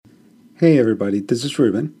Hey everybody, this is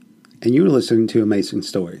Ruben, and you're listening to Amazing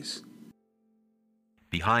Stories.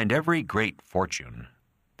 Behind every great fortune,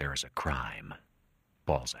 there is a crime.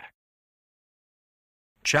 Balzac.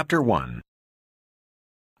 Chapter 1.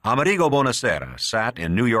 Amerigo Bonacera sat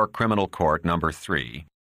in New York Criminal Court number 3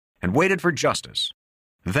 and waited for justice,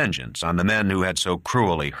 vengeance on the men who had so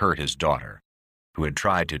cruelly hurt his daughter, who had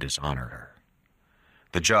tried to dishonor her.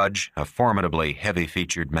 The judge, a formidably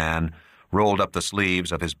heavy-featured man, rolled up the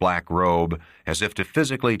sleeves of his black robe as if to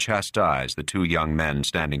physically chastise the two young men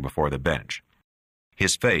standing before the bench.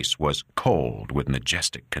 His face was cold with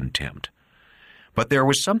majestic contempt. But there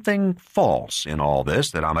was something false in all this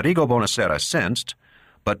that Amerigo Bonacera sensed,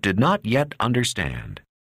 but did not yet understand.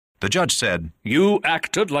 The judge said, "You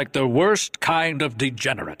acted like the worst kind of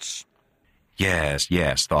degenerates."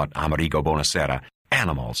 Yes, thought Amerigo Bonacera.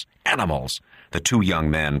 Animals. The two young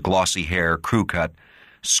men, glossy hair, crew-cut,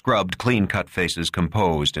 scrubbed, clean-cut faces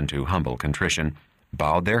composed into humble contrition,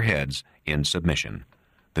 bowed their heads in submission.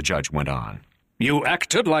 The judge went on. "You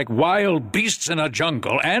acted like wild beasts in a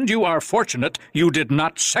jungle, and you are fortunate you did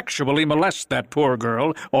not sexually molest that poor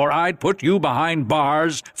girl, or I'd put you behind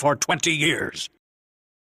bars for 20 years.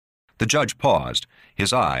 The judge paused.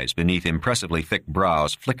 His eyes, beneath impressively thick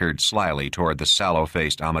brows, flickered slyly toward the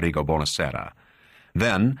sallow-faced Amerigo Bonacera,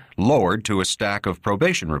 then lowered to a stack of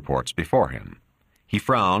probation reports before him. He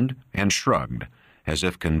frowned and shrugged, as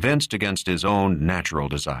if convinced against his own natural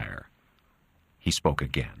desire. He spoke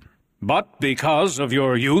again. But because of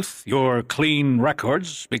your youth, your clean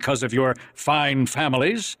records, because of your fine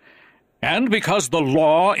families, and because the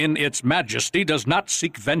law in its majesty does not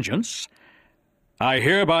seek vengeance, I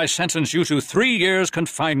hereby sentence you to 3 years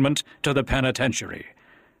confinement to the penitentiary.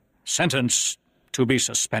 Sentence to be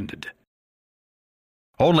suspended."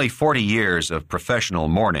 Only 40 years of professional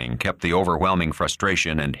mourning kept the overwhelming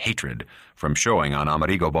frustration and hatred from showing on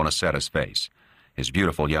Amerigo Bonacera's face. His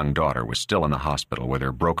beautiful young daughter was still in the hospital with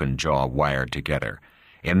her broken jaw wired together.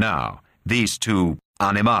 And now, these two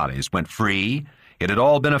animales went free. It had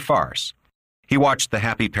all been a farce. He watched the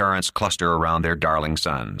happy parents cluster around their darling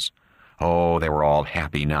sons. Oh, they were all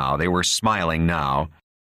happy now. They were smiling now.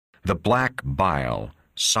 The black bile,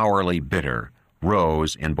 sourly bitter,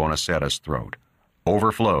 rose in Bonacera's throat,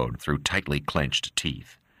 overflowed through tightly clenched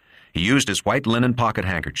teeth. He used his white linen pocket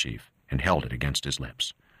handkerchief and held it against his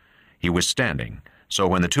lips. He was standing, so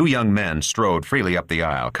when the two young men strode freely up the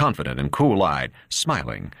aisle, confident and cool-eyed,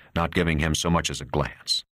 smiling, not giving him so much as a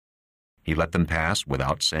glance, he let them pass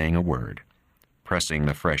without saying a word, pressing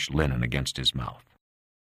the fresh linen against his mouth.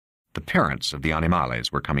 The parents of the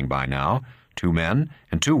animales were coming by now, 2 men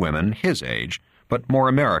and 2 women his age, but more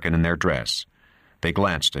American in their dress. They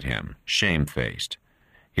glanced at him, shamefaced,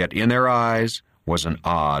 yet in their eyes was an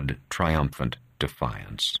odd, triumphant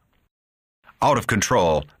defiance. Out of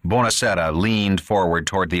control, Bonacera leaned forward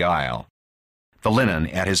toward the aisle, the linen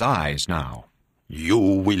at his eyes now. "You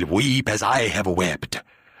will weep as I have wept.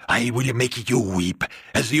 I will make you weep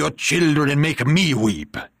as your children make me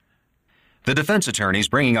weep." The defense attorneys,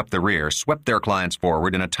 bringing up the rear, swept their clients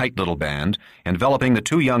forward in a tight little band, enveloping the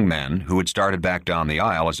 2 young men who had started back down the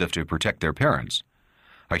aisle as if to protect their parents.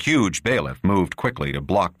 A huge bailiff moved quickly to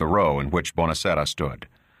block the row in which Bonacera stood,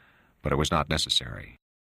 but it was not necessary.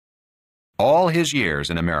 All his years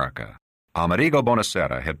in America, Amerigo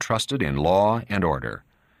Bonacera had trusted in law and order,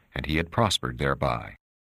 and he had prospered thereby.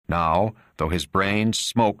 Now, though his brain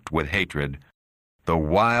smoked with hatred, the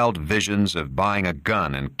wild visions of buying a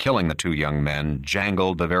gun and killing the 2 young men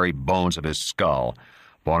jangled the very bones of his skull.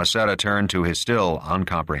 Bonacera turned to his still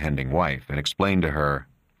uncomprehending wife and explained to her,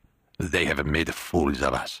 "They have made fools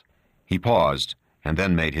of us." He paused and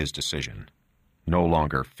then made his decision, no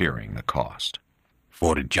longer fearing the cost.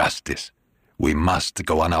 "For justice, we must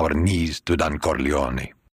go on our knees to Don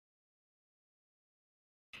Corleone."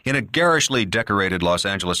 In a garishly decorated Los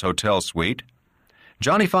Angeles hotel suite,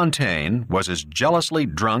 Johnny Fontaine was as jealously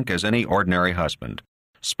drunk as any ordinary husband.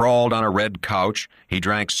 Sprawled on a red couch, he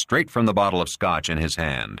drank straight from the bottle of scotch in his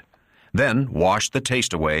hand, then washed the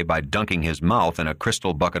taste away by dunking his mouth in a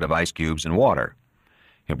crystal bucket of ice cubes and water.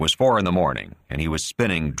 It was 4 a.m, and he was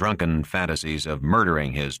spinning drunken fantasies of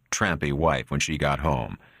murdering his trampy wife when she got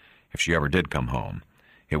home, if she ever did come home.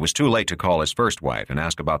 It was too late to call his first wife and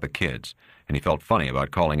ask about the kids, and he felt funny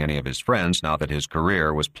about calling any of his friends now that his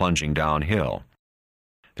career was plunging downhill.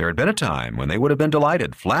 There had been a time when they would have been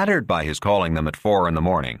delighted, flattered by his calling them at 4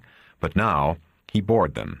 a.m, but now he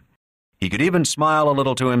bored them. He could even smile a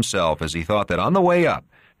little to himself as he thought that on the way up,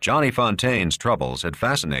 Johnny Fontaine's troubles had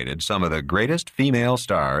fascinated some of the greatest female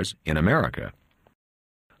stars in America.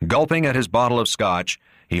 Gulping at his bottle of scotch,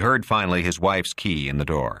 he heard finally his wife's key in the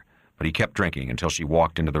door, but he kept drinking until she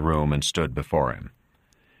walked into the room and stood before him.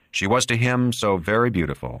 She was to him so very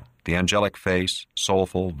beautiful, the angelic face,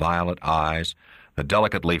 soulful violet eyes, the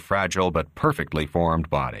delicately fragile but perfectly formed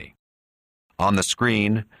body. On the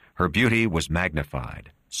screen, her beauty was magnified,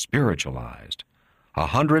 spiritualized.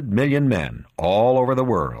 100 million men all over the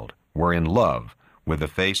world were in love with the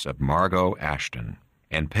face of Margot Ashton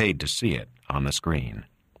and paid to see it on the screen.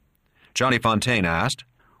 Johnny Fontane asked,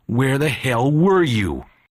 "Where the hell were you?"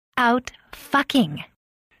 Out fucking.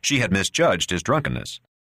 She had misjudged his drunkenness.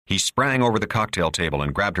 He sprang over the cocktail table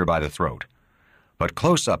and grabbed her by the throat. But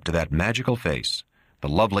close up to that magical face, the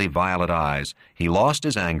lovely violet eyes, he lost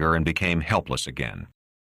his anger and became helpless again.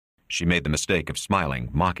 She made the mistake of smiling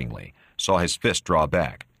mockingly, saw his fist draw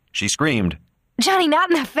back. She screamed, Johnny,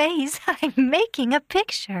 not in the face. I'm making a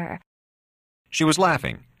picture. She was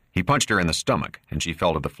laughing. He punched her in the stomach, and she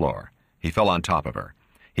fell to the floor. He fell on top of her.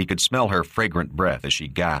 He could smell her fragrant breath as she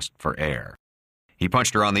gasped for air. He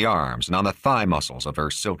punched her on the arms and on the thigh muscles of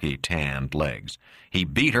her silky, tanned legs. He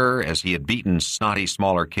beat her as he had beaten snotty,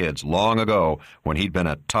 smaller kids long ago when he'd been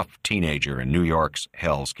a tough teenager in New York's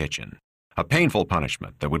Hell's Kitchen. A painful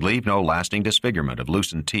punishment that would leave no lasting disfigurement of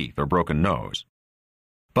loosened teeth or broken nose.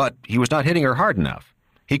 But he was not hitting her hard enough.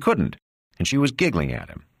 He couldn't, and she was giggling at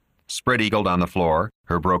him. Spread-eagled on the floor,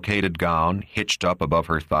 her brocaded gown hitched up above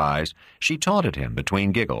her thighs, she taunted him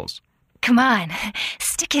between giggles. Come on,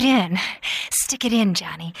 stick it in. Stick it in,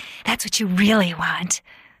 Johnny. That's what you really want.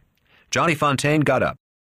 Johnny Fontane got up.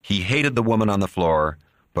 He hated the woman on the floor,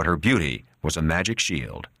 but her beauty was a magic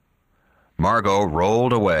shield. Margot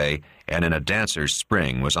rolled away and in a dancer's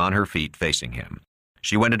spring was on her feet facing him.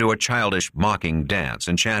 She went into a childish, mocking dance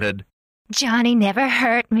and chanted, Johnny never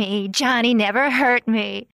hurt me. Johnny never hurt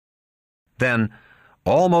me. Then,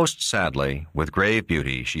 almost sadly, with grave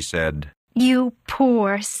beauty, she said, You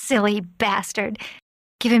poor, silly bastard.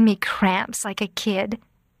 Giving me cramps like a kid.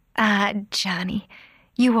 Ah, Johnny,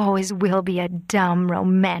 you always will be a dumb,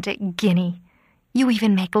 romantic guinea. You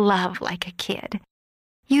even make love like a kid.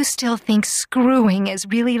 You still think screwing is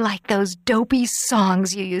really like those dopey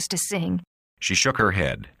songs you used to sing. She shook her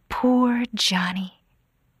head. Poor Johnny.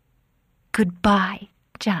 Goodbye,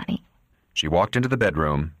 Johnny. She walked into the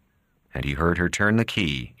bedroom, and he heard her turn the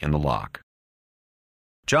key in the lock.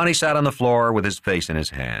 Johnny sat on the floor with his face in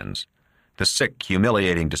his hands. The sick,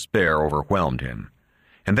 humiliating despair overwhelmed him.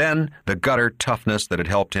 And then the gutter toughness that had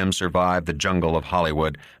helped him survive the jungle of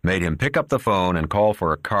Hollywood made him pick up the phone and call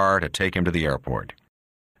for a car to take him to the airport.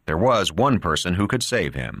 There was one person who could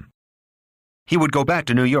save him. He would go back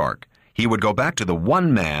to New York. He would go back to the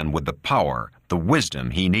one man with the power, the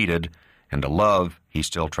wisdom he needed, and the love he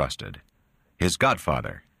still trusted. His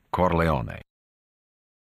godfather, Corleone.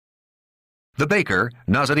 The baker,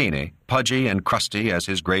 Nazzarini, pudgy and crusty as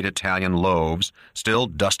his great Italian loaves, still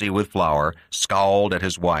dusty with flour, scowled at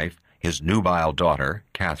his wife, his nubile daughter,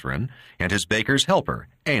 Catherine, and his baker's helper,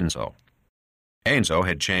 Enzo. Enzo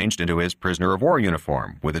had changed into his prisoner-of-war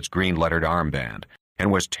uniform with its green-lettered armband,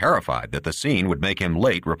 and was terrified that the scene would make him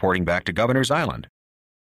late reporting back to Governor's Island.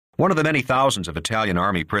 One of the many thousands of Italian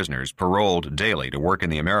army prisoners paroled daily to work in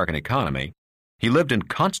the American economy, he lived in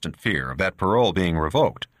constant fear of that parole being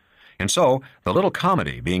revoked. And so, the little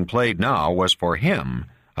comedy being played now was for him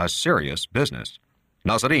a serious business.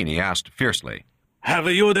 Nazzarini asked fiercely, Have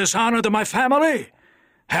you dishonored my family?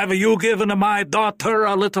 Have you given my daughter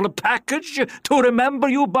a little package to remember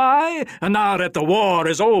you by? Now that the war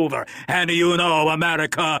is over, and you know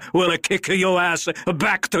America will kick your ass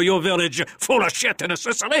back to your village full of shit in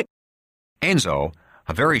Sicily? Enzo,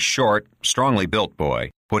 a very short, strongly built boy,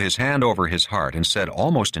 put his hand over his heart and said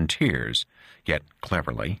almost in tears, yet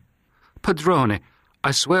cleverly, Padrone,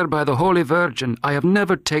 I swear by the Holy Virgin I have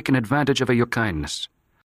never taken advantage of your kindness.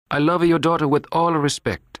 I love your daughter with all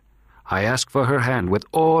respect. I ask for her hand with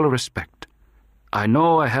all respect. I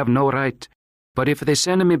know I have no right, but if they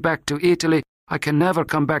send me back to Italy, I can never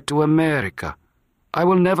come back to America. I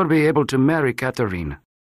will never be able to marry Caterina.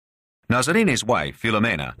 Nazzarini's wife,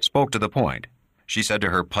 Filomena, spoke to the point. She said to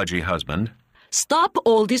her pudgy husband, Stop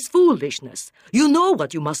all this foolishness. You know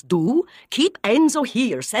what you must do. Keep Enzo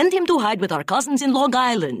here. Send him to hide with our cousins in Long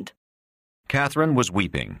Island. Catherine was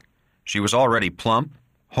weeping. She was already plump,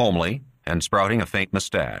 homely, and sprouting a faint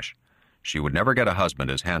mustache. She would never get a husband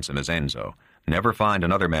as handsome as Enzo, never find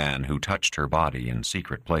another man who touched her body in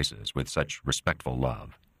secret places with such respectful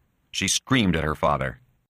love. She screamed at her father,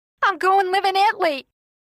 I'm going live in Italy.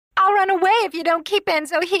 I'll run away if you don't keep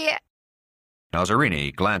Enzo here.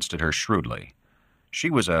 Nazzarini glanced at her shrewdly. She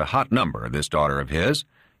was a hot number, this daughter of his.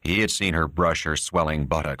 He had seen her brush her swelling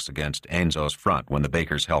buttocks against Enzo's front when the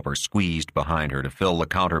baker's helper squeezed behind her to fill the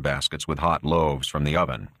counter baskets with hot loaves from the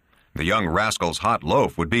oven. The young rascal's hot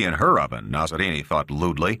loaf would be in her oven, Nazzarini thought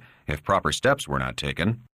lewdly, if proper steps were not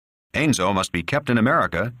taken. Enzo must be kept in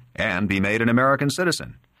America and be made an American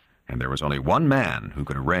citizen. And there was only one man who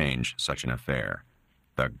could arrange such an affair: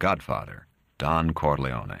 the Godfather, Don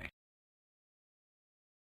Corleone.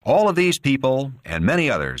 All of these people and many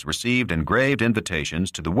others received engraved invitations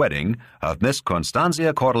to the wedding of Miss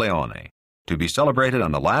Constanzia Corleone, to be celebrated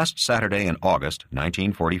on the last Saturday in August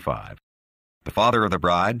 1945. The father of the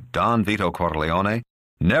bride, Don Vito Corleone,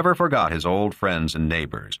 never forgot his old friends and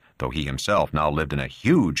neighbors, though he himself now lived in a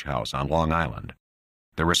huge house on Long Island.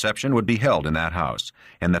 The reception would be held in that house,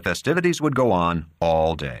 and the festivities would go on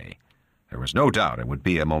all day. There was no doubt it would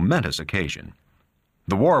be a momentous occasion.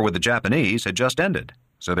 The war with the Japanese had just ended,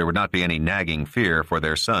 so there would not be any nagging fear for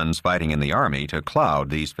their sons fighting in the army to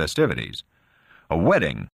cloud these festivities. A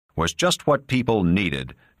wedding was just what people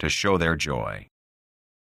needed to show their joy.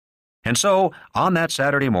 And so, on that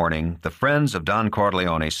Saturday morning, the friends of Don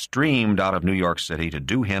Corleone streamed out of New York City to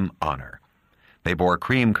do him honor. They bore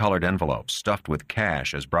cream-colored envelopes stuffed with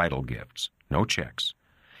cash as bridal gifts, no checks.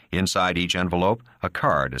 Inside each envelope, a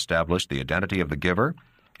card established the identity of the giver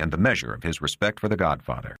and the measure of his respect for the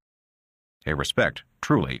Godfather. A respect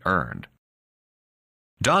truly earned.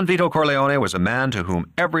 Don Vito Corleone was a man to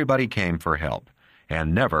whom everybody came for help,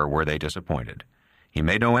 and never were they disappointed. He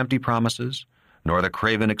made no empty promises, nor the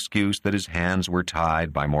craven excuse that his hands were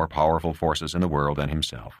tied by more powerful forces in the world than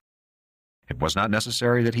himself. It was not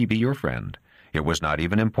necessary that he be your friend. It was not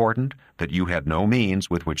even important that you had no means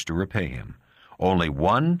with which to repay him. Only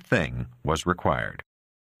one thing was required: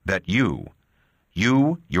 that you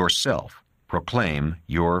yourself, proclaim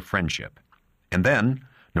your friendship. And then,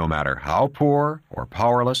 no matter how poor or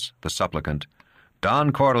powerless the supplicant,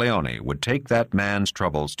 Don Corleone would take that man's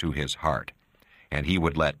troubles to his heart, and he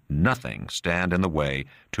would let nothing stand in the way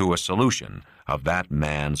to a solution of that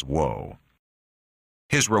man's woe.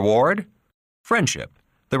 His reward? Friendship,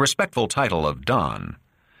 the respectful title of Don,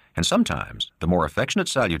 and sometimes the more affectionate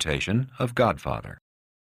salutation of Godfather.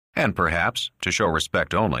 And perhaps, to show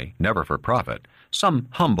respect only, never for profit, some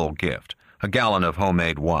humble gift, a gallon of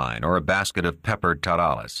homemade wine or a basket of peppered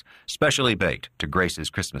tarales, specially baked to grace his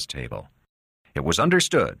Christmas table. It was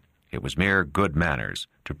understood, it was mere good manners,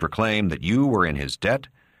 to proclaim that you were in his debt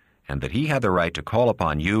and that he had the right to call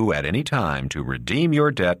upon you at any time to redeem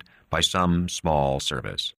your debt by some small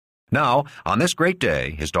service. Now, on this great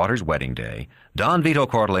day, his daughter's wedding day, Don Vito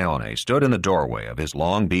Corleone stood in the doorway of his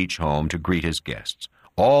Long Beach home to greet his guests,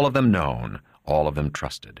 all of them known, all of them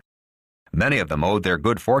trusted. Many of them owed their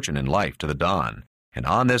good fortune in life to the Don, and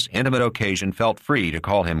on this intimate occasion felt free to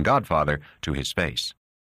call him Godfather to his face.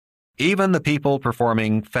 Even the people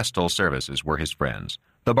performing festal services were his friends.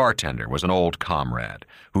 The bartender was an old comrade,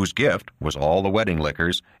 whose gift was all the wedding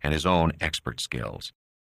liquors and his own expert skills.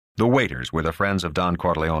 The waiters were the friends of Don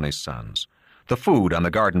Corleone's sons. The food on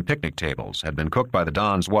the garden picnic tables had been cooked by the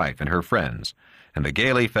Don's wife and her friends, and the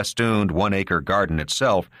gaily festooned one-acre garden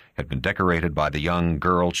itself had been decorated by the young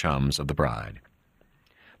girl chums of the bride.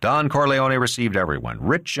 Don Corleone received everyone,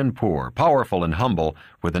 rich and poor, powerful and humble,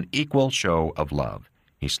 with an equal show of love.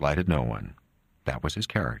 He slighted no one. That was his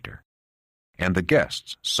character. And the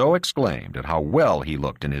guests so exclaimed at how well he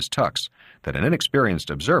looked in his tux that an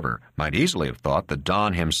inexperienced observer might easily have thought that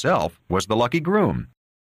Don himself was the lucky groom.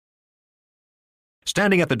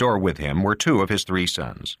 Standing at the door with him were two of his three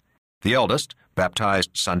sons. The eldest,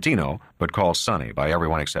 baptized Santino, but called Sonny by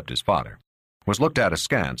everyone except his father, was looked at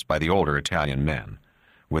askance by the older Italian men,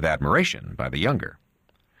 with admiration by the younger.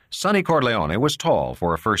 Sonny Corleone was tall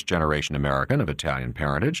for a first-generation American of Italian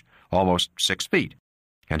parentage, almost 6 feet,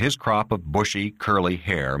 and his crop of bushy, curly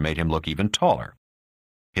hair made him look even taller.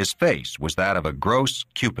 His face was that of a gross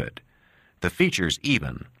Cupid, the features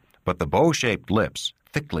even, but the bow-shaped lips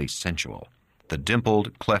thickly sensual, the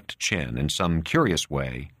dimpled, cleft chin in some curious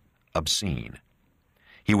way obscene.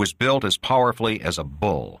 He was built as powerfully as a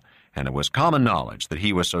bull, and it was common knowledge that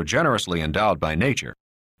he was so generously endowed by nature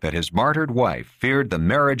that his martyred wife feared the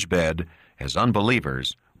marriage bed as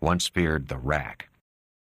unbelievers once feared the rack.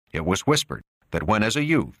 It was whispered that when as a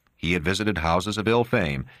youth he had visited houses of ill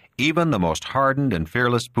fame, even the most hardened and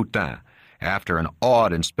fearless Putin, after an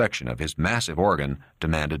awed inspection of his massive organ,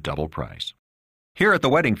 demanded double price. Here at the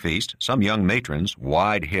wedding feast, some young matrons,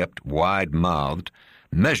 wide-hipped, wide-mouthed,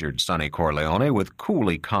 measured Sonny Corleone with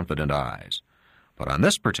coolly confident eyes. But on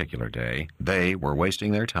this particular day, they were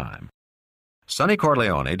wasting their time. Sonny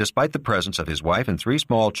Corleone, despite the presence of his wife and 3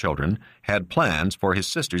 small children, had plans for his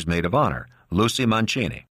sister's maid of honor, Lucy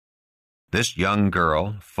Mancini. This young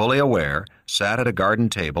girl, fully aware, sat at a garden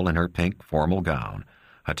table in her pink formal gown,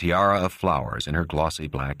 a tiara of flowers in her glossy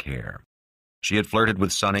black hair. She had flirted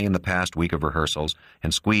with Sonny in the past week of rehearsals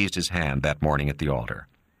and squeezed his hand that morning at the altar.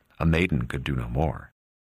 A maiden could do no more.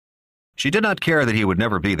 She did not care that he would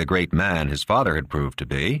never be the great man his father had proved to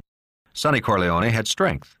be. Sonny Corleone had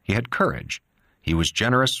strength. He had courage. He was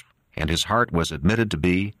generous, and his heart was admitted to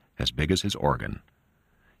be as big as his organ.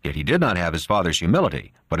 Yet he did not have his father's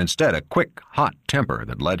humility, but instead a quick, hot temper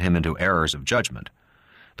that led him into errors of judgment.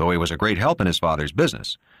 Though he was a great help in his father's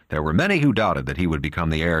business, there were many who doubted that he would become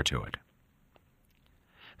the heir to it.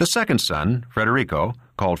 The second son, Federico,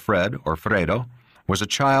 called Fred or Fredo, was a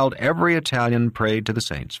child every Italian prayed to the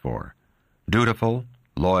saints for. Dutiful,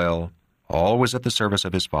 loyal, always at the service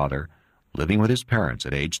of his father, living with his parents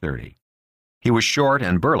at age 30. He was short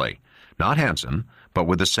and burly, not handsome, but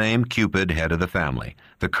with the same Cupid head of the family,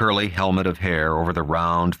 the curly helmet of hair over the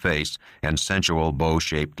round face and sensual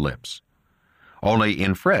bow-shaped lips. Only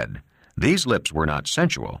in Fred, these lips were not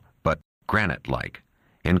sensual, but granite-like.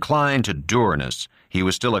 Inclined to dourness, he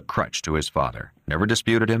was still a crutch to his father, never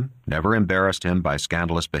disputed him, never embarrassed him by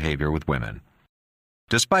scandalous behavior with women.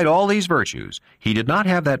 Despite all these virtues, he did not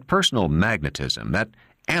have that personal magnetism, that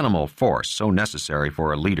animal force so necessary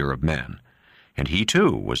for a leader of men, and he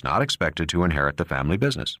too was not expected to inherit the family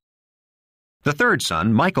business. The third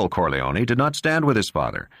son, Michael Corleone, did not stand with his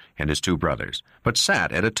father and his two brothers, but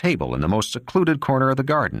sat at a table in the most secluded corner of the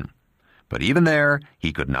garden. But even there,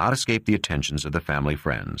 he could not escape the attentions of the family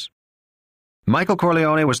friends. Michael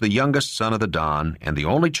Corleone was the youngest son of the Don and the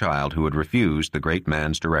only child who had refused the great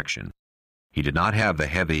man's direction. He did not have the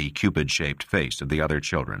heavy, Cupid-shaped face of the other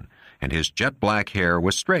children, and his jet-black hair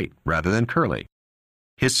was straight rather than curly.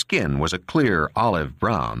 His skin was a clear olive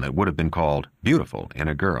brown that would have been called beautiful in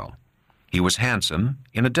a girl. He was handsome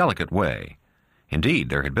in a delicate way. Indeed,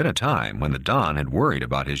 there had been a time when the Don had worried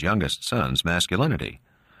about his youngest son's masculinity,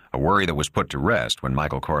 a worry that was put to rest when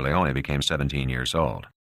Michael Corleone became 17 years old.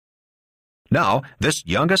 Now, this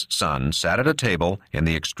youngest son sat at a table in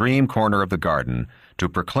the extreme corner of the garden to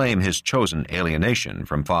proclaim his chosen alienation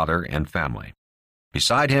from father and family.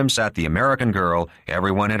 Beside him sat the American girl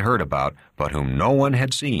everyone had heard about, but whom no one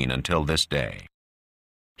had seen until this day.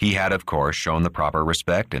 He had, of course, shown the proper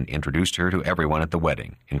respect and introduced her to everyone at the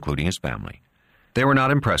wedding, including his family. They were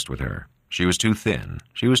not impressed with her. She was too thin.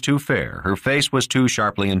 She was too fair. Her face was too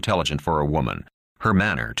sharply intelligent for a woman. Her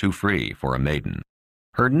manner too free for a maiden.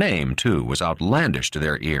 Her name, too, was outlandish to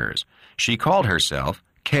their ears. She called herself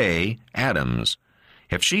Kay Adams.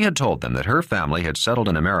 If she had told them that her family had settled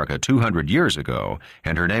in America 200 years ago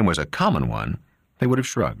and her name was a common one, they would have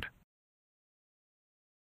shrugged.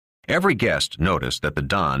 Every guest noticed that the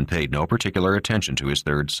Don paid no particular attention to his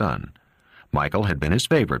third son. Michael had been his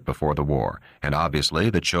favorite before the war, and obviously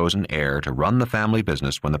the chosen heir to run the family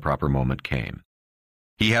business when the proper moment came.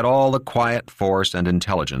 He had all the quiet force and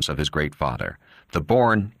intelligence of his great father, the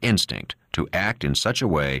born instinct to act in such a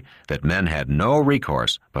way that men had no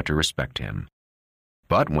recourse but to respect him.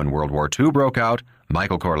 But when World War II broke out,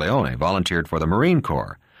 Michael Corleone volunteered for the Marine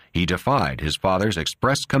Corps. He defied his father's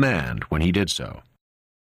express command when he did so.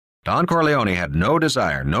 Don Corleone had no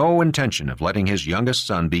desire, no intention of letting his youngest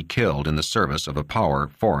son be killed in the service of a power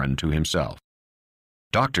foreign to himself.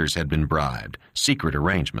 Doctors had been bribed, secret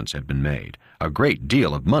arrangements had been made, a great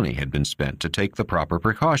deal of money had been spent to take the proper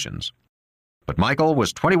precautions. But Michael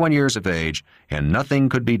was 21 years of age, and nothing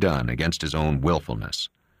could be done against his own willfulness.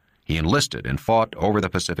 He enlisted and fought over the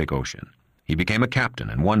Pacific Ocean. He became a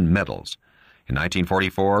captain and won medals. In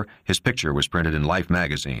 1944, his picture was printed in Life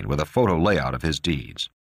magazine with a photo layout of his deeds.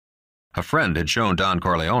 A friend had shown Don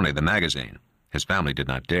Corleone the magazine. His family did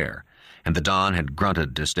not dare, and the Don had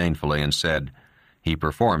grunted disdainfully and said, "He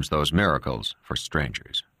performs those miracles for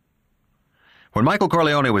strangers." When Michael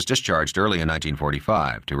Corleone was discharged early in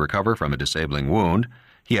 1945 to recover from a disabling wound,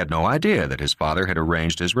 he had no idea that his father had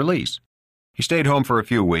arranged his release. He stayed home for a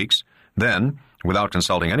few weeks, then, without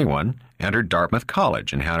consulting anyone, entered Dartmouth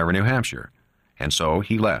College in Hanover, New Hampshire, and so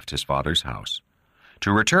he left his father's house,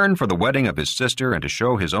 to return for the wedding of his sister and to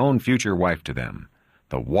show his own future wife to them,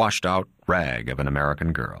 the washed-out rag of an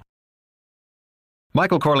American girl.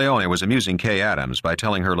 Michael Corleone was amusing Kay Adams by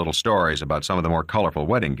telling her little stories about some of the more colorful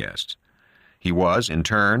wedding guests. He was, in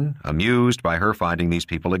turn, amused by her finding these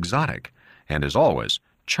people exotic, and, as always,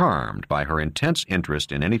 charmed by her intense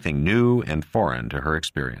interest in anything new and foreign to her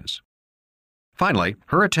experience. Finally,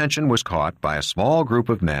 her attention was caught by a small group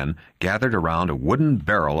of men gathered around a wooden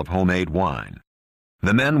barrel of homemade wine.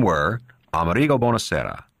 The men were Amerigo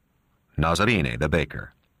Bonasera, Nazarene the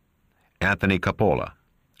baker, Anthony Capola,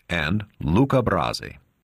 and Luca Brasi.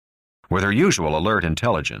 With her usual alert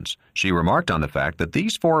intelligence, she remarked on the fact that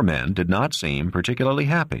these four men did not seem particularly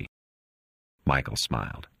happy. Michael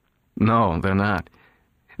smiled. No, they're not.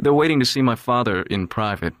 They're waiting to see my father in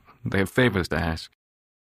private. They have favors to ask.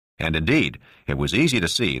 And indeed, it was easy to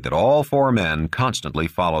see that all four men constantly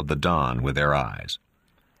followed the Don with their eyes.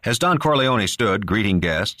 As Don Corleone stood greeting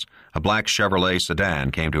guests, a black Chevrolet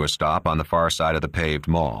sedan came to a stop on the far side of the paved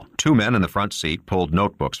mall. Two men in the front seat pulled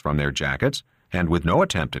notebooks from their jackets and, with no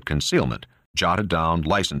attempt at concealment, jotted down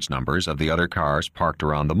license numbers of the other cars parked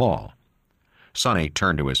around the mall. Sonny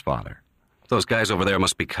turned to his father. Those guys over there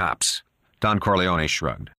must be cops. Don Corleone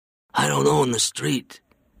shrugged. I don't own the street.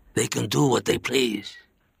 They can do what they please.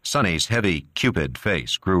 Sonny's heavy, cupid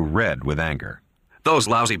face grew red with anger. Those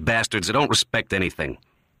lousy bastards, they don't respect anything.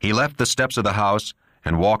 He left the steps of the house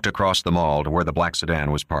and walked across the mall to where the black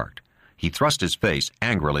sedan was parked. He thrust his face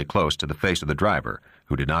angrily close to the face of the driver,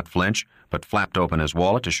 who did not flinch, but flapped open his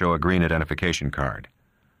wallet to show a green identification card.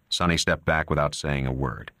 Sonny stepped back without saying a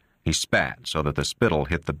word. He spat so that the spittle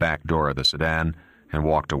hit the back door of the sedan and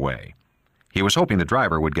walked away. He was hoping the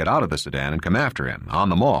driver would get out of the sedan and come after him, on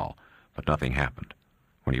the mall, but nothing happened.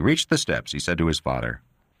 When he reached the steps, he said to his father,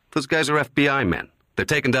 Those guys are FBI men. They're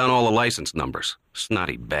taking down all the license numbers.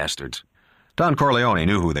 Snotty bastards. Don Corleone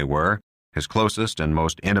knew who they were. His closest and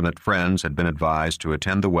most intimate friends had been advised to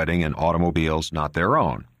attend the wedding in automobiles not their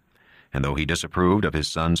own. And though he disapproved of his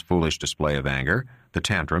son's foolish display of anger, the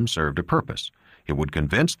tantrum served a purpose. It would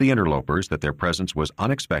convince the interlopers that their presence was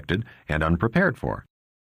unexpected and unprepared for.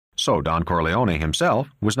 So Don Corleone himself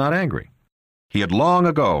was not angry. He had long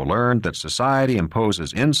ago learned that society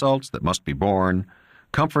imposes insults that must be borne,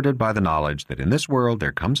 comforted by the knowledge that in this world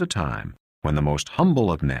there comes a time when the most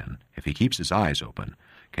humble of men, if he keeps his eyes open,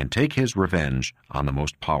 can take his revenge on the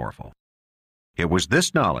most powerful. It was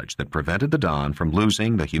this knowledge that prevented the Don from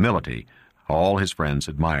losing the humility all his friends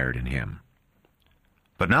admired in him.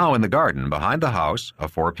 But now in the garden behind the house, a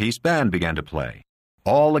four-piece band began to play.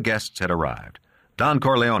 All the guests had arrived. Don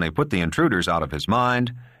Corleone put the intruders out of his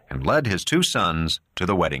mind and led his two sons to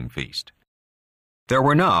the wedding feast. There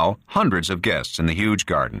were now hundreds of guests in the huge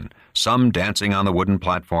garden, some dancing on the wooden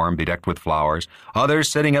platform bedecked with flowers, others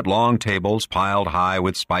sitting at long tables piled high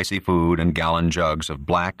with spicy food and gallon jugs of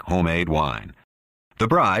black homemade wine. The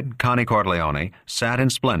bride, Connie Corleone, sat in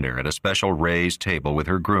splendor at a special raised table with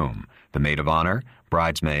her groom, the maid of honor,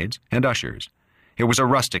 bridesmaids, and ushers. It was a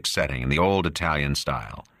rustic setting in the old Italian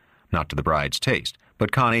style. Not to the bride's taste,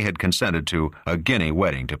 but Connie had consented to a guinea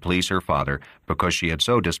wedding to please her father because she had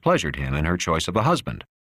so displeasured him in her choice of a husband.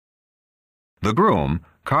 The groom,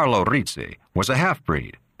 Carlo Rizzi, was a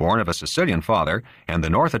half-breed, born of a Sicilian father and the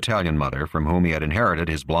North Italian mother from whom he had inherited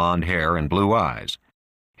his blonde hair and blue eyes.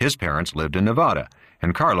 His parents lived in Nevada,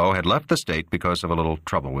 and Carlo had left the state because of a little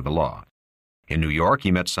trouble with the law. In New York,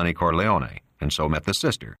 he met Sonny Corleone, and so met the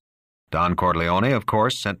sister. Don Corleone, of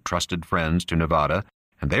course, sent trusted friends to Nevada,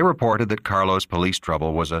 and they reported that Carlo's police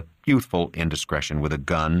trouble was a youthful indiscretion with a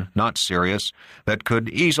gun, not serious, that could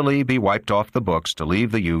easily be wiped off the books to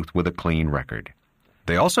leave the youth with a clean record.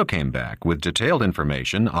 They also came back with detailed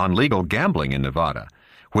information on legal gambling in Nevada,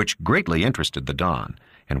 which greatly interested the Don,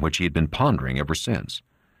 and which he had been pondering ever since.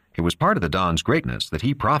 It was part of the Don's greatness that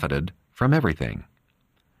he profited from everything.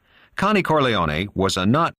 Connie Corleone was a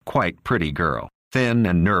not quite pretty girl, thin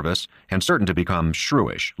and nervous, and certain to become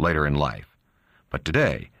shrewish later in life. But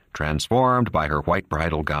today, transformed by her white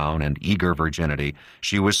bridal gown and eager virginity,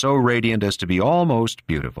 she was so radiant as to be almost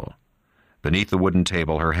beautiful. Beneath the wooden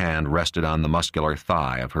table, her hand rested on the muscular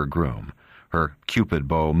thigh of her groom. Her cupid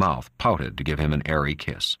bow mouth pouted to give him an airy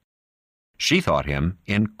kiss. She thought him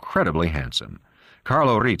incredibly handsome.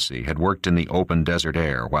 Carlo Rizzi had worked in the open desert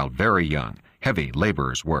air while very young, heavy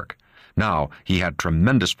laborer's work. Now he had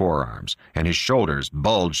tremendous forearms, and his shoulders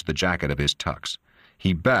bulged the jacket of his tux.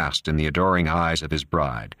 He basked in the adoring eyes of his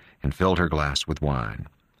bride and filled her glass with wine.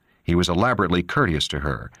 He was elaborately courteous to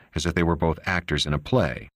her, as if they were both actors in a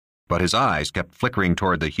play. But his eyes kept flickering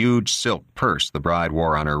toward the huge silk purse the bride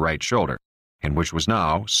wore on her right shoulder, and which was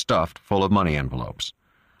now stuffed full of money envelopes.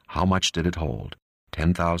 How much did it hold?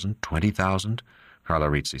 10,000? 20,000? Carlo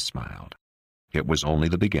Rizzi smiled. It was only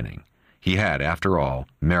the beginning. He had, after all,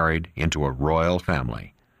 married into a royal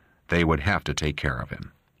family. They would have to take care of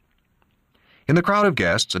him. In the crowd of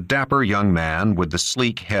guests, a dapper young man with the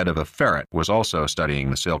sleek head of a ferret was also studying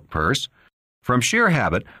the silk purse. From sheer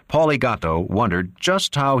habit, Paulie Gatto wondered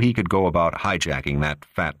just how he could go about hijacking that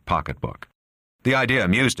fat pocketbook. The idea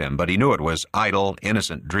amused him, but he knew it was idle,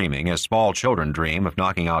 innocent dreaming, as small children dream of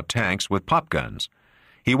knocking out tanks with pop guns.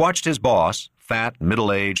 He watched his boss, fat,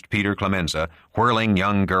 middle-aged Peter Clemenza, whirling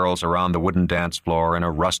young girls around the wooden dance floor in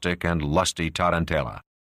a rustic and lusty tarantella.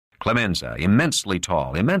 Clemenza, immensely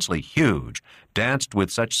tall, immensely huge, danced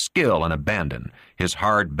with such skill and abandon, his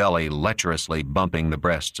hard belly lecherously bumping the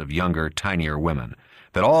breasts of younger, tinier women,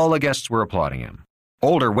 that all the guests were applauding him.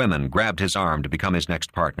 Older women grabbed his arm to become his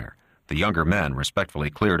next partner. The younger men respectfully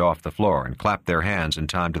cleared off the floor and clapped their hands in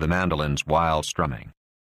time to the mandolin's wild strumming.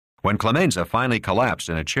 When Clemenza finally collapsed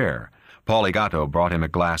in a chair, Paulie Gatto brought him a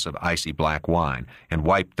glass of icy black wine and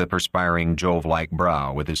wiped the perspiring Jove-like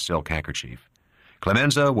brow with his silk handkerchief.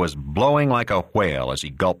 Clemenza was blowing like a whale as he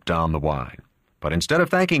gulped down the wine. But instead of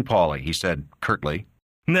thanking Paulie, he said curtly,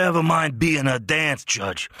 Never mind being a dance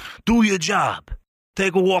judge. Do your job.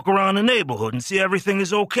 Take a walk around the neighborhood and see everything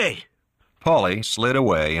is okay. Paulie slid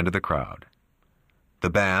away into the crowd. The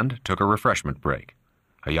band took a refreshment break.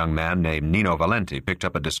 A young man named Nino Valenti picked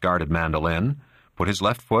up a discarded mandolin, put his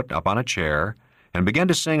left foot up on a chair, and began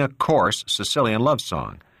to sing a coarse Sicilian love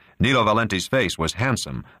song. Nino Valenti's face was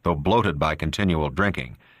handsome, though bloated by continual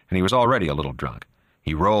drinking, and he was already a little drunk.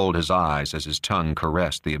 He rolled his eyes as his tongue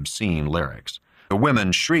caressed the obscene lyrics. The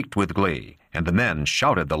women shrieked with glee, and the men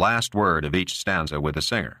shouted the last word of each stanza with the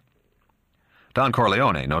singer. Don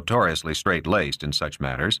Corleone, notoriously straight-laced in such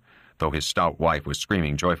matters, though his stout wife was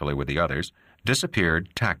screaming joyfully with the others, disappeared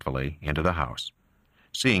tactfully into the house.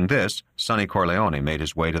 Seeing this, Sonny Corleone made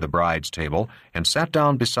his way to the bride's table and sat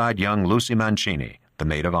down beside young Lucy Mancini, the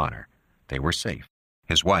maid of honor. They were safe.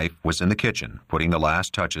 His wife was in the kitchen, putting the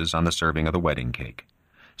last touches on the serving of the wedding cake.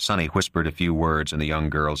 Sonny whispered a few words in the young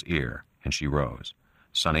girl's ear, and she rose.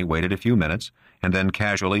 Sonny waited a few minutes, and then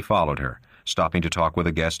casually followed her, stopping to talk with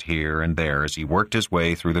a guest here and there as he worked his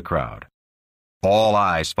way through the crowd. All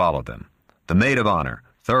eyes followed them. The maid of honor,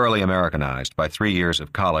 thoroughly Americanized by 3 years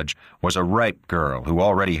of college, was a ripe girl who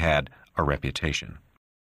already had a reputation.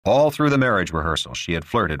 All through the marriage rehearsal, she had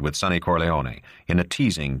flirted with Sonny Corleone in a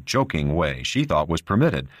teasing, joking way she thought was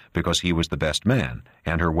permitted because he was the best man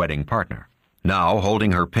and her wedding partner. Now,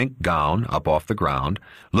 holding her pink gown up off the ground,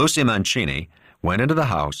 Lucy Mancini went into the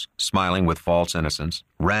house, smiling with false innocence,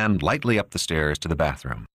 ran lightly up the stairs to the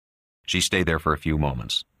bathroom. She stayed there for a few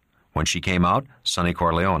moments. When she came out, Sonny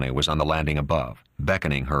Corleone was on the landing above,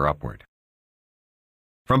 beckoning her upward.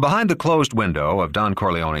 From behind the closed window of Don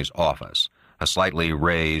Corleone's office, a slightly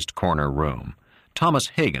raised corner room, Thomas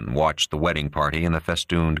Hagen watched the wedding party in the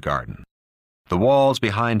festooned garden. The walls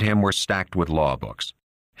behind him were stacked with law books.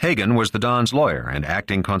 Hagen was the Don's lawyer and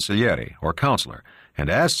acting consigliere, or counselor, and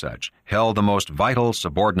as such held the most vital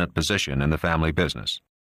subordinate position in the family business.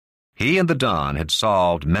 He and the Don had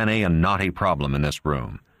solved many a knotty problem in this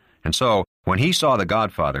room, and so when he saw the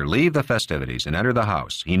Godfather leave the festivities and enter the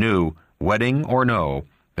house, he knew, wedding or no,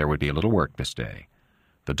 there would be a little work this day.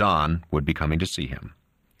 The Don would be coming to see him.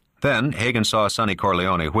 Then Hagen saw Sonny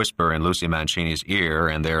Corleone whisper in Lucy Mancini's ear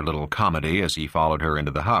in their little comedy as he followed her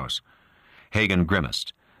into the house. Hagen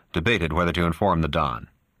grimaced, debated whether to inform the Don,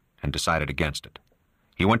 and decided against it.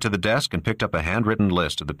 He went to the desk and picked up a handwritten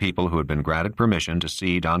list of the people who had been granted permission to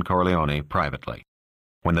see Don Corleone privately.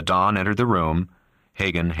 When the Don entered the room,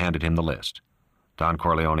 Hagen handed him the list. Don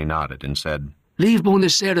Corleone nodded and said, Leave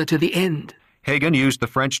Buonasera to the end. Hagen used the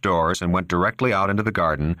French doors and went directly out into the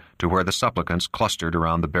garden to where the supplicants clustered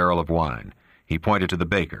around the barrel of wine. He pointed to the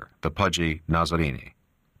baker, the pudgy Nazzarini.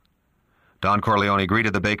 Don Corleone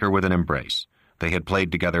greeted the baker with an embrace. They had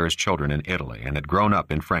played together as children in Italy and had grown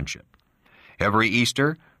up in friendship. Every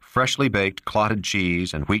Easter, freshly baked clotted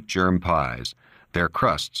cheese and wheat germ pies, their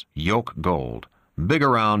crusts yolk gold, big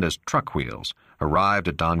around as truck wheels, arrived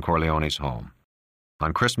at Don Corleone's home.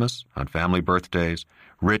 On Christmas, on family birthdays,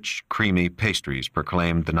 rich, creamy pastries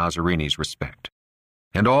proclaimed the Nazzarini's respect.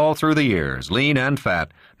 And all through the years, lean and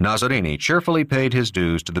fat, Nazzarini cheerfully paid his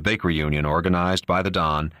dues to the bakery union organized by the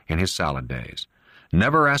Don in his salad days,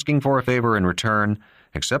 never asking for a favor in return,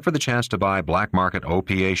 except for the chance to buy black market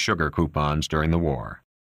OPA sugar coupons during the war.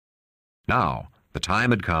 Now, the time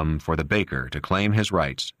had come for the baker to claim his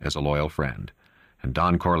rights as a loyal friend, and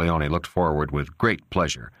Don Corleone looked forward with great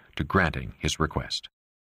pleasure to granting his request.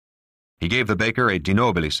 He gave the baker a Di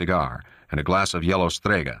Nobili cigar and a glass of yellow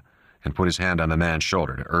Strega, and put his hand on the man's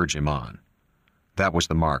shoulder to urge him on. That was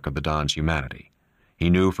the mark of the Don's humanity. He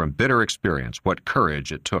knew from bitter experience what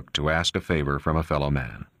courage it took to ask a favor from a fellow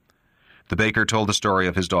man. The baker told the story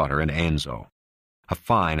of his daughter and Enzo, a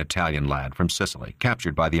fine Italian lad from Sicily,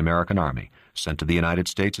 captured by the American army, sent to the United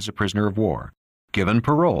States as a prisoner of war, given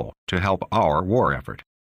parole to help our war effort.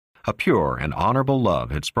 A pure and honorable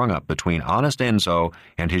love had sprung up between honest Enzo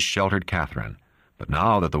and his sheltered Catherine, but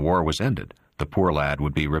now that the war was ended, the poor lad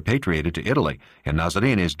would be repatriated to Italy, and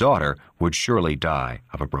Nazzarini's daughter would surely die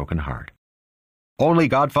of a broken heart. Only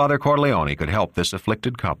Godfather Corleone could help this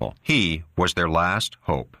afflicted couple. He was their last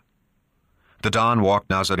hope. The Don walked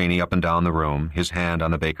Nazzarini up and down the room, his hand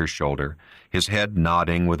on the baker's shoulder, his head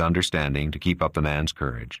nodding with understanding to keep up the man's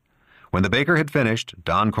courage. When the baker had finished,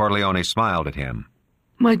 Don Corleone smiled at him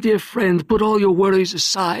My dear friend, put all your worries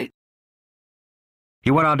aside.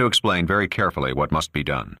 He went on to explain very carefully what must be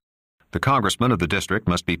done. The congressman of the district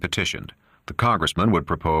must be petitioned. The congressman would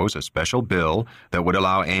propose a special bill that would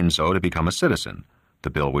allow Enzo to become a citizen.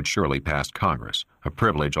 The bill would surely pass Congress, a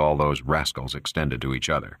privilege all those rascals extended to each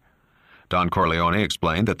other. Don Corleone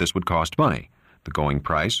explained that this would cost money. The going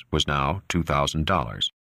price was now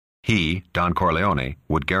 $2,000. He, Don Corleone,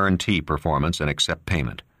 would guarantee performance and accept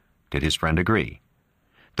payment. Did his friend agree?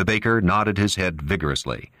 The baker nodded his head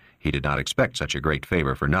vigorously. He did not expect such a great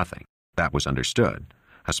favor for nothing. That was understood.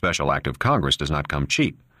 A special act of Congress does not come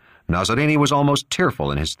cheap. Nazzarini was almost tearful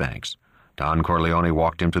in his thanks. Don Corleone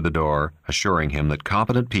walked him to the door, assuring him that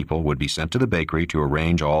competent people would be sent to the bakery to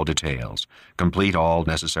arrange all details, complete all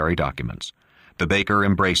necessary documents. The baker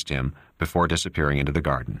embraced him before disappearing into the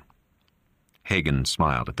garden. Hagen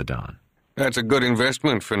smiled at the Don. That's a good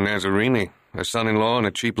investment for Nazzarini, a son-in-law and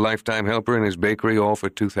a cheap lifetime helper in his bakery, all for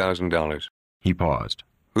 $2,000. He paused.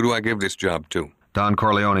 Who do I give this job to? Don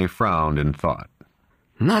Corleone frowned in thought.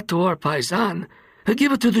 Not to our paisan.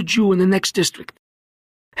 Give it to the Jew in the next district.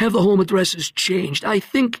 Have the home addresses changed. I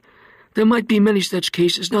think there might be many such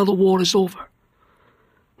cases now the war is over.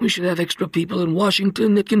 We should have extra people in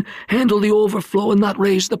Washington that can handle the overflow and not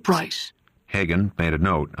raise the price. Hagen made a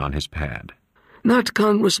note on his pad. Not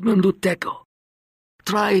Congressman Luteco.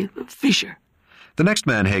 Try Fisher. The next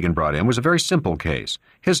man Hagen brought in was a very simple case.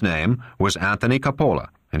 His name was Anthony Coppola,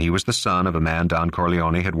 and he was the son of a man Don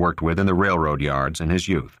Corleone had worked with in the railroad yards in his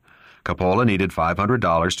youth. Coppola needed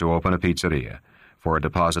 $500 to open a pizzeria, for a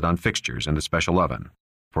deposit on fixtures and a special oven.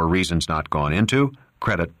 For reasons not gone into,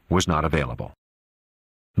 credit was not available.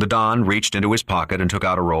 The Don reached into his pocket and took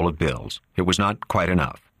out a roll of bills. It was not quite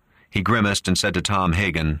enough. He grimaced and said to Tom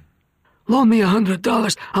Hagen, "Loan me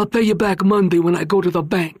 $100. I'll pay you back Monday when I go to the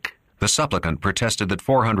bank." The supplicant protested that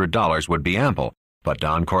 $400 would be ample, but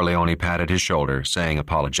Don Corleone patted his shoulder, saying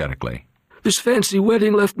apologetically, "This fancy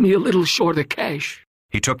wedding left me a little short of cash."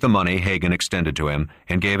 He took the money Hagen extended to him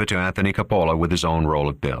and gave it to Anthony Coppola with his own roll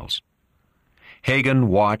of bills. Hagen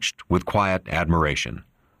watched with quiet admiration.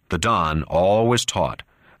 The Don always taught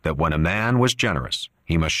that when a man was generous,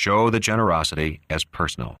 he must show the generosity as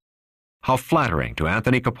personal. How flattering to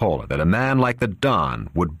Anthony Coppola that a man like the Don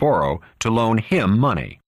would borrow to loan him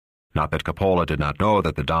money. Not that Coppola did not know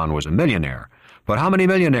that the Don was a millionaire, but how many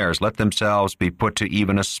millionaires let themselves be put to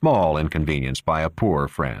even a small inconvenience by a poor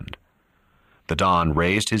friend? The Don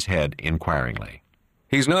raised his head inquiringly.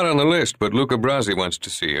 He's not on the list, but Luca Brasi wants to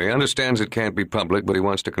see you. He understands it can't be public, but he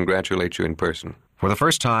wants to congratulate you in person. For the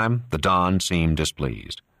first time, the Don seemed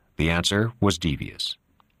displeased. The answer was devious.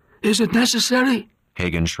 "Is it necessary?"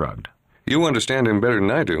 Hagen shrugged. You understand him better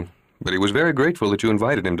than I do, but he was very grateful that you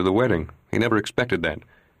invited him to the wedding. He never expected that.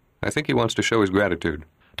 I think he wants to show his gratitude.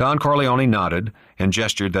 Don Corleone nodded and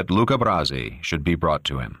gestured that Luca Brasi should be brought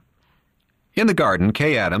to him. In the garden,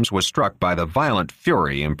 Kay Adams was struck by the violent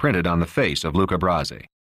fury imprinted on the face of Luca Brasi.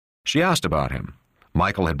 She asked about him.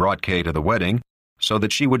 Michael had brought Kay to the wedding so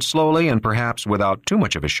that she would slowly and perhaps without too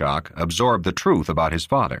much of a shock absorb the truth about his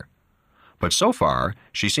father. But so far,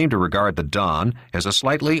 she seemed to regard the Don as a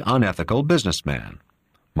slightly unethical businessman.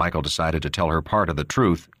 Michael decided to tell her part of the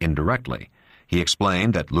truth indirectly. He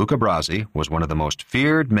explained that Luca Brasi was one of the most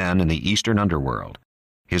feared men in the Eastern underworld.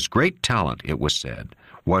 His great talent, it was said,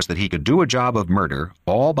 was that he could do a job of murder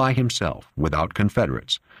all by himself, without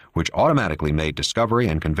confederates, which automatically made discovery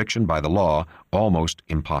and conviction by the law almost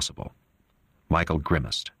impossible. Michael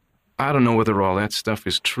grimaced. I don't know whether all that stuff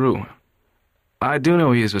is true. I do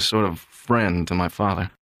know he is a sort of friend to my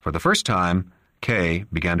father. For the first time, Kay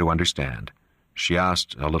began to understand. She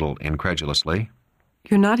asked a little incredulously,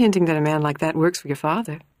 "You're not hinting that a man like that works for your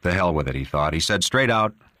father?" The hell with it, he thought. He said straight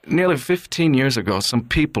out, Nearly 15 years ago, some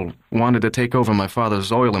people wanted to take over my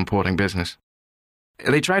father's oil importing business.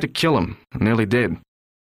 They tried to kill him, and nearly did.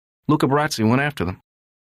 Luca Brasi went after them.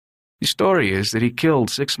 The story is that he killed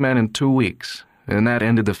 6 men in 2 weeks, and that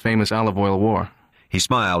ended the famous olive oil war. He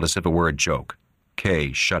smiled as if it were a joke.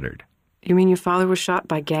 Kay shuddered. You mean your father was shot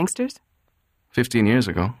by gangsters? 15 years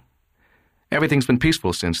ago. Everything's been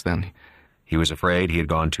peaceful since then. He was afraid he had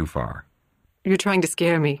gone too far. You're trying to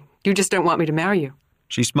scare me. You just don't want me to marry you.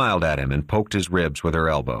 She smiled at him and poked his ribs with her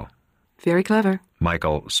elbow. Very clever.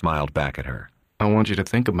 Michael smiled back at her. I want you to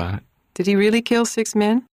think about it. Did he really kill 6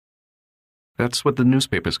 men? That's what the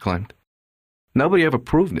newspapers claimed. Nobody ever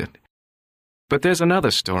proved it. But there's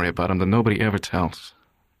another story about him that nobody ever tells.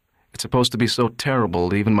 It's supposed to be so terrible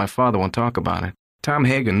that even my father won't talk about it. Tom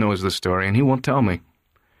Hagen knows the story, and he won't tell me.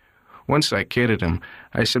 Once I kidded him.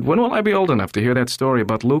 I said, when will I be old enough to hear that story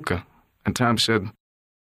about Luca? And Tom said,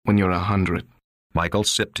 when you're 100. Michael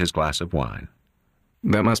sipped his glass of wine.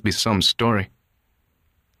 That must be some story.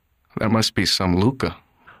 That must be some Luca.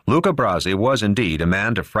 Luca Brasi was indeed a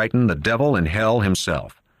man to frighten the devil in hell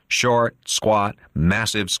himself. Short, squat,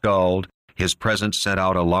 massive-skulled, his presence sent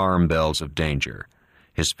out alarm bells of danger.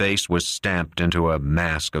 His face was stamped into a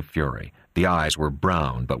mask of fury. The eyes were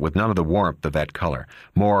brown, but with none of the warmth of that color,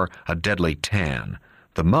 more a deadly tan.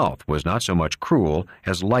 The mouth was not so much cruel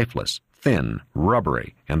as lifeless, thin,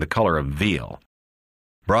 rubbery, and the color of veal.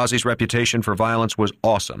 Brasi's reputation for violence was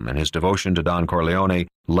awesome, and his devotion to Don Corleone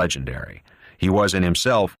legendary. He was in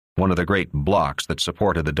himself one of the great blocks that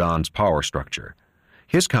supported the Don's power structure.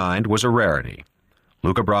 His kind was a rarity.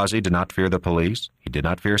 Luca Brasi did not fear the police, he did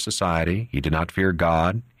not fear society, he did not fear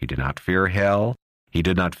God, he did not fear hell, he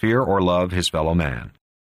did not fear or love his fellow man.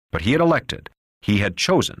 But he had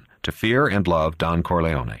chosen to fear and love Don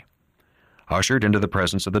Corleone. Ushered into the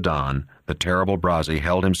presence of the Don, the terrible Brasi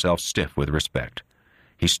held himself stiff with respect.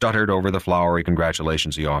 He stuttered over the flowery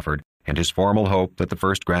congratulations he offered, and his formal hope that the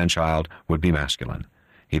first grandchild would be masculine.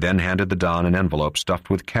 He then handed the Don an envelope stuffed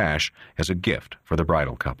with cash as a gift for the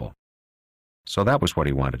bridal couple. So that was what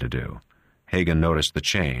he wanted to do. Hagen noticed the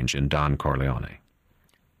change in Don Corleone.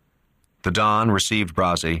 The Don received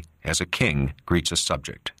Brasi as a king greets a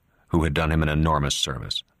subject, who had done him an enormous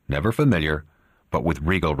service, never familiar, but with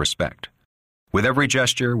regal respect. With every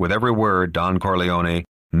gesture, with every word, Don Corleone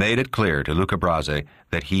made it clear to Luca Brasi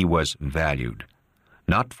that he was valued.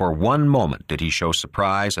 Not for one moment did he show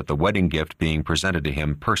surprise at the wedding gift being presented to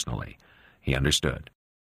him personally. He understood.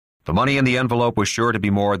 The money in the envelope was sure to be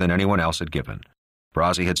more than anyone else had given.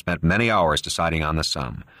 Brasi had spent many hours deciding on the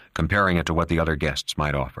sum, comparing it to what the other guests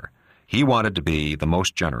might offer. He wanted to be the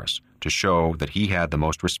most generous, to show that he had the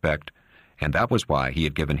most respect, and that was why he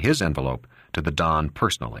had given his envelope to the Don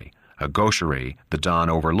personally, a gaucherie the Don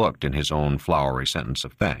overlooked in his own flowery sentence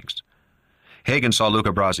of thanks. Hagen saw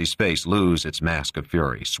Luca Brasi's face lose its mask of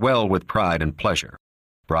fury, swell with pride and pleasure.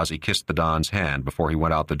 Brasi kissed the Don's hand before he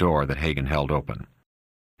went out the door that Hagen held open.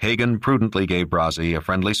 Hagen prudently gave Brasi a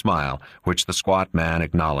friendly smile, which the squat man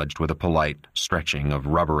acknowledged with a polite stretching of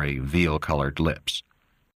rubbery, veal-colored lips.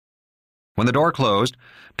 When the door closed,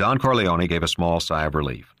 Don Corleone gave a small sigh of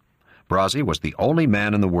relief. Brasi was the only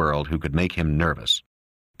man in the world who could make him nervous.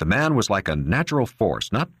 The man was like a natural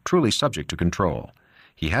force, not truly subject to control.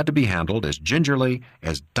 He had to be handled as gingerly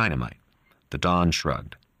as dynamite. The Don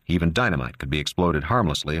shrugged. Even dynamite could be exploded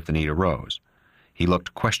harmlessly if the need arose. He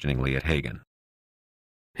looked questioningly at Hagen.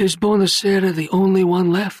 Is Bonacera the only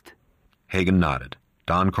one left? Hagen nodded.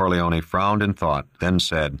 Don Corleone frowned in thought, then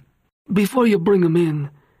said, Before you bring him in,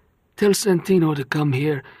 tell Santino to come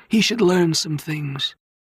here. He should learn some things.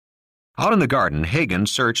 Out in the garden, Hagen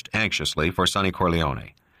searched anxiously for Sonny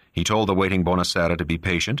Corleone. He told the waiting Bonacera to be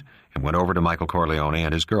patient and went over to Michael Corleone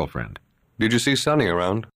and his girlfriend. Did you see Sonny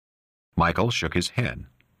around? Michael shook his head.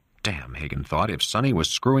 Damn, Hagen thought, if Sonny was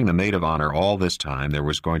screwing the maid of honor all this time, there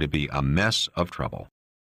was going to be a mess of trouble.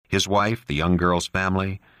 His wife, the young girl's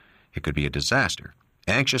family, it could be a disaster.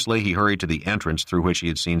 Anxiously, he hurried to the entrance through which he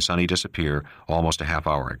had seen Sonny disappear almost a half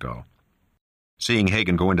hour ago. Seeing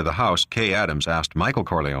Hagen go into the house, Kay Adams asked Michael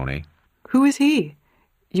Corleone, Who is he?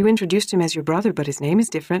 You introduced him as your brother, but his name is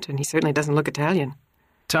different, and he certainly doesn't look Italian.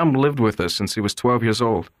 Tom lived with us since he was 12 years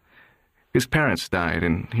old. His parents died,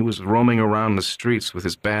 and he was roaming around the streets with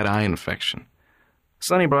his bad eye infection.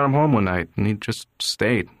 Sonny brought him home one night, and he just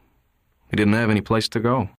stayed. He didn't have any place to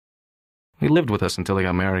go. He lived with us until he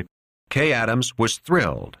got married. Kay Adams was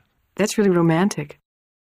thrilled. That's really romantic.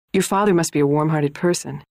 Your father must be a warm-hearted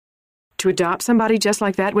person. To adopt somebody just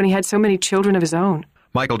like that when he had so many children of his own.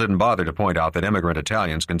 Michael didn't bother to point out that immigrant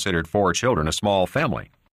Italians considered 4 children a small family.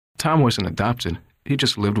 Tom wasn't adopted. He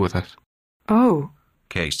just lived with us. Oh.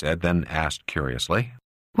 Kay said, then asked curiously.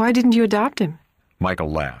 Why didn't you adopt him?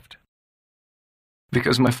 Michael laughed.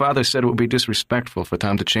 Because my father said it would be disrespectful for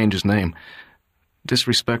Tom to change his name.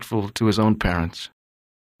 Disrespectful to his own parents.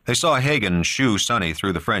 They saw Hagen shoo Sonny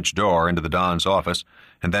through the French door into the Don's office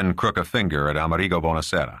and then crook a finger at Amerigo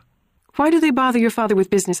Bonacera. Why do they bother your father with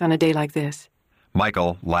business on a day like this?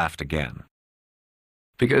 Michael laughed again.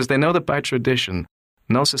 Because they know that by tradition,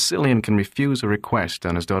 no Sicilian can refuse a request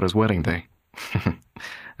on his daughter's wedding day.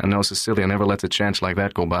 And no Sicilian ever lets a chance like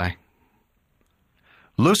that go by.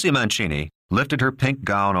 Lucy Mancini lifted her pink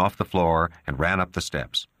gown off the floor and ran up the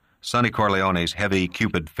steps. Sonny Corleone's heavy,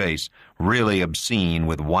 cupid face, really obscene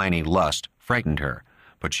with whiny lust, frightened her,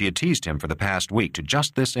 but she had teased him for the past week to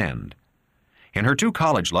just this end. In her 2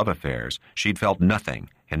 college love affairs, she'd felt nothing,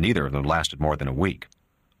 and neither of them lasted more than a week.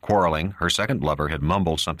 Quarreling, her second lover had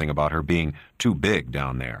mumbled something about her being too big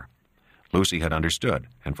down there. Lucy had understood,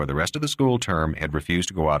 and for the rest of the school term had refused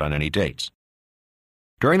to go out on any dates.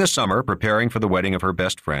 During the summer, preparing for the wedding of her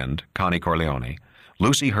best friend, Connie Corleone,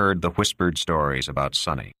 Lucy heard the whispered stories about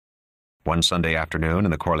Sonny. One Sunday afternoon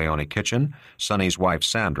in the Corleone kitchen, Sonny's wife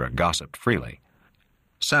Sandra gossiped freely.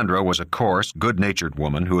 Sandra was a coarse, good-natured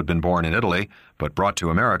woman who had been born in Italy but brought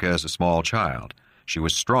to America as a small child. She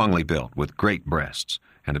was strongly built with great breasts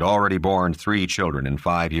and had already borne 3 children in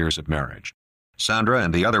 5 years of marriage. Sandra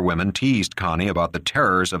and the other women teased Connie about the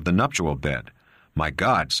terrors of the nuptial bed. "My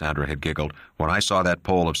God," Sandra had giggled, "when I saw that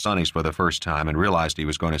pole of Sonny's for the first time and realized he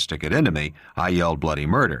was going to stick it into me, I yelled bloody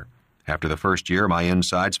murder. After the first year, my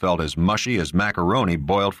insides felt as mushy as macaroni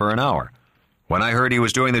boiled for an hour. When I heard he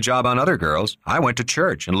was doing the job on other girls, I went to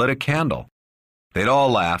church and lit a candle." They'd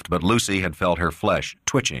all laughed, but Lucy had felt her flesh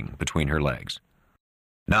twitching between her legs.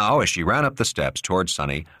 Now, as she ran up the steps toward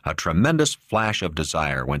Sonny, a tremendous flash of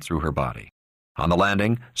desire went through her body. On the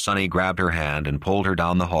landing, Sonny grabbed her hand and pulled her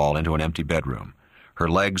down the hall into an empty bedroom. Her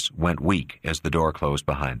legs went weak as the door closed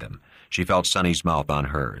behind them. She felt Sonny's mouth on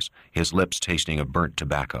hers, his lips tasting of burnt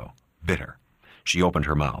tobacco, bitter. She opened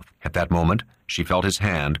her mouth. At that moment, she felt his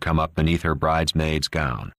hand come up beneath her bridesmaid's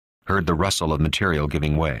gown, heard the rustle of material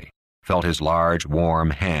giving way, felt his large,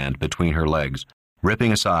 warm hand between her legs,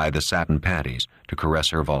 ripping aside the satin panties to caress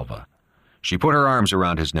her vulva. She put her arms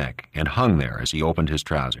around his neck and hung there as he opened his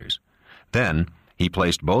trousers. Then he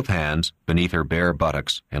placed both hands beneath her bare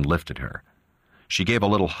buttocks and lifted her. She gave a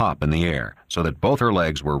little hop in the air so that both her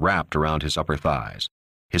legs were wrapped around his upper thighs.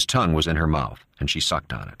 His tongue was in her mouth, and she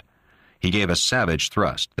sucked on it. He gave a savage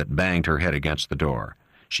thrust that banged her head against the door.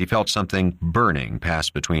 She felt something burning pass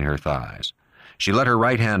between her thighs. She let her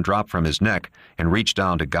right hand drop from his neck and reached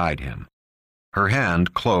down to guide him. Her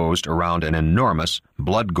hand closed around an enormous,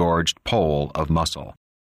 blood-gorged pole of muscle.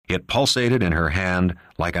 It pulsated in her hand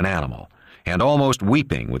like an animal, and almost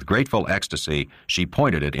weeping with grateful ecstasy, she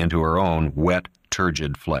pointed it into her own wet,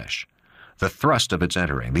 turgid flesh. The thrust of its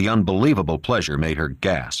entering, the unbelievable pleasure made her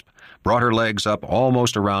gasp, brought her legs up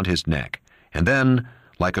almost around his neck, and then,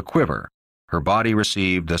 like a quiver, her body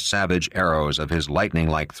received the savage arrows of his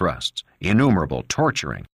lightning-like thrusts, innumerable,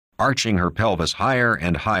 torturing, arching her pelvis higher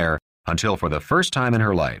and higher until for the first time in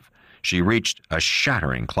her life she reached a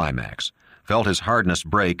shattering climax, felt his hardness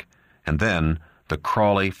break, and then the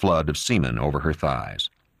crawly flood of semen over her thighs.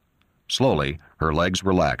 Slowly, her legs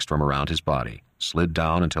relaxed from around his body, slid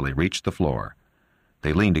down until they reached the floor.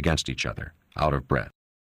 They leaned against each other, out of breath.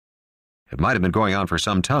 It might have been going on for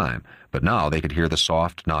some time, but now they could hear the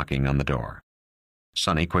soft knocking on the door.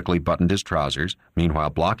 Sonny quickly buttoned his trousers, meanwhile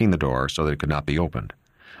blocking the door so that it could not be opened.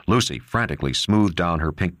 Lucy frantically smoothed down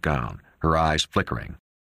her pink gown, her eyes flickering.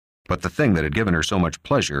 But the thing that had given her so much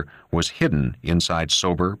pleasure was hidden inside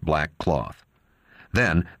sober black cloth.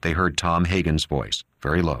 Then they heard Tom Hagen's voice,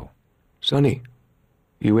 very low. "Sonny,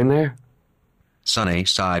 you in there?" Sonny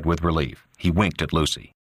sighed with relief. He winked at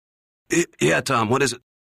Lucy. Yeah, Tom, what is it?"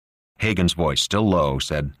 Hagen's voice, still low,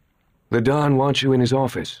 said, "The Don wants you in his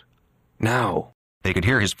office. Now." They could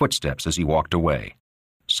hear his footsteps as he walked away.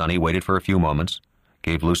 Sonny waited for a few moments,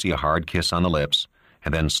 gave Lucy a hard kiss on the lips,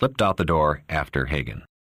 and then slipped out the door after Hagen.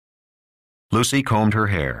 Lucy combed her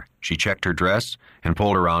hair. She checked her dress and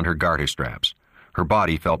pulled around her garter straps. Her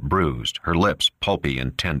body felt bruised, her lips pulpy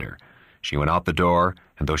and tender. She went out the door,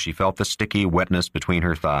 and though she felt the sticky wetness between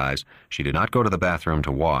her thighs, she did not go to the bathroom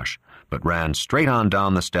to wash, but ran straight on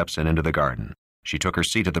down the steps and into the garden. She took her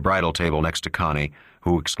seat at the bridal table next to Connie,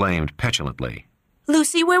 who exclaimed petulantly,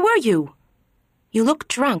 "Lucy, where were you? You look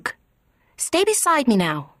drunk. Stay beside me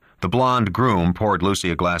now." The blonde groom poured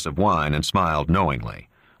Lucy a glass of wine and smiled knowingly.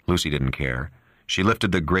 Lucy didn't care. She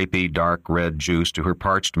lifted the grapey, dark red juice to her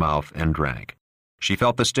parched mouth and drank. She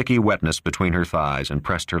felt the sticky wetness between her thighs and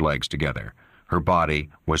pressed her legs together. Her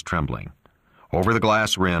body was trembling. Over the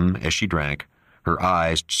glass rim, as she drank, her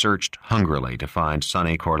eyes searched hungrily to find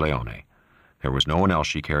Sonny Corleone. There was no one else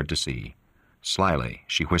she cared to see. Slyly,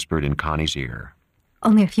 she whispered in Connie's ear,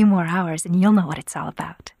 "Only a few more hours and you'll know what it's all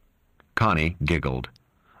about." Connie giggled.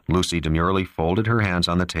 Lucy demurely folded her hands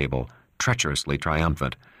on the table, treacherously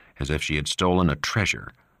triumphant, as if she had stolen a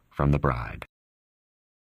treasure from the bride.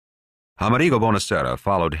 Amerigo Bonacera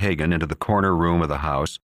followed Hagen into the corner room of the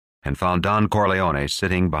house and found Don Corleone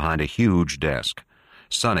sitting behind a huge desk.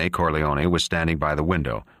 Sonny Corleone was standing by the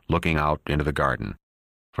window, looking out into the garden.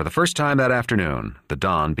 For the first time that afternoon, the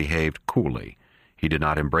Don behaved coolly. He did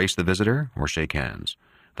not embrace the visitor or shake hands.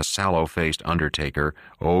 The sallow-faced undertaker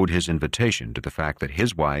owed his invitation to the fact that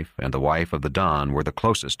his wife and the wife of the Don were the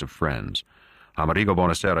closest of friends. Amerigo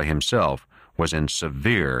Bonacera himself was in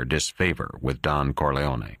severe disfavor with Don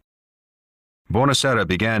Corleone. Bonacera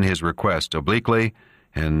began his request obliquely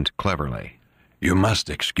and cleverly. "You must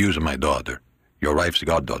excuse my daughter. your wife's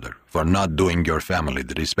goddaughter, for not doing your family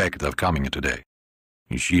the respect of coming today.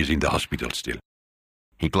 She's in the hospital still.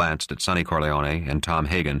 He glanced at Sonny Corleone and Tom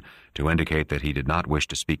Hagen to indicate that he did not wish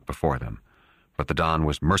to speak before them. But the Don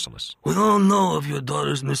was merciless. We all know of your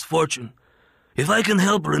daughter's misfortune. If I can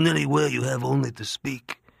help her in any way, you have only to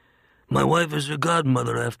speak. My wife is her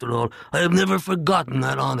godmother, after all. I have never forgotten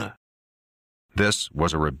that honor. This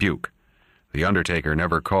was a rebuke. The Undertaker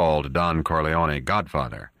never called Don Corleone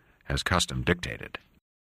Godfather, as custom dictated.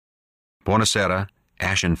 Buonasera,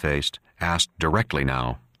 ashen-faced, asked directly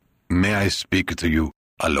now, May I speak to you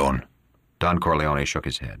alone? Don Corleone shook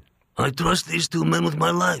his head. I trust these two men with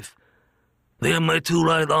my life. They are my two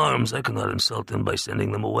right arms. I cannot insult them by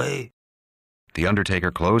sending them away. The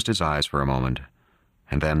Undertaker closed his eyes for a moment,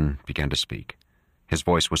 and then began to speak. His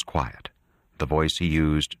voice was quiet, the voice he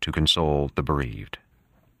used to console the bereaved.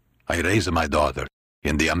 I raised my daughter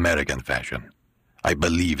in the American fashion. I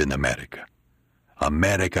believe in America.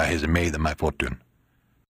 America has made my fortune.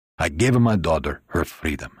 I gave my daughter her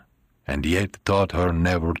freedom, and yet taught her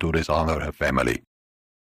never to dishonor her family.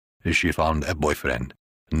 She found a boyfriend,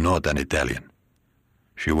 not an Italian.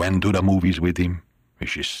 She went to the movies with him.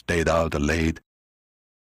 She stayed out late.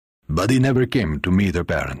 But he never came to meet her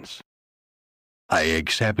parents. I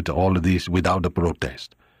accept all this without a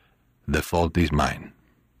protest. The fault is mine.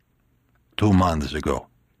 2 months ago,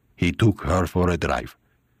 he took her for a drive.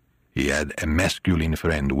 He had a masculine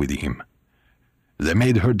friend with him. They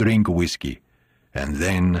made her drink whiskey, and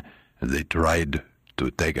then they tried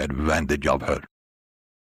to take advantage of her.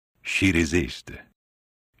 She resisted.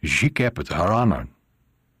 She kept her honor.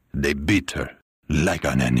 They beat her like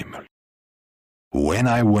an animal. When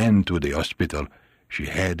I went to the hospital, she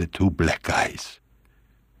had 2 black eyes.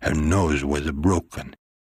 Her nose was broken.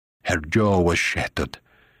 Her jaw was shattered.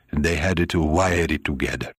 They had to wire it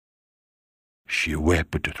together. She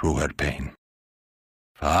wept through her pain.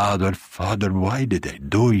 Father, Father, why did they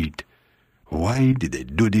do it? Why did they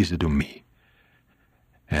do this to me?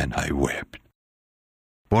 And I wept.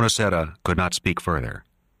 Buonasera could not speak further.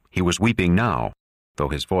 He was weeping now, though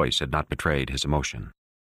his voice had not betrayed his emotion.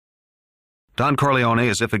 Don Corleone,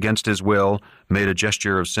 as if against his will, made a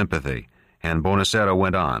gesture of sympathy, and Buonasera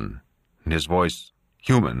went on, his voice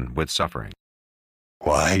human with suffering.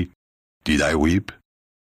 Why did I weep?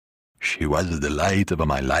 She was the light of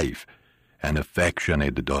my life, an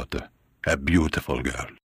affectionate daughter, a beautiful girl.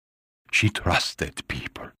 She trusted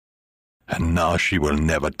people, and now she will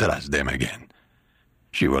never trust them again.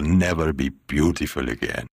 She will never be beautiful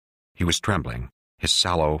again. He was trembling, his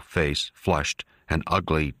sallow face flushed, an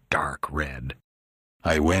ugly, dark red.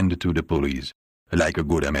 I went to the police, like a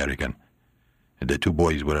good American. The 2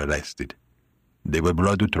 boys were arrested. They were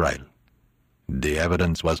brought to trial. The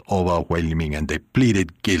evidence was overwhelming, and they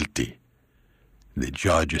pleaded guilty. The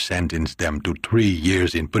judge sentenced them to 3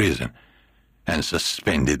 years in prison and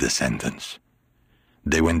suspended the sentence.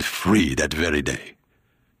 They went free that very day.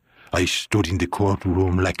 I stood in the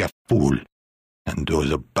courtroom like a fool, and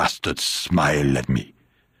those bastards smiled at me.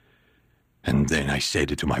 And then I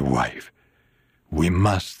said to my wife, we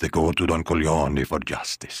must go to Don Corleone for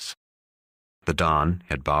justice. The Don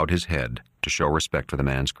had bowed his head to show respect for the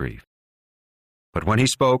man's grief. But when he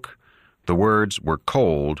spoke, the words were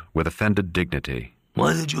cold with offended dignity.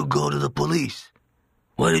 Why did you go to the police?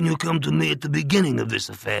 Why didn't you come to me at the beginning of this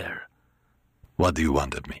affair? What do you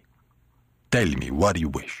want of me? Tell me what you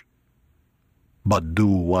wish. But do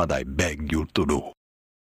what I beg you to do.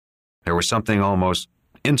 There was something almost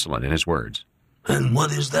insolent in his words. And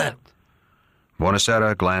what is that?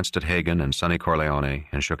 Buonasera glanced at Hagen and Sonny Corleone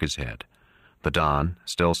and shook his head. The Don,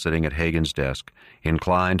 still sitting at Hagen's desk,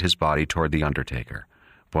 inclined his body toward the Undertaker.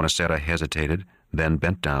 Buonasera hesitated, then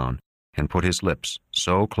bent down, and put his lips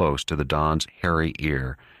so close to the Don's hairy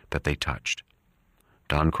ear that they touched.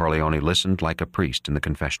 Don Corleone listened like a priest in the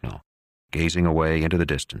confessional, gazing away into the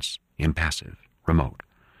distance, impassive, remote.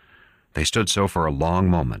 They stood so for a long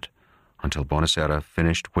moment, until Buonasera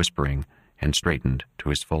finished whispering and straightened to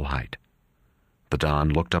his full height. The Don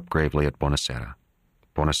looked up gravely at Buonasera.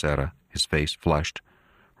 Buonasera, his face flushed,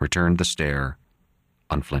 returned the stare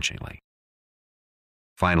unflinchingly.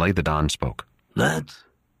 Finally, the Don spoke. That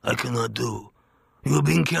I cannot do. You are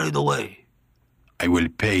being carried away. I will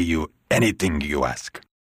pay you anything you ask.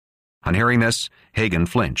 On hearing this, Hagen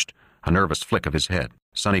flinched, a nervous flick of his head.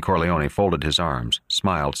 Sonny Corleone folded his arms,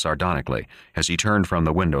 smiled sardonically as he turned from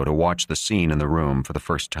the window to watch the scene in the room for the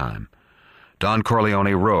first time. Don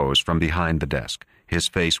Corleone rose from behind the desk. His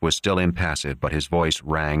face was still impassive, but his voice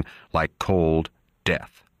rang like cold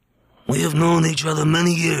death. We have known each other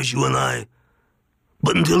many years, you and I.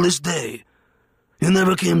 But until this day, you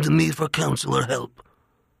never came to me for counsel or help.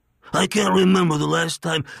 I can't remember the last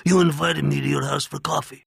time you invited me to your house for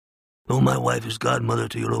coffee. Though my wife is godmother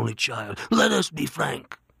to your only child, let us be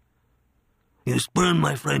frank. You spurned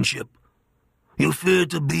my friendship. You feared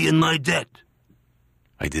to be in my debt.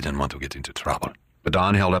 I didn't want to get into trouble. The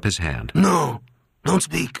Don held up his hand. No, don't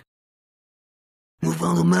speak. You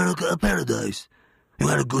found America a paradise. You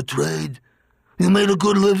had a good trade. You made a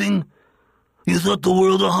good living. You thought the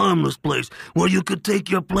world a harmless place where you could take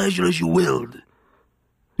your pleasure as you willed.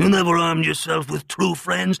 You never armed yourself with true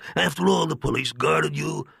friends. After all, the police guarded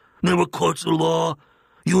you. There were courts of law.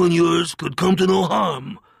 You and yours could come to no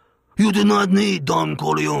harm. You did not need Don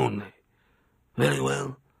Corleone. Very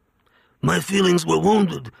well. My feelings were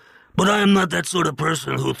wounded, but I am not that sort of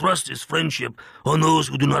person who thrusts his friendship on those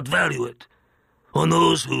who do not value it, on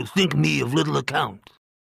those who think me of little account.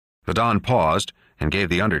 The Don paused and gave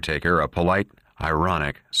the undertaker a polite,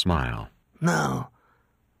 ironic smile. Now,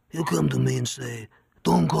 you come to me and say,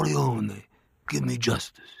 Don Corleone, give me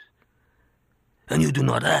justice. And you do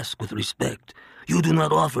not ask with respect. You do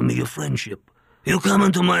not offer me your friendship. You come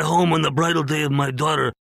into my home on the bridal day of my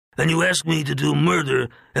daughter, and you ask me to do murder,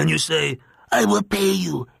 and you say, I will pay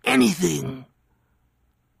you anything.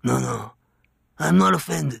 No, I'm not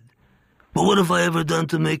offended. But what have I ever done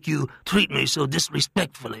to make you treat me so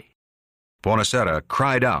disrespectfully? Buonasera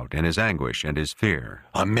cried out in his anguish and his fear.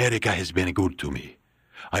 America has been good to me.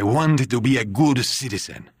 I wanted to be a good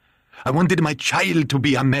citizen. I wanted my child to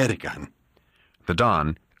be American. The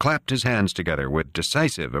Don clapped his hands together with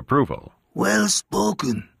decisive approval. Well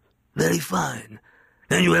spoken. Very fine.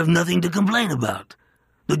 And you have nothing to complain about.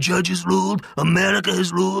 The judge has ruled. America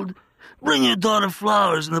has ruled. Bring your daughter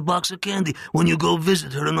flowers and a box of candy when you go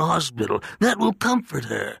visit her in the hospital. That will comfort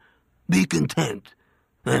her. Be content.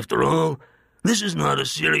 After all, this is not a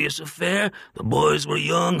serious affair. The boys were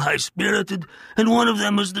young, high-spirited, and one of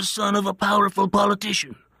them is the son of a powerful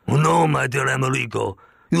politician. Oh, no, my dear Amerigo,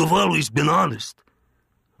 you have always been honest.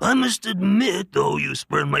 I must admit, though you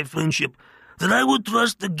spurn my friendship, that I would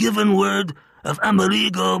trust the given word of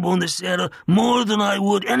Amerigo Buonasera more than I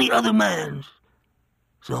would any other man's.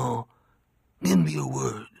 So, give me your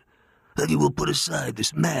word that you will put aside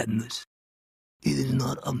this madness. It is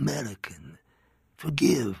not American.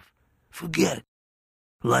 Forgive, forget.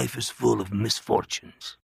 Life is full of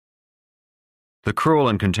misfortunes. The cruel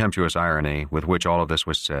and contemptuous irony with which all of this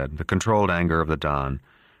was said, the controlled anger of the Don,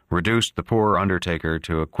 reduced the poor undertaker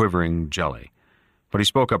to a quivering jelly. But he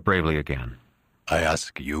spoke up bravely again. I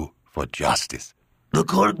ask you for justice. The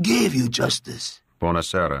court gave you justice.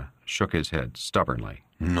 Buonasera shook his head stubbornly.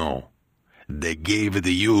 No, they gave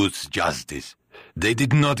the youths justice. They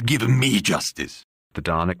did not give me justice. The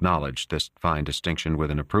Don acknowledged this fine distinction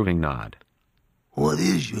with an approving nod. What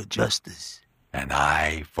is your justice? An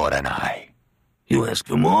eye for an eye. You ask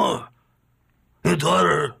for more. Your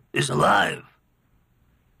daughter is alive.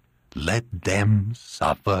 Let them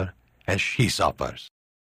suffer as she suffers.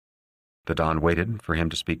 The Don waited for him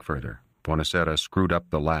to speak further. Buonasera screwed up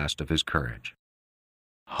the last of his courage.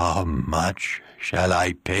 How much shall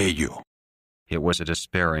I pay you? It was a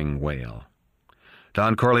despairing wail.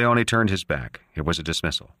 Don Corleone turned his back. It was a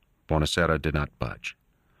dismissal. Buonasera did not budge.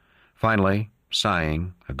 Finally,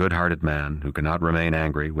 sighing, a good-hearted man who cannot remain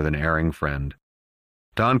angry with an erring friend,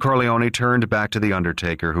 Don Corleone turned back to the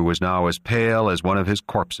undertaker, who was now as pale as one of his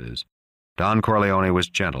corpses. Don Corleone was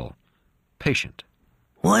gentle, patient.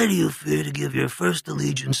 Why do you fear to give your first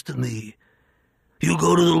allegiance to me? You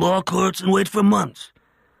go to the law courts and wait for months.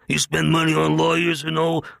 You spend money on lawyers who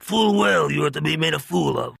know full well you are to be made a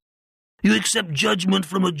fool of. You accept judgment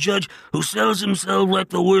from a judge who sells himself like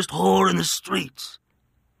the worst whore in the streets.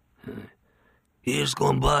 Years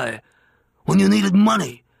gone by, when you needed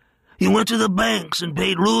money, you went to the banks and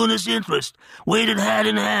paid ruinous interest, waited hat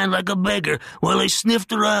in hand like a beggar while they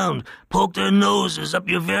sniffed around, poked their noses up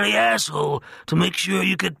your very asshole to make sure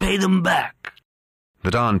you could pay them back. The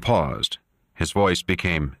Don paused. His voice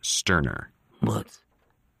became sterner. But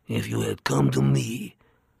if you had come to me,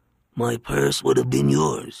 my purse would have been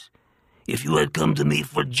yours. If you had come to me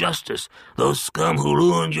for justice, those scum who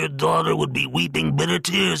ruined your daughter would be weeping bitter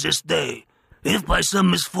tears this day. If by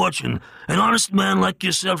some misfortune an honest man like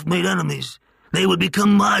yourself made enemies, they would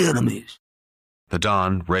become my enemies. The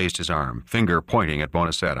Don raised his arm, finger pointing at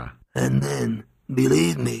Buonasera. And then,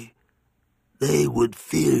 believe me, they would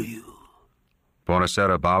fear you.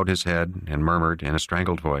 Buonasera bowed his head and murmured in a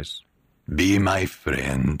strangled voice, Be my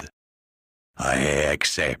friend. I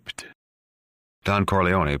accept. Don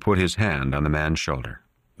Corleone put his hand on the man's shoulder.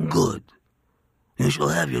 Good. You shall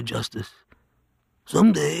have your justice.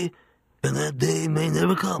 Someday, and that day may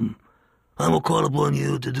never come, I will call upon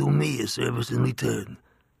you to do me a service in return.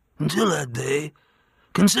 Until that day,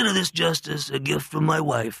 Consider this justice a gift from my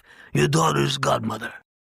wife, your daughter's godmother."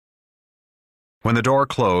 When the door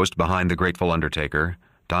closed behind the grateful undertaker,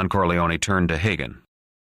 Don Corleone turned to Hagen.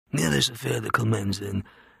 "Near this affair that Clemens in,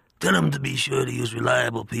 tell him to be sure to use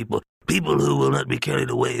reliable people, people who will not be carried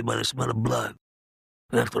away by the smell of blood.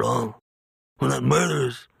 After all, we're not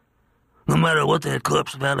murderers, no matter what that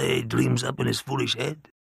corpse valet dreams up in his foolish head."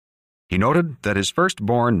 He noted that his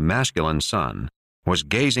firstborn masculine son was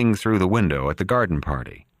gazing through the window at the garden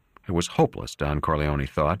party. It was hopeless, Don Corleone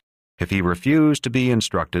thought. If he refused to be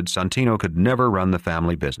instructed, Santino could never run the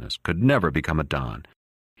family business, could never become a Don.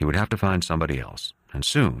 He would have to find somebody else, and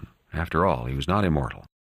soon. After all, he was not immortal.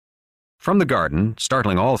 From the garden,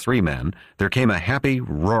 startling all three men, there came a happy,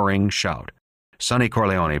 roaring shout. Sonny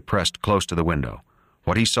Corleone pressed close to the window.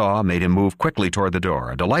 What he saw made him move quickly toward the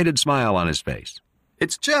door, a delighted smile on his face.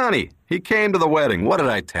 "It's Johnny. He came to the wedding. What did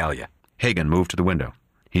I tell you?" Hagen moved to the window.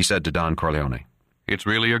 He said to Don Corleone, "It's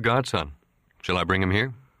really your godson. Shall I bring him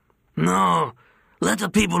here?" "No, let the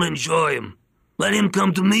people enjoy him. Let him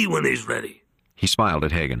come to me when he's ready." He smiled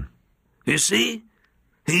at Hagen. "You see?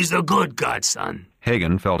 He's a good godson."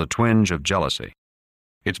 Hagen felt a twinge of jealousy.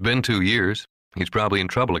 "It's been 2 years. He's probably in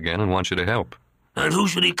trouble again and wants you to help." "And who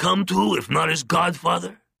should he come to if not his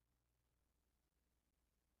godfather?"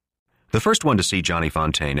 The first one to see Johnny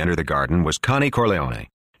Fontaine enter the garden was Connie Corleone.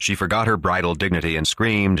 She forgot her bridal dignity and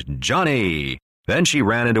screamed, "Johnny!" Then she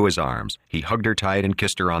ran into his arms. He hugged her tight and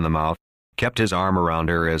kissed her on the mouth, kept his arm around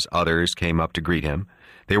her as others came up to greet him.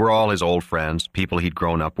 They were all his old friends, people he'd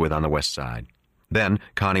grown up with on the West Side. Then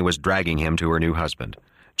Connie was dragging him to her new husband.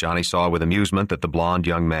 Johnny saw with amusement that the blond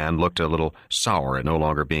young man looked a little sour at no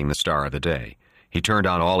longer being the star of the day. He turned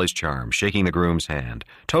on all his charm, shaking the groom's hand,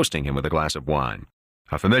 toasting him with a glass of wine.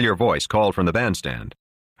 A familiar voice called from the bandstand.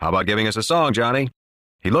 "How about giving us a song, Johnny?"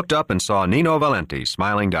 He looked up and saw Nino Valenti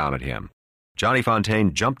smiling down at him. Johnny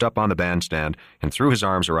Fontaine jumped up on the bandstand and threw his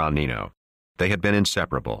arms around Nino. They had been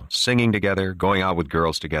inseparable, singing together, going out with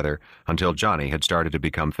girls together, until Johnny had started to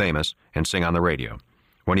become famous and sing on the radio.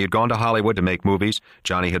 When he had gone to Hollywood to make movies,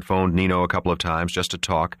 Johnny had phoned Nino a couple of times just to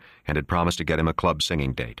talk and had promised to get him a club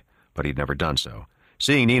singing date, but he'd never done so.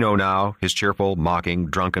 Seeing Nino now, his cheerful, mocking,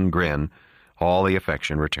 drunken grin, all the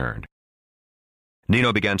affection returned.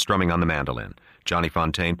 Nino began strumming on the mandolin. Johnny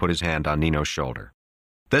Fontaine put his hand on Nino's shoulder.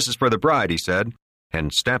 "This is for the bride," he said,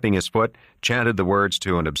 and stamping his foot, chanted the words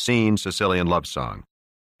to an obscene Sicilian love song.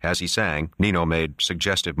 As he sang, Nino made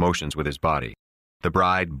suggestive motions with his body. The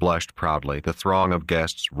bride blushed proudly. The throng of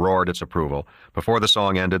guests roared its approval. Before the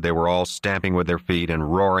song ended, they were all stamping with their feet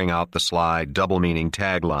and roaring out the sly, double-meaning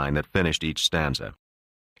tagline that finished each stanza.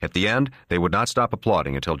 At the end, they would not stop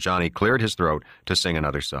applauding until Johnny cleared his throat to sing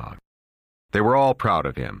another song. They were all proud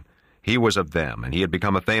of him. He was of them, and he had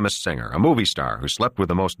become a famous singer, a movie star who slept with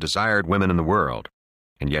the most desired women in the world.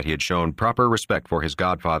 And yet he had shown proper respect for his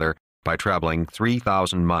godfather by traveling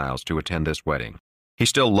 3,000 miles to attend this wedding. He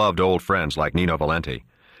still loved old friends like Nino Valenti.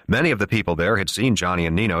 Many of the people there had seen Johnny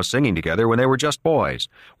and Nino singing together when they were just boys,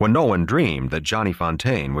 when no one dreamed that Johnny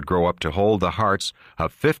Fontaine would grow up to hold the hearts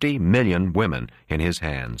of 50 million women in his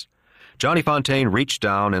hands. Johnny Fontaine reached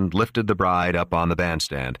down and lifted the bride up on the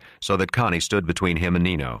bandstand so that Connie stood between him and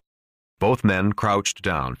Nino. Both men crouched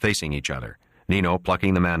down, facing each other, Nino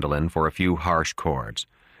plucking the mandolin for a few harsh chords.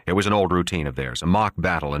 It was an old routine of theirs, a mock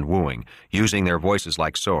battle and wooing, using their voices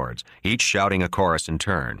like swords, each shouting a chorus in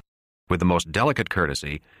turn. With the most delicate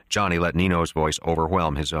courtesy, Johnny let Nino's voice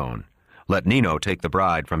overwhelm his own. Let Nino take the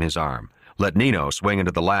bride from his arm. Let Nino swing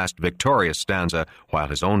into the last victorious stanza while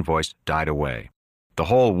his own voice died away. The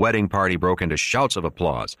whole wedding party broke into shouts of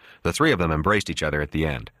applause. The three of them embraced each other at the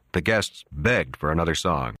end. The guests begged for another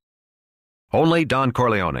song. Only Don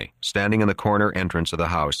Corleone, standing in the corner entrance of the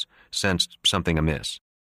house, sensed something amiss.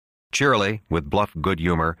 Cheerily, with bluff good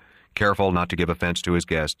humor, careful not to give offense to his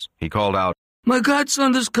guests, he called out, "My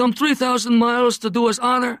godson has come 3,000 miles to do us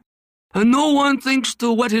honor, and no one thinks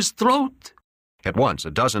to wet his throat." At once,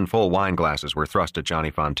 a dozen full wine glasses were thrust at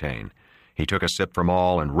Johnny Fontaine. He took a sip from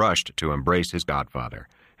all and rushed to embrace his godfather.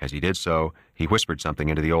 As he did so, he whispered something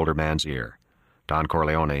into the older man's ear. Don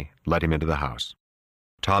Corleone led him into the house.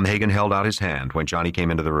 Tom Hagen held out his hand when Johnny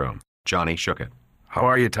came into the room. Johnny shook it. "How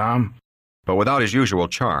are you, Tom?" But without his usual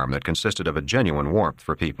charm that consisted of a genuine warmth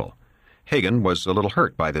for people. Hagen was a little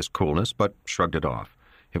hurt by this coolness, but shrugged it off.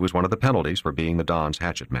 It was one of the penalties for being the Don's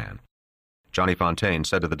hatchet man. Johnny Fontaine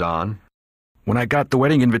said to the Don, "When I got the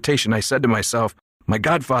wedding invitation, I said to myself, my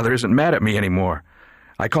godfather isn't mad at me anymore.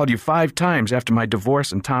 I called you 5 times after my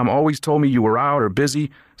divorce, and Tom always told me you were out or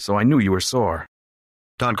busy, so I knew you were sore."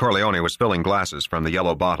 Don Corleone was filling glasses from the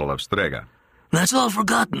yellow bottle of Strega. "That's all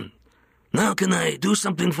forgotten. Now can I do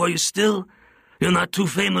something for you still? You're not too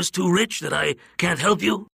famous, too rich that I can't help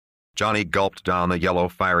you? Johnny gulped down the yellow,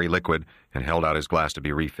 fiery liquid and held out his glass to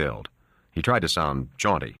be refilled. He tried to sound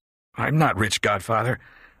jaunty. I'm not rich, Godfather.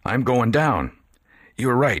 I'm going down. You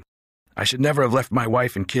were right. I should never have left my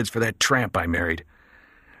wife and kids for that tramp I married.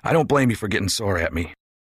 I don't blame you for getting sore at me.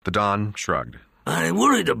 The Don shrugged. I'm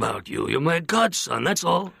worried about you. You're my godson, that's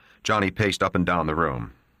all. Johnny paced up and down the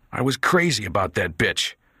room. I was crazy about that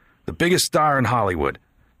bitch. The biggest star in Hollywood.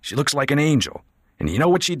 She looks like an angel. And you know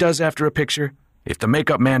what she does after a picture? If the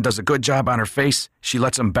makeup man does a good job on her face, she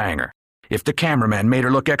lets him bang her. If the cameraman made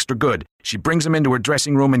her look extra good, she brings him into her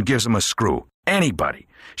dressing room and gives him a screw. Anybody.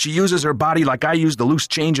 She uses her body like I use the loose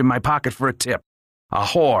change in my pocket for a tip. A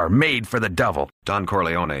whore made for the devil. Don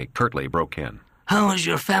Corleone curtly broke in. How is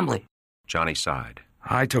your family? Johnny sighed.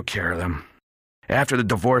 I took care of them. After the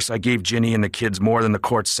divorce, I gave Ginny and the kids more than the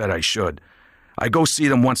court said I should. I go see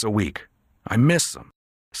them once a week. I miss them.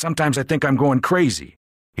 Sometimes I think I'm going crazy.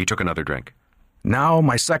 He took another drink. Now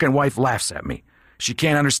my second wife laughs at me. She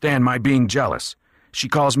can't understand my being jealous. She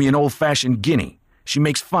calls me an old-fashioned guinea. She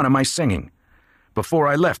makes fun of my singing. Before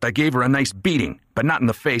I left, I gave her a nice beating, but not in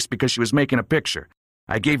the face because she was making a picture.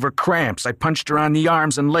 I gave her cramps. I punched her on the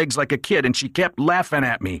arms and legs like a kid, and she kept laughing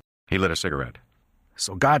at me. He lit a cigarette.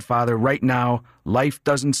 So, Godfather, right now, life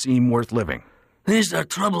doesn't seem worth living. These are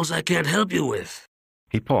troubles I can't help you with.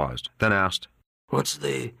 He paused, then asked, What's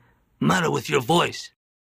the matter with your voice?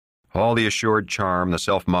 All the assured charm, the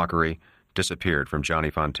self-mockery, disappeared from Johnny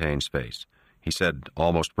Fontaine's face. He said,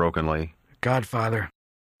 almost brokenly, Godfather,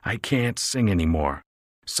 I can't sing anymore.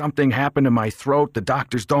 Something happened to my throat, the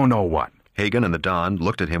doctors don't know what. Hagen and the Don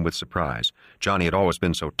looked at him with surprise. Johnny had always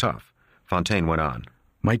been so tough. Fontaine went on.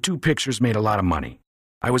 My 2 pictures made a lot of money.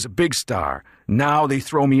 I was a big star. Now they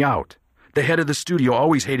throw me out. The head of the studio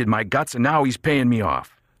always hated my guts, and now he's paying me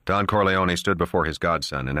off. Don Corleone stood before his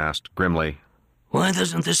godson and asked grimly, Why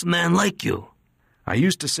doesn't this man like you? I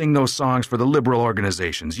used to sing those songs for the liberal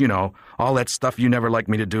organizations, you know, all that stuff you never liked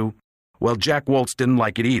me to do. Well, Jack Woltz didn't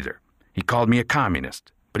like it either. He called me a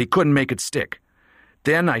communist, but he couldn't make it stick.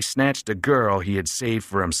 Then I snatched a girl he had saved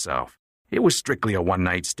for himself. It was strictly a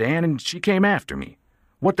one-night stand, and she came after me.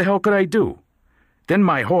 What the hell could I do? Then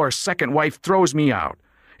my whore second wife throws me out,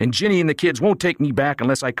 and Ginny and the kids won't take me back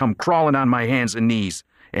unless I come crawling on my hands and knees,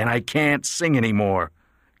 and I can't sing anymore.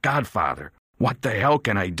 Godfather, what the hell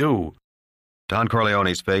can I do? Don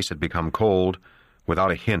Corleone's face had become cold,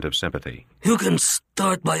 without a hint of sympathy. You can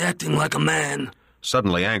start by acting like a man.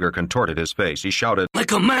 Suddenly, anger contorted his face. He shouted,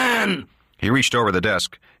 Like a man! He reached over the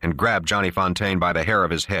desk and grabbed Johnny Fontaine by the hair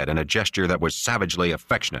of his head in a gesture that was savagely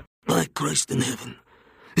affectionate. By Christ in heaven,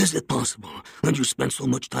 is it possible that you spent so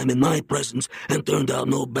much time in my presence and turned out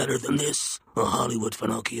no better than this? A Hollywood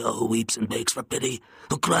Finocchio who weeps and begs for pity,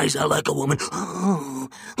 who cries out like a woman, Oh,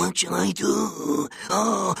 what shall I do?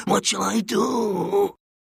 Oh, what shall I do?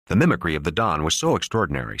 The mimicry of the Don was so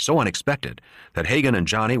extraordinary, so unexpected, that Hagen and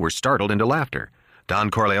Johnny were startled into laughter. Don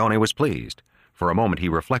Corleone was pleased. For a moment he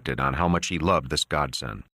reflected on how much he loved this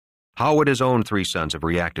godson. How would his own 3 sons have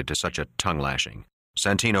reacted to such a tongue-lashing?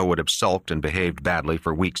 Santino would have sulked and behaved badly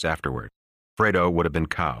for weeks afterward. Fredo would have been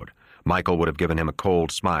cowed. Michael would have given him a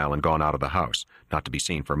cold smile and gone out of the house, not to be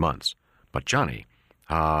seen for months. But Johnny,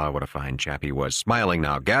 what a fine chap he was, smiling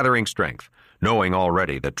now, gathering strength, knowing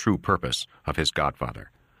already the true purpose of his godfather.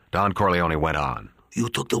 Don Corleone went on. You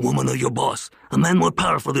took the woman of your boss, a man more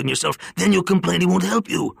powerful than yourself, then you complain he won't help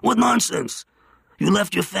you. What nonsense! You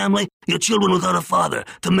left your family, your children without a father,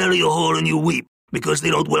 to marry a whore and you weep because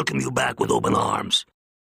they don't welcome you back with open arms.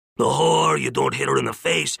 The whore, you don't hit her in the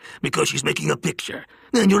face because she's making a picture.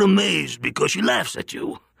 Then you're amazed because she laughs at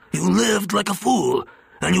you. You lived like a fool,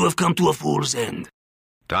 and you have come to a fool's end.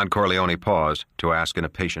 Don Corleone paused to ask in a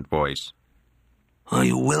patient voice, Are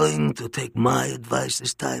you willing to take my advice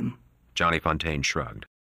this time? Johnny Fontaine shrugged.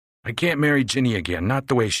 I can't marry Ginny again, not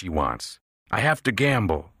the way she wants. I have to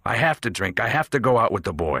gamble. I have to drink. I have to go out with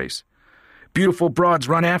the boys. Beautiful broads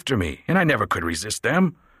run after me, and I never could resist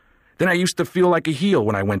them. Then I used to feel like a heel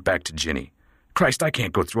when I went back to Ginny. Christ, I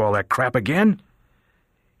can't go through all that crap again.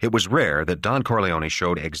 It was rare that Don Corleone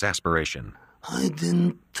showed exasperation. I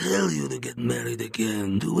didn't tell you to get married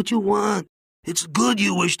again. Do what you want. It's good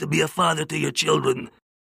you wish to be a father to your children.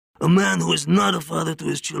 A man who is not a father to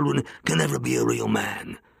his children can never be a real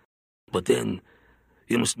man. But then,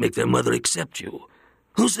 you must make their mother accept you.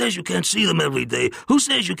 Who says you can't see them every day? Who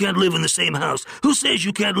says you can't live in the same house? Who says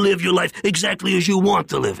you can't live your life exactly as you want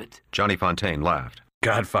to live it? Johnny Fontaine laughed.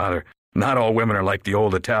 Godfather, not all women are like the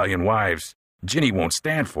old Italian wives. Ginny won't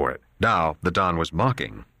stand for it. Now the Don was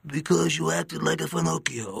mocking. Because you acted like a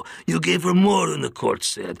Finocchio. You gave her more than the court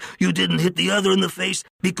said. You didn't hit the other in the face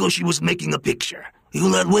because she was making a picture. You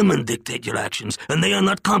let women dictate your actions, and they are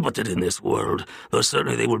not competent in this world. Though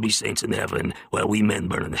certainly they will be saints in heaven, while we men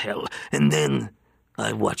burn in hell. And then,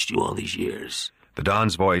 I've watched you all these years. The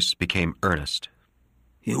Don's voice became earnest.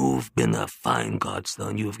 You've been a fine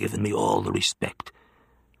godson. You've given me all the respect.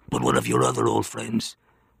 But what of your other old friends?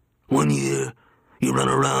 1 year, you run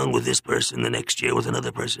around with this person, the next year with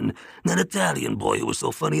another person. That Italian boy who was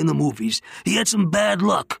so funny in the movies, he had some bad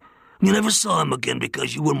luck. You never saw him again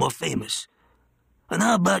because you were more famous. And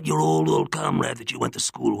how about your old comrade that you went to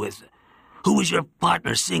school with? Who was your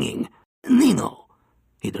partner singing? Nino.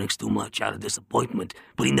 He drinks too much out of disappointment,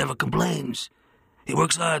 but he never complains. He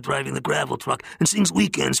works hard driving the gravel truck and sings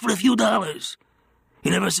weekends for a few dollars.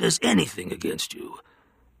 He never says anything against you.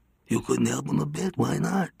 You couldn't help him a bit, why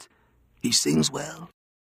not? He sings well.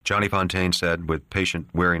 Johnny Fontaine said with patient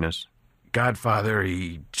weariness. Godfather,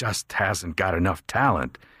 he just hasn't got enough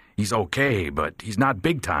talent. He's okay, but he's not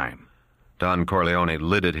big time. Don Corleone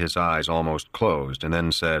lidded his eyes almost closed and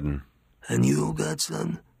then said, And you,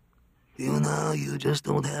 godson? You just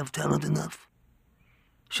don't have talent enough?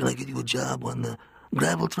 Shall I get you a job on the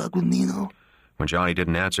gravel truck with Nino? When Johnny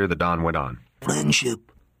didn't answer, the Don went on.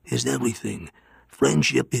 Friendship is everything.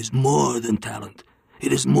 Friendship is more than talent.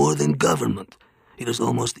 It is more than government. It is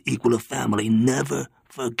almost the equal of family. Never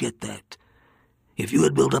forget that. If you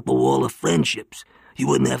had built up a wall of friendships, you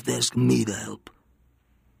wouldn't have to ask me to help.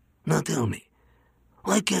 Now tell me,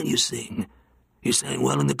 why can't you sing? You sang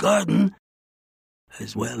well in the garden,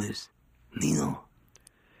 as well as Nino.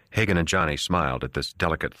 Hagen and Johnny smiled at this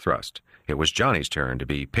delicate thrust. It was Johnny's turn to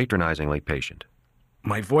be patronizingly patient.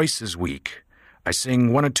 My voice is weak. I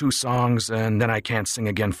sing 1 or 2 songs, and then I can't sing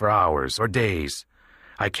again for hours or days.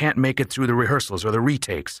 I can't make it through the rehearsals or the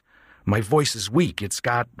retakes. My voice is weak. It's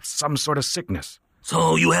got some sort of sickness.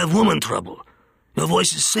 So you have woman trouble. Your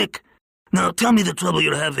voice is sick. Now tell me the trouble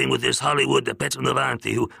you're having with this Hollywood Pezzo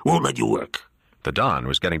Navanti who won't let you work. The Don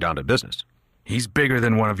was getting down to business. He's bigger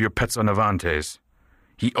than one of your Pezzo Navantes.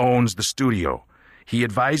 He owns the studio. He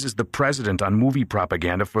advises the president on movie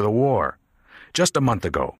propaganda for the war. Just a month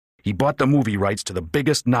ago, he bought the movie rights to the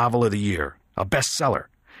biggest novel of the year, a bestseller,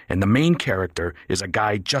 and the main character is a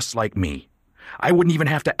guy just like me. I wouldn't even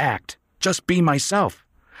have to act, just be myself.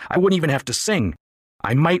 I wouldn't even have to sing.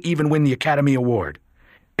 I might even win the Academy Award.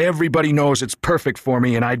 Everybody knows it's perfect for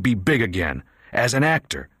me and I'd be big again, as an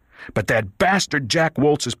actor. But that bastard Jack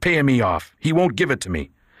Woltz is paying me off. He won't give it to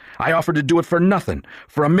me. I offered to do it for nothing,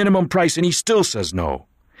 for a minimum price, and he still says no.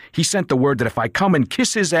 He sent the word that if I come and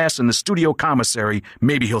kiss his ass in the studio commissary,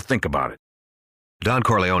 maybe he'll think about it. Don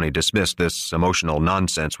Corleone dismissed this emotional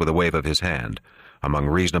nonsense with a wave of his hand. Among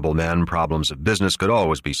reasonable men, problems of business could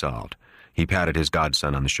always be solved. He patted his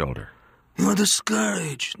godson on the shoulder. You're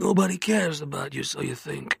discouraged. Nobody cares about you, so you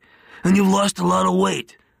think. And you've lost a lot of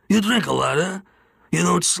weight. You drink a lot, huh? You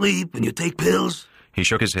don't sleep and you take pills? He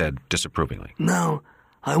shook his head disapprovingly. Now,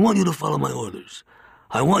 I want you to follow my orders.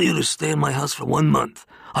 I want you to stay in my house for 1 month.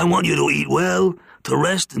 I want you to eat well, to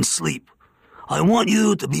rest and sleep. I want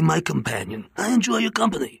you to be my companion. I enjoy your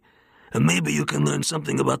company. And maybe you can learn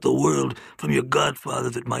something about the world from your godfather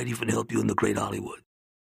that might even help you in the great Hollywood.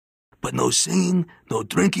 But no singing, no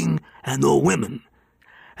drinking, and no women.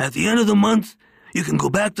 At the end of the month, you can go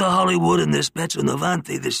back to Hollywood and this Pezzo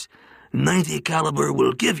Navanti, this 90 caliber,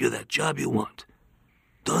 will give you that job you want.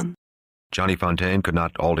 Done? Johnny Fontaine could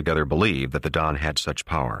not altogether believe that the Don had such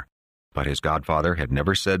power, but his godfather had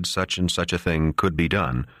never said such and such a thing could be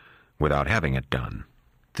done without having it done.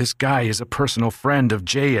 This guy is a personal friend of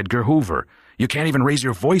J. Edgar Hoover. You can't even raise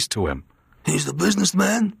your voice to him. He's the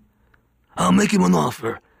businessman? I'll make him an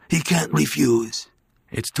offer he can't refuse.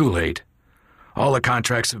 It's too late. All the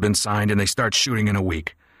contracts have been signed and they start shooting in a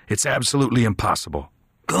week. It's absolutely impossible.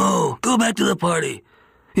 Go back to the party.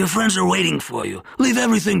 Your friends are waiting for you. Leave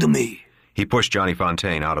everything to me. He pushed Johnny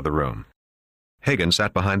Fontaine out of the room. Hagen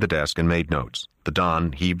sat behind the desk and made notes. The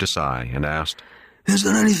Don heaved a sigh and asked, Is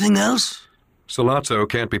there anything else? Sollozzo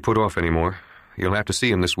can't be put off anymore. You'll have to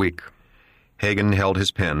see him this week. Hagen held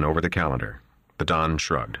his pen over the calendar. The Don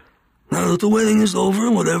shrugged. Now that the wedding is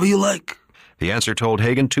over, whatever you like. The answer told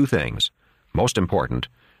Hagen 2 things. Most important,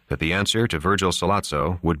 that the answer to Virgil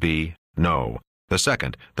Sollozzo would be no. The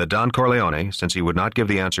second, that Don Corleone, since he would not give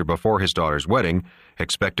the answer before his daughter's wedding,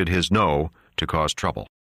 expected his no to cause trouble.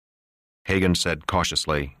 Hagen said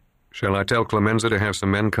cautiously, Shall I tell Clemenza to have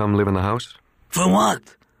some men come live in the house? For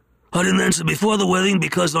what? I didn't answer before the wedding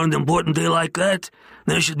because on an important day like that,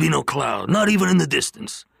 there should be no cloud, not even in the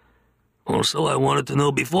distance. Also, I wanted to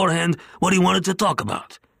know beforehand what he wanted to talk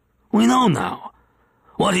about. We know now.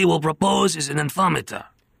 What he will propose is an infamita.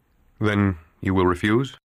 Then you will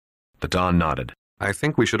refuse? The Don nodded. I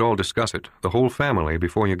think we should all discuss it, the whole family,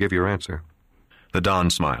 before you give your answer. The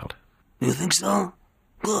Don smiled. You think so?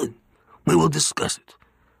 Good. We will discuss it.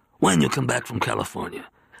 When you come back from California.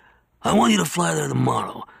 I want you to fly there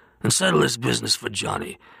tomorrow and settle this business for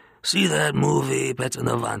Johnny. See that movie,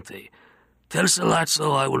 Petronavante. Tell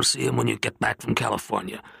Salazzo I will see him when you get back from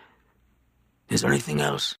California. Is there anything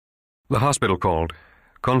else? The hospital called.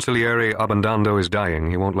 Consigliere Abondando is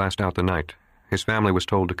dying. He won't last out the night. His family was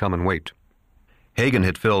told to come and wait. Hagen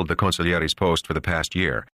had filled the consigliere's post for the past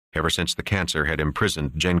year, ever since the cancer had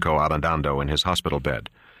imprisoned Genco Abondando in his hospital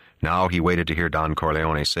bed. Now he waited to hear Don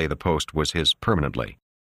Corleone say the post was his permanently.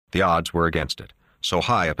 The odds were against it. So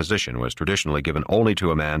high a position was traditionally given only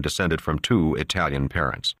to a man descended from 2 Italian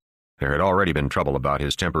parents. There had already been trouble about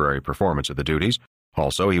his temporary performance of the duties.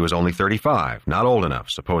 Also, he was only 35, not old enough,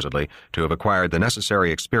 supposedly, to have acquired the necessary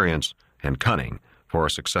experience and cunning for a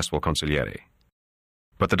successful consigliere.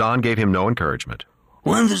 But the Don gave him no encouragement.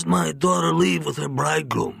 When does my daughter leave with her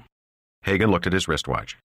bridegroom? Hagen looked at his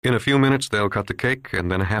wristwatch. In a few minutes, they'll cut the cake, and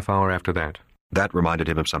then a half hour after that. That reminded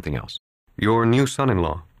him of something else. Your new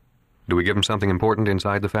son-in-law. Do we give him something important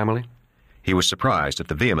inside the family? He was surprised at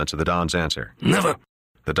the vehemence of the Don's answer. Never.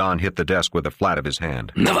 The Don hit the desk with the flat of his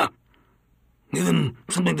hand. Never. Give him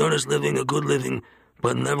something to earn his living, a good living,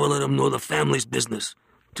 but never let him know the family's business.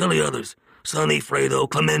 Tell the others, Sonny, Fredo,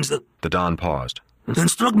 Clemenza. The Don paused. And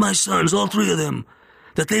instruct my sons, all 3 of them,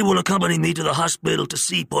 that they will accompany me to the hospital to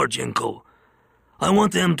see poor Genco. I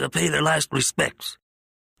want them to pay their last respects.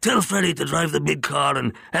 Tell Freddie to drive the big car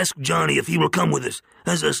and ask Johnny if he will come with us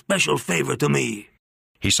as a special favor to me.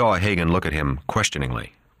 He saw Hagen look at him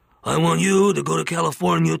questioningly. I want you to go to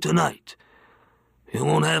California tonight. You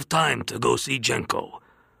won't have time to go see Genco.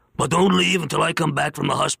 But don't leave until I come back from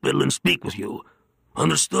the hospital and speak with you.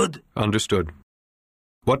 Understood? Understood.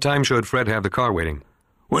 What time should Fred have the car waiting?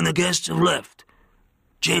 When the guests have left.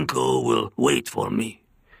 Genco will wait for me.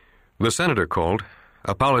 The senator called,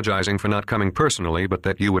 apologizing for not coming personally, but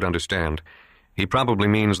that you would understand. He probably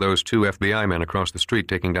means those 2 FBI men across the street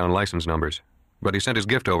taking down license numbers. But he sent his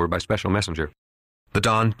gift over by special messenger. The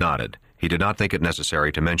Don nodded. He did not think it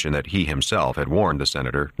necessary to mention that he himself had warned the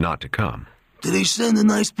senator not to come. Did he send a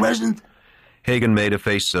nice present? Hagen made a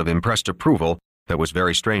face of impressed approval that was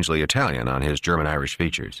very strangely Italian on his German-Irish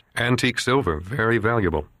features. Antique silver, very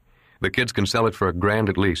valuable. The kids can sell it for $1,000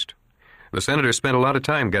 at least. The senator spent a lot of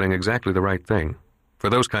time getting exactly the right thing. For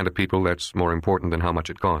those kind of people, that's more important than how much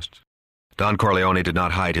it costs. Don Corleone did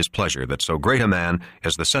not hide his pleasure that so great a man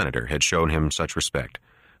as the senator had shown him such respect.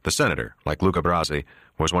 The senator, like Luca Brasi,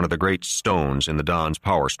 was one of the great stones in the Don's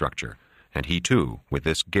power structure, and he, too, with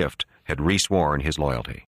this gift, had resworn his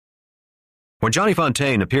loyalty. When Johnny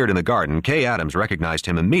Fontaine appeared in the garden, Kay Adams recognized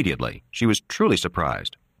him immediately. She was truly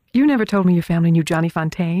surprised. You never told me your family knew Johnny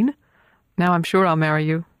Fontaine. Now I'm sure I'll marry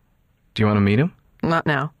you. Do you want to meet him? Not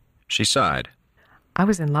now. She sighed. I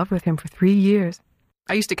was in love with him for 3 years.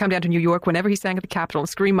 I used to come down to New York whenever he sang at the Capitol and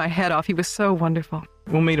scream my head off. He was so wonderful.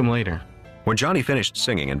 We'll meet him later. When Johnny finished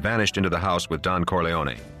singing and vanished into the house with Don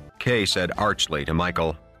Corleone, Kay said archly to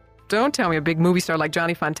Michael, Don't tell me a big movie star like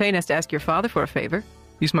Johnny Fontaine has to ask your father for a favor.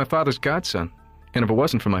 He's my father's godson. And if it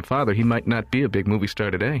wasn't for my father, he might not be a big movie star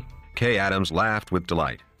today. Kay Adams laughed with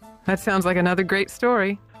delight. That sounds like another great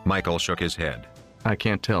story. Michael shook his head. I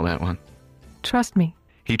can't tell that one. Trust me.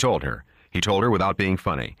 He told her. He told her without being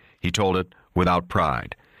funny. He told it without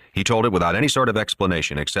pride. He told it without any sort of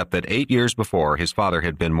explanation except that 8 years before his father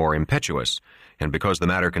had been more impetuous, and because the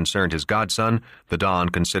matter concerned his godson, the Don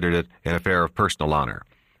considered it an affair of personal honor.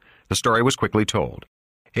 The story was quickly told.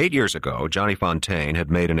 8 years ago, Johnny Fontaine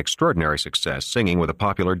had made an extraordinary success singing with a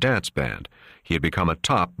popular dance band. He had become a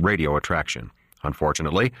top radio attraction.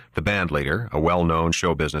 Unfortunately, the band leader, a well-known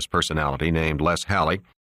show business personality named Les Halley,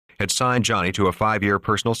 had signed Johnny to a 5-year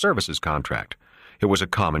personal services contract. It was a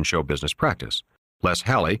common show business practice. Les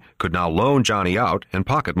Halley could now loan Johnny out and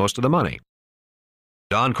pocket most of the money.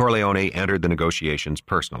 Don Corleone entered the negotiations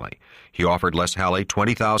personally. He offered Les Halley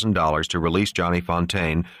 $20,000 to release Johnny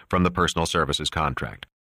Fontaine from the personal services contract.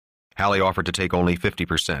 Halley offered to take only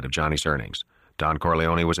 50% of Johnny's earnings. Don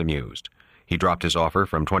Corleone was amused. He dropped his offer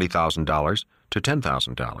from $20,000 to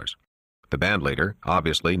 $10,000. The bandleader,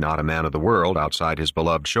 obviously not a man of the world outside his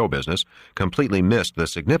beloved show business, completely missed the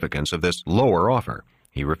significance of this lower offer.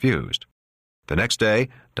 He refused. The next day,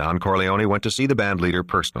 Don Corleone went to see the bandleader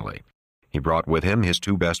personally. He brought with him his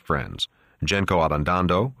 2 best friends, Genco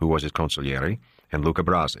Abondando, who was his consigliere, and Luca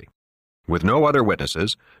Brasi. With no other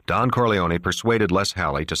witnesses, Don Corleone persuaded Les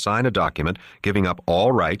Halley to sign a document giving up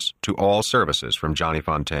all rights to all services from Johnny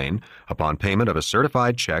Fontaine upon payment of a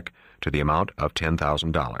certified check to the amount of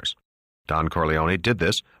 $10,000. Don Corleone did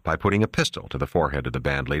this by putting a pistol to the forehead of the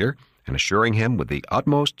band leader and assuring him with the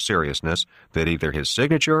utmost seriousness that either his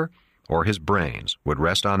signature or his brains would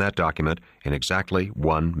rest on that document in exactly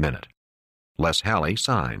 1 minute. Les Halley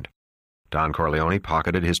signed. Don Corleone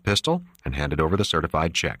pocketed his pistol and handed over the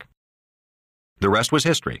certified check. The rest was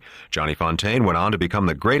history. Johnny Fontaine went on to become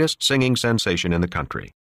the greatest singing sensation in the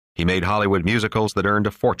country. He made Hollywood musicals that earned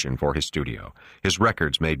a fortune for his studio. His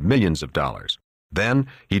records made millions of dollars. Then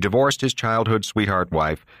he divorced his childhood sweetheart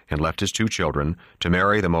wife and left his 2 children to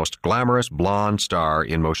marry the most glamorous blonde star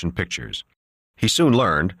in motion pictures. He soon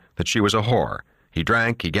learned that she was a whore. He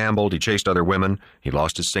drank, he gambled, he chased other women, he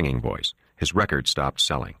lost his singing voice. His records stopped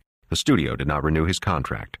selling. The studio did not renew his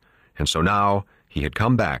contract, and so now he had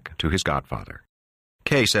come back to his Godfather.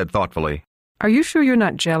 Kay said thoughtfully, Are you sure you're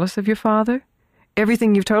not jealous of your father?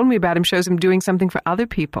 Everything you've told me about him shows him doing something for other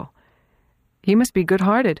people. He must be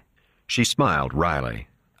good-hearted. She smiled wryly.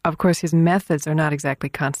 Of course, his methods are not exactly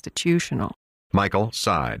constitutional. Michael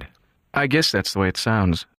sighed. I guess that's the way it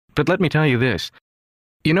sounds. But let me tell you this.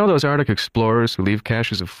 You know those Arctic explorers who leave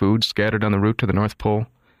caches of food scattered on the route to the North Pole,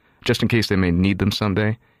 just in case they may need them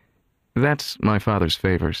someday? That's my father's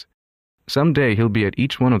favors. Someday he'll be at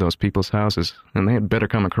each one of those people's houses, and they had better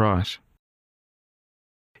come across.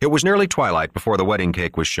 It was nearly twilight before the wedding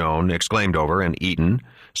cake was shown, exclaimed over, and eaten,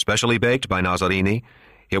 specially baked by Nazzarini.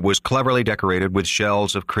 It was cleverly decorated with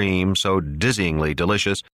shells of cream so dizzyingly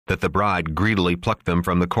delicious that the bride greedily plucked them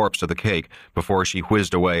from the corpse of the cake before she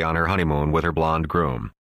whizzed away on her honeymoon with her blonde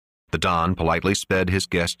groom. The Don politely sped his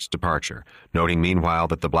guest's departure, noting meanwhile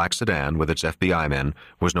that the black sedan with its FBI men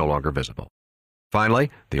was no longer visible. Finally,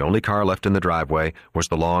 the only car left in the driveway was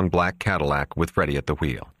the long black Cadillac with Freddie at the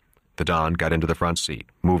wheel. The Don got into the front seat,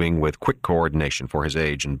 moving with quick coordination for his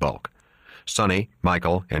age and bulk. Sonny,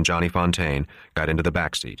 Michael, and Johnny Fontaine got into the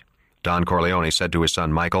back seat. Don Corleone said to his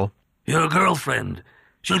son Michael, Your girlfriend,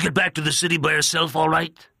 she'll get back to the city by herself, all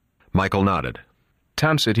right? Michael nodded.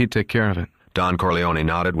 Tom said he'd take care of it. Don Corleone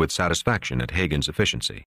nodded with satisfaction at Hagen's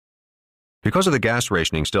efficiency. Because of the gas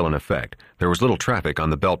rationing still in effect, there was little traffic on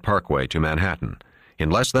the Belt Parkway to Manhattan. In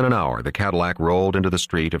less than an hour, the Cadillac rolled into the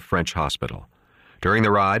street of French Hospital. During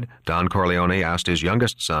the ride, Don Corleone asked his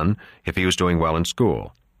youngest son if he was doing well in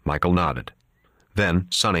school. Michael nodded. Then,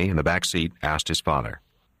 Sonny, in the back seat, asked his father.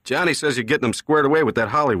 Johnny says you're getting him squared away with that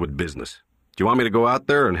Hollywood business. Do you want me to go out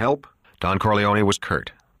there and help? Don Corleone was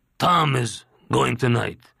curt. Tom is going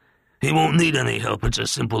tonight. He won't need any help. It's a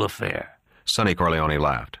simple affair. Sonny Corleone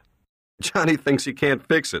laughed. Johnny thinks he can't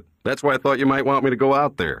fix it. That's why I thought you might want me to go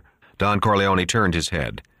out there. Don Corleone turned his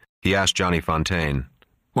head. He asked Johnny Fontaine,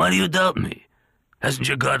 Why do you doubt me? Hasn't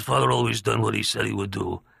your godfather always done what he said he would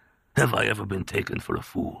do? Have I ever been taken for a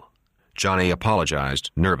fool? Johnny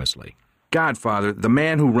apologized nervously. Godfather, the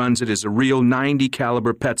man who runs it is a real 90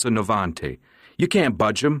 caliber Pezzo Novante. You can't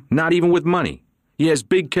budge him, not even with money. He has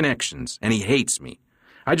big connections, and he hates me.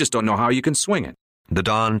 I just don't know how you can swing it. The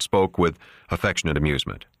Don spoke with affectionate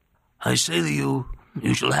amusement. I say to you,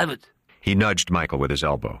 you shall have it. He nudged Michael with his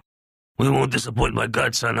elbow. We won't disappoint my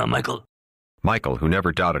godson now, Michael. Michael, who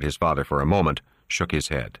never doubted his father for a moment, shook his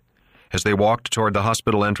head. As they walked toward the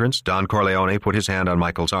hospital entrance, Don Corleone put his hand on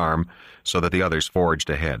Michael's arm so that the others forged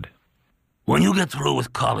ahead. When you get through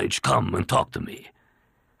with college, come and talk to me.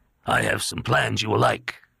 I have some plans you will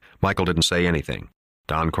like. Michael didn't say anything.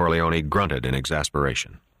 Don Corleone grunted in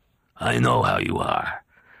exasperation. I know how you are.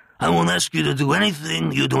 I won't ask you to do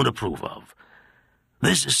anything you don't approve of.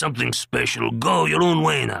 This is something special. Go your own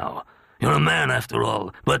way now. You're a man after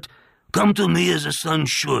all. But come to me as a son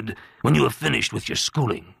should when you have finished with your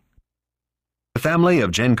schooling. The family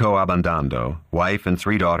of Genco Abandando, wife and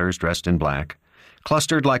 3 daughters dressed in black,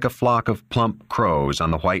 clustered like a flock of plump crows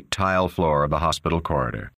on the white tile floor of the hospital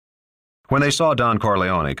corridor. When they saw Don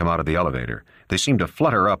Corleone come out of the elevator, they seemed to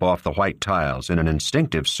flutter up off the white tiles in an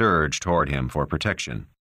instinctive surge toward him for protection.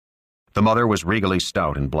 The mother was regally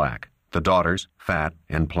stout and black, the daughters fat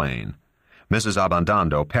and plain. Mrs.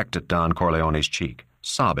 Abandando pecked at Don Corleone's cheek,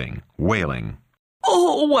 sobbing, wailing.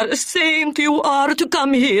 Oh, what a saint you are to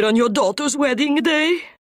come here on your daughter's wedding day.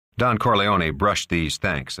 Don Corleone brushed these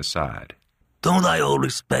thanks aside. Don't I owe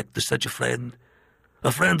respect to such a friend?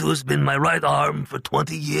 A friend who has been my right arm for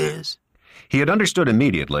 20 years? He had understood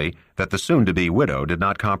immediately that the soon-to-be widow did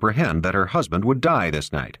not comprehend that her husband would die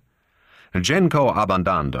this night. Genco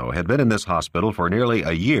Abandando had been in this hospital for nearly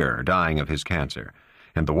a year dying of his cancer,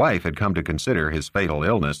 and the wife had come to consider his fatal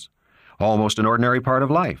illness almost an ordinary part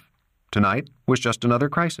of life. Tonight was just another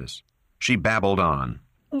crisis. She babbled on.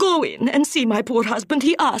 Go in and see my poor husband.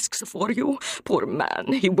 He asks for you. Poor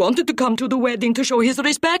man. He wanted to come to the wedding to show his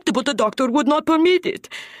respect, but the doctor would not permit it.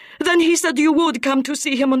 Then he said you would come to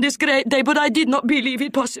see him on this great day, but I did not believe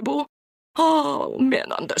it possible. Oh,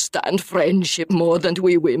 men understand friendship more than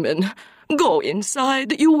we women. Go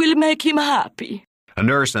inside. You will make him happy. A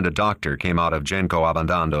nurse and a doctor came out of Genco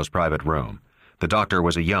Abendando's private room. The doctor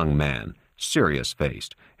was a young man,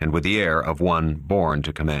 serious-faced, and with the air of one born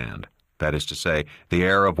to command. That is to say, the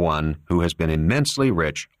air of one who has been immensely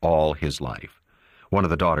rich all his life. One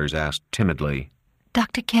of the daughters asked timidly,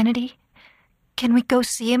 Dr. Kennedy, can we go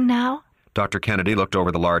see him now? Dr. Kennedy looked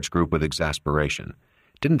over the large group with exasperation.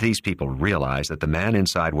 Didn't these people realize that the man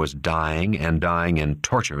inside was dying and dying in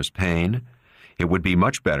torturous pain? It would be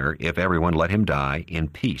much better if everyone let him die in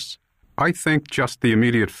peace. I think just the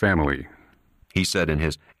immediate family, he said in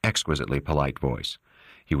his exquisitely polite voice.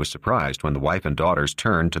 He was surprised when the wife and daughters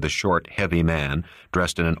turned to the short, heavy man,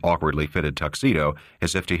 dressed in an awkwardly fitted tuxedo,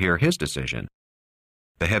 as if to hear his decision.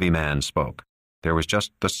 The heavy man spoke. There was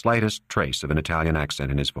just the slightest trace of an Italian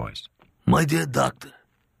accent in his voice. My dear doctor,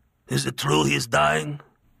 is it true he is dying?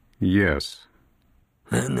 Yes.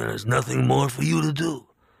 Then there is nothing more for you to do.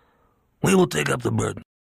 We will take up the burden.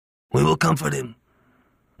 We will comfort him.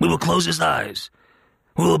 We will close his eyes.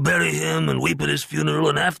 We will bury him and weep at his funeral,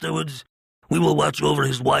 and afterwards we will watch over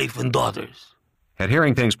his wife and daughters. At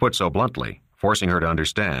hearing things put so bluntly, forcing her to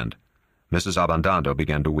understand, Mrs. Abandando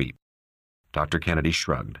began to weep. Dr. Kennedy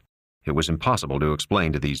shrugged. It was impossible to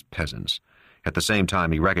explain to these peasants. At the same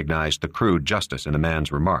time, he recognized the crude justice in the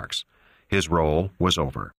man's remarks. His role was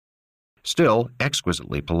over. Still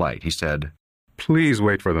exquisitely polite, he said, Please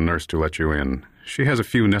wait for the nurse to let you in. She has a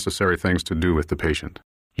few necessary things to do with the patient.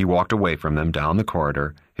 He walked away from them down the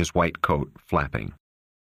corridor, his white coat flapping.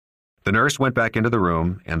 The nurse went back into the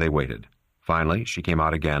room, and they waited. Finally, she came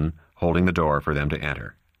out again, holding the door for them to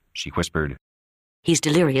enter. She whispered, He's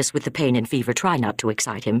delirious with the pain and fever. Try not to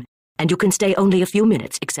excite him. And you can stay only a few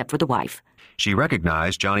minutes, except for the wife. She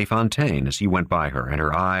recognized Johnny Fontaine as he went by her, and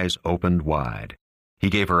her eyes opened wide. He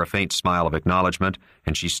gave her a faint smile of acknowledgement,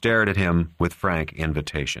 and she stared at him with frank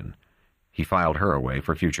invitation. He filed her away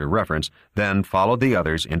for future reference, then followed the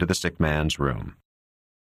others into the sick man's room.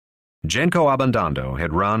 Genco Abandando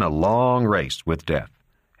had run a long race with death,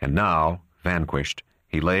 and now, vanquished,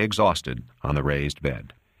 he lay exhausted on the raised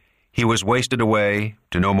bed. He was wasted away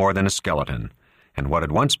to no more than a skeleton, and what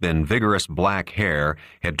had once been vigorous black hair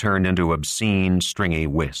had turned into obscene, stringy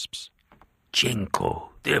wisps. Genco,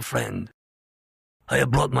 dear friend, I have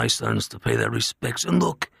brought my sons to pay their respects, and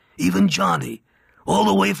look, even Johnny, all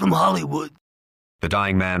the way from Hollywood. The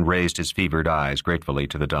dying man raised his fevered eyes gratefully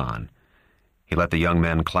to the dawn. He let the young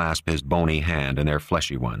men clasp his bony hand in their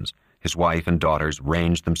fleshy ones. His wife and daughters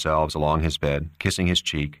ranged themselves along his bed, kissing his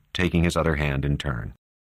cheek, taking his other hand in turn.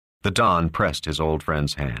 The Don pressed his old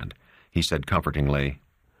friend's hand. He said comfortingly,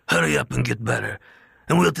 Hurry up and get better,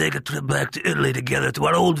 and we'll take a trip back to Italy together to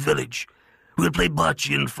our old village. We'll play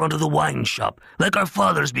bocce in front of the wine shop, like our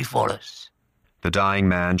fathers before us. The dying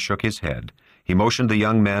man shook his head. He motioned the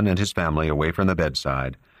young men and his family away from the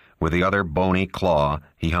bedside. With the other bony claw,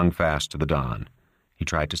 he hung fast to the Don. He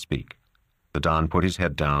tried to speak. The Don put his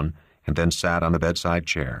head down and then sat on the bedside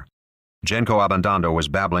chair. Genco Abandando was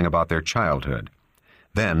babbling about their childhood.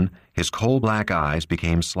 Then his coal-black eyes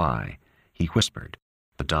became sly. He whispered.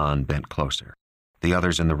 The Don bent closer. The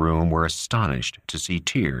others in the room were astonished to see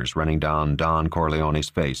tears running down Don Corleone's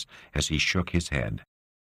face as he shook his head.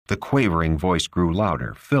 The quavering voice grew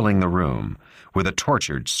louder, filling the room. With a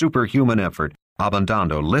tortured, superhuman effort,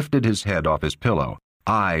 Abandando lifted his head off his pillow,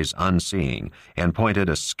 eyes unseeing, and pointed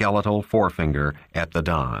a skeletal forefinger at the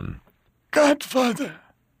Don. Godfather!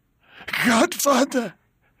 Godfather!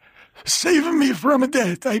 Save me from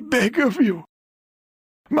death, I beg of you.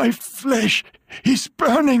 My flesh is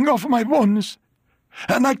burning off my bones,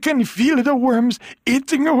 and I can feel the worms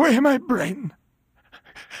eating away my brain.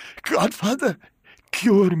 Godfather,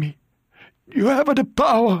 cure me. You have the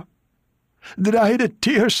power. Dry the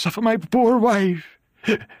tears of my poor wife.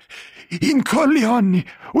 In Corleone,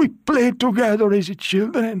 we played together as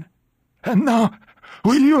children. And now,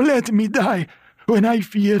 will you let me die when I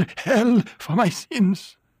fear hell for my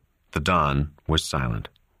sins? The Don was silent.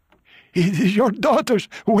 It is your daughter's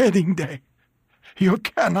wedding day. You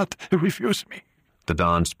cannot refuse me. The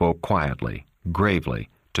Don spoke quietly, gravely,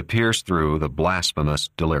 to pierce through the blasphemous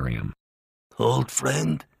delirium. Old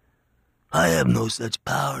friend, I have no such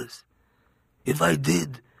powers. If I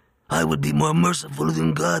did, I would be more merciful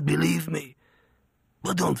than God, believe me.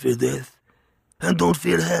 But don't fear death, and don't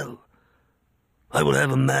fear hell. I will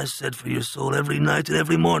have a mass said for your soul every night and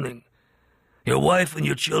every morning. Your wife and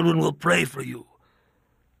your children will pray for you.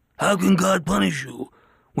 How can God punish you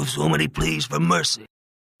with so many pleas for mercy?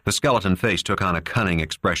 The skeleton face took on a cunning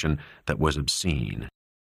expression that was obscene.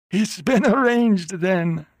 It's been arranged,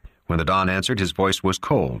 then. When the Don answered, his voice was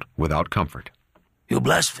cold, without comfort. You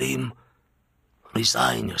blaspheme.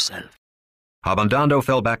 Resign yourself. Abandando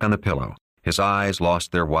fell back on the pillow. His eyes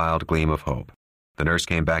lost their wild gleam of hope. The nurse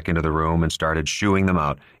came back into the room and started shooing them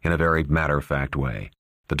out in a very matter-of-fact way.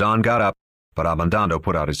 The Don got up, but Abandando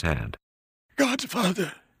put out his hand.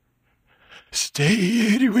 Godfather, stay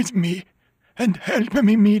here with me and help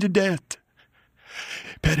me meet death.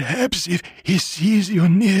 Perhaps if he sees you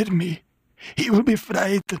near me, he will be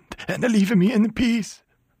frightened and leave me in peace.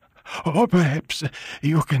 Or perhaps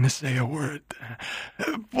you can say a word,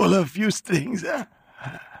 pull a few strings.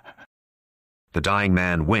 The dying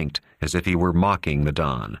man winked as if he were mocking the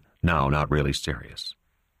Don, now not really serious.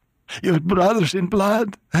 Your brothers in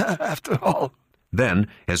blood, after all. Then,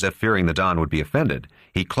 as if fearing the Don would be offended,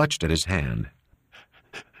 he clutched at his hand.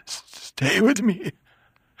 Stay with me.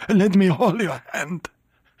 Let me hold your hand.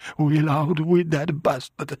 We'll outwit that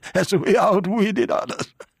bastard as we outwitted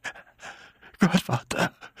others.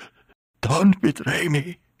 Godfather, don't betray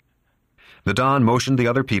me. The Don motioned the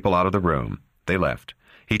other people out of the room. They left.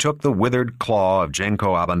 He took the withered claw of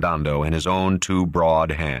Genco Abandando in his own two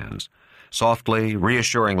broad hands. Softly,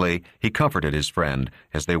 reassuringly, he comforted his friend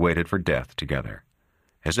as they waited for death together.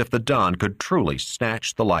 As if the Don could truly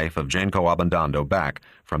snatch the life of Genco Abandando back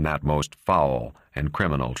from that most foul and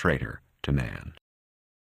criminal traitor to man.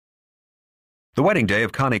 The wedding day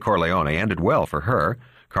of Connie Corleone ended well for her.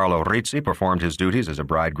 Carlo Rizzi performed his duties as a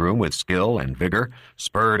bridegroom with skill and vigor,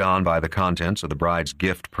 spurred on by the contents of the bride's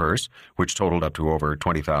gift purse, which totaled up to over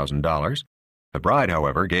 $20,000. The bride,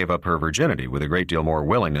 however, gave up her virginity with a great deal more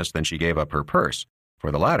willingness than she gave up her purse. For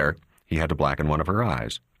the latter, he had to blacken one of her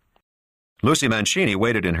eyes. Lucy Mancini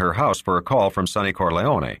waited in her house for a call from Sonny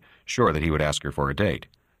Corleone, sure that he would ask her for a date.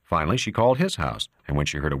 Finally, she called his house, and when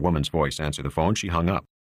she heard a woman's voice answer the phone, she hung up.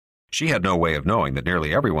 She had no way of knowing that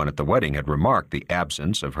nearly everyone at the wedding had remarked the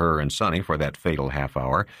absence of her and Sonny for that fatal half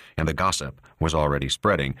hour, and the gossip was already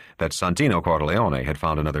spreading that Santino Corleone had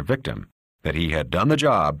found another victim, that he had done the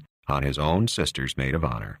job on his own sister's maid of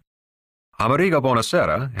honor. Amerigo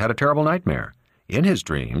Bonacera had a terrible nightmare. In his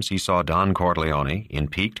dreams, he saw Don Corleone in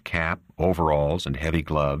peaked cap, overalls, and heavy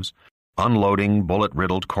gloves, unloading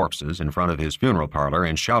bullet-riddled corpses in front of his funeral parlor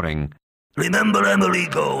and shouting, Remember,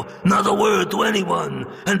 Amerigo, not a word to anyone,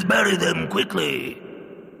 and bury them quickly.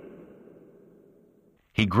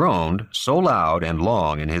 He groaned so loud and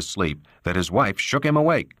long in his sleep that his wife shook him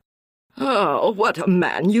awake. Oh, what a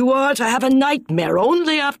man you are to have a nightmare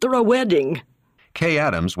only after a wedding. Kay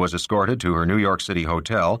Adams was escorted to her New York City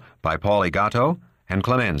hotel by Paulie Gatto and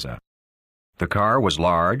Clemenza. The car was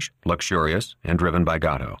large, luxurious, and driven by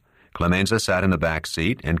Gatto. Clemenza sat in the back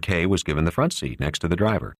seat, and Kay was given the front seat next to the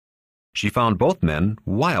driver. She found both men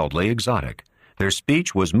wildly exotic. Their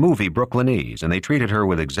speech was movie Brooklynese, and they treated her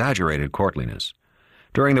with exaggerated courtliness.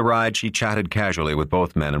 During the ride, she chatted casually with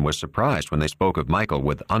both men and was surprised when they spoke of Michael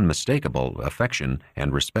with unmistakable affection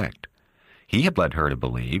and respect. He had led her to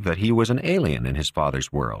believe that he was an alien in his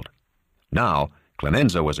father's world. Now,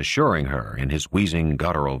 Clemenza was assuring her in his wheezing,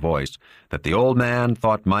 guttural voice that the old man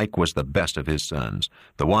thought Mike was the best of his sons,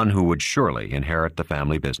 the one who would surely inherit the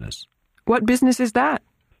family business. What business is that?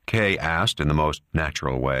 Kay asked in the most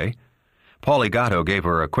natural way. Paulie Gatto gave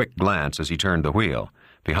her a quick glance as he turned the wheel.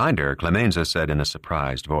 Behind her, Clemenza said in a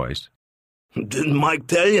surprised voice, Didn't Mike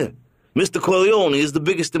tell you? Mr. Corleone is the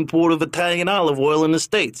biggest importer of Italian olive oil in the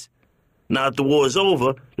States. Now that the war's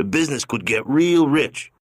over, the business could get real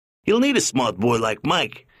rich. He'll need a smart boy like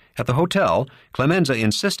Mike. At the hotel, Clemenza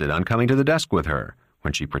insisted on coming to the desk with her.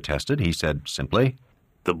 When she protested, he said simply,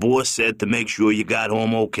 The boss said to make sure you got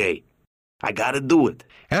home okay. I gotta do it.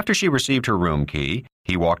 After she received her room key,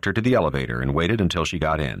 he walked her to the elevator and waited until she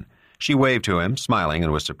got in. She waved to him, smiling,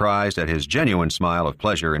 and was surprised at his genuine smile of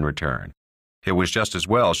pleasure in return. It was just as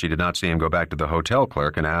well she did not see him go back to the hotel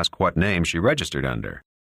clerk and ask what name she registered under.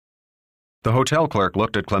 The hotel clerk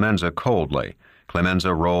looked at Clemenza coldly.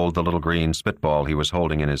 Clemenza rolled the little green spitball he was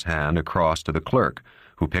holding in his hand across to the clerk,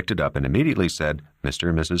 who picked it up and immediately said, Mr.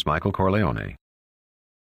 and Mrs. Michael Corleone.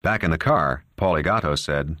 Back in the car, Paulie Gatto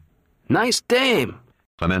said, Nice dame.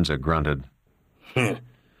 Clemenza grunted.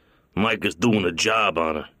 Mike is doing a job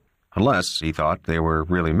on her. Unless he thought they were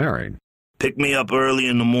really married. Pick me up early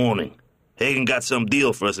in the morning. Hagen got some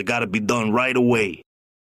deal for us that gotta be done right away.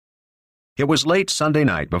 It was late Sunday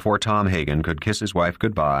night before Tom Hagen could kiss his wife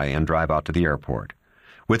goodbye and drive out to the airport.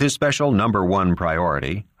 With his special #1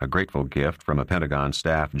 priority, a grateful gift from a Pentagon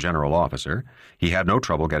staff general officer, he had no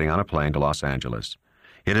trouble getting on a plane to Los Angeles.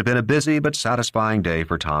 It had been a busy but satisfying day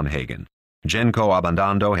for Tom Hagen. Genco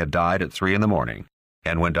Abandando had died at 3 a.m,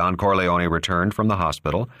 and when Don Corleone returned from the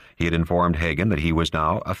hospital, he had informed Hagen that he was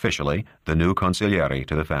now officially the new consigliere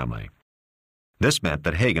to the family. This meant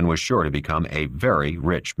that Hagen was sure to become a very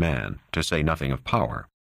rich man, to say nothing of power.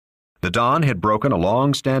 The Don had broken a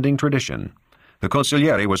long-standing tradition. The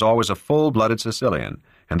consigliere was always a full-blooded Sicilian,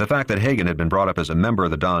 and the fact that Hagen had been brought up as a member of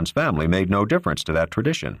the Don's family made no difference to that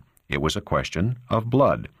tradition. It was a question of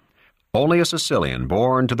blood. Only a Sicilian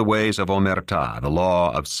born to the ways of omertà, the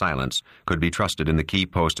law of silence, could be trusted in the key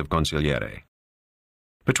post of consigliere.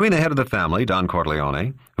 Between the head of the family, Don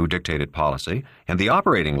Corleone, who dictated policy, and the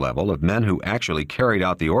operating level of men who actually carried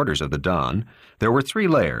out the orders of the Don, there were 3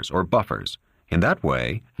 layers or buffers. In that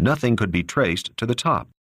way, nothing could be traced to the top,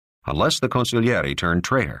 unless the consigliere turned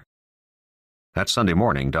traitor. That Sunday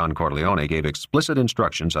morning, Don Corleone gave explicit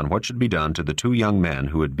instructions on what should be done to the 2 young men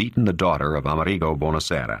who had beaten the daughter of Amerigo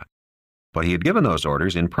Bonasera. But he had given those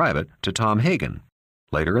orders in private to Tom Hagen.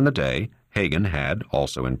 Later in the day, Hagen had,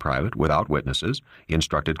 also in private, without witnesses,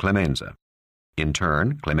 instructed Clemenza. In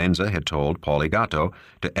turn, Clemenza had told Poligato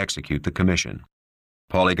to execute the commission.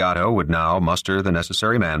 Poligato would now muster the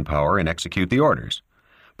necessary manpower and execute the orders.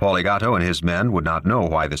 Poligato and his men would not know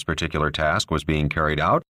why this particular task was being carried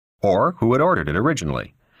out, or who had ordered it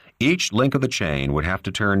originally. Each link of the chain would have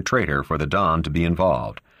to turn traitor for the Don to be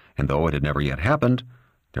involved, and though it had never yet happened,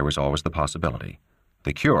 there was always the possibility.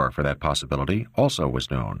 The cure for that possibility also was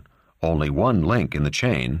known. Only one link in the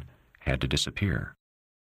chain had to disappear.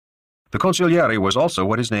 The consigliere was also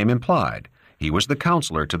what his name implied. He was the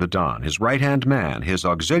counselor to the Don, his right-hand man, his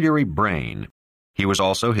auxiliary brain. He was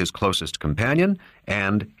also his closest companion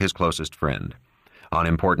and his closest friend. On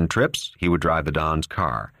important trips, he would drive the Don's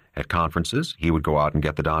car. At conferences, he would go out and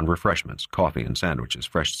get the Don refreshments, coffee and sandwiches,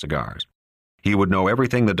 fresh cigars. He would know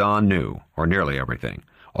everything the Don knew, or nearly everything,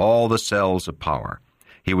 all the cells of power.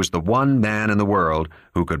 He was the one man in the world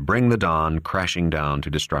who could bring the Don crashing down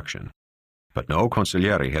to destruction. But no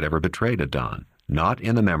consigliere had ever betrayed a Don, not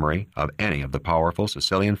in the memory of any of the powerful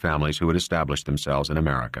Sicilian families who had established themselves in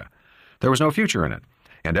America. There was no future in it,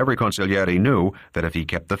 and every consigliere knew that if he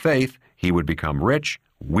kept the faith, he would become rich,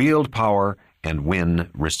 wield power, and win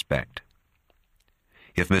respect.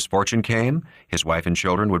 If misfortune came, his wife and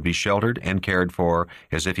children would be sheltered and cared for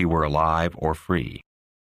as if he were alive or free,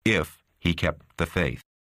 if he kept the faith.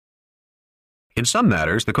 In some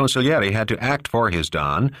matters, the consigliere had to act for his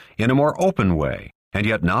Don in a more open way, and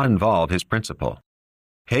yet not involve his principal.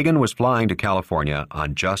 Hagen was flying to California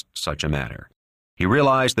on just such a matter. He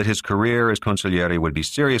realized that his career as consigliere would be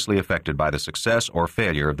seriously affected by the success or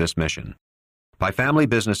failure of this mission. By family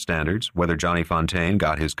business standards, whether Johnny Fontaine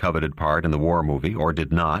got his coveted part in the war movie or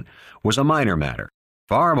did not was a minor matter.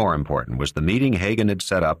 Far more important was the meeting Hagen had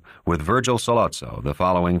set up with Virgil Sollozzo the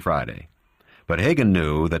following Friday. But Hagen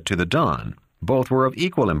knew that to the Don, both were of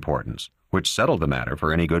equal importance, which settled the matter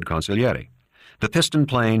for any good consigliere. The piston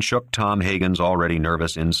plane shook Tom Hagen's already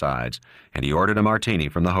nervous insides, and he ordered a martini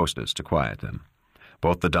from the hostess to quiet them.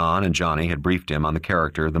 Both the Don and Johnny had briefed him on the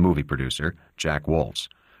character of the movie producer, Jack Woltz.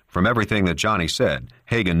 From everything that Johnny said,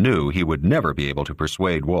 Hagen knew he would never be able to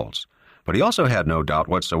persuade Woltz, but he also had no doubt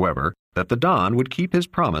whatsoever that the Don would keep his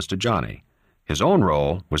promise to Johnny. His own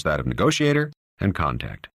role was that of negotiator and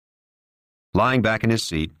contact. Lying back in his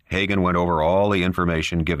seat, Hagen went over all the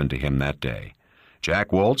information given to him that day. Jack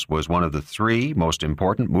Woltz was one of the 3 most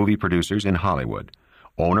important movie producers in Hollywood,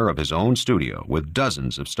 owner of his own studio with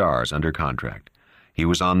dozens of stars under contract. He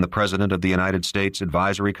was on the President of the United States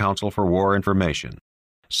Advisory Council for War Information,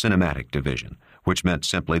 Cinematic Division, which meant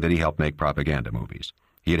simply that he helped make propaganda movies.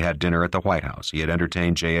 He had had dinner at the White House. He had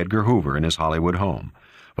entertained J. Edgar Hoover in his Hollywood home.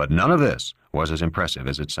 But none of this was as impressive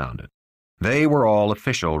as it sounded. They were all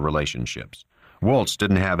official relationships. Woltz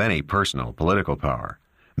didn't have any personal political power,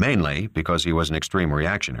 mainly because he was an extreme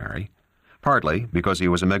reactionary, partly because he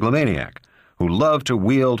was a megalomaniac who loved to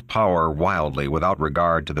wield power wildly without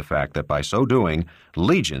regard to the fact that by so doing,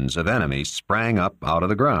 legions of enemies sprang up out of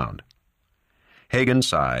the ground. Hagen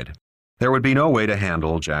sighed. There would be no way to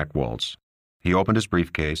handle Jack Woltz. He opened his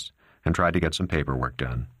briefcase and tried to get some paperwork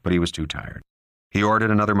done, but he was too tired. He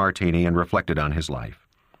ordered another martini and reflected on his life.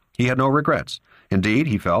 He had no regrets. Indeed,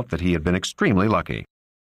 he felt that he had been extremely lucky.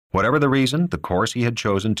 Whatever the reason, the course he had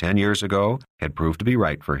chosen 10 years ago had proved to be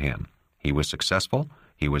right for him. He was successful,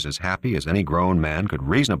 he was as happy as any grown man could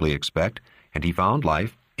reasonably expect, and he found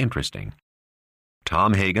life interesting.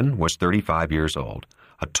 Tom Hagen was 35 years old,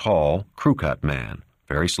 a tall, crew-cut man,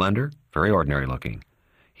 very slender, very ordinary-looking.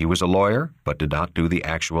 He was a lawyer, but did not do the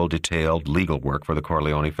actual detailed legal work for the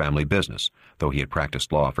Corleone family business, though he had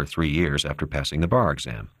practiced law for 3 years after passing the bar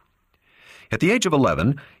exam. At the age of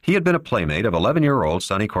 11, he had been a playmate of 11-year-old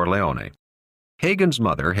Sonny Corleone. Hagen's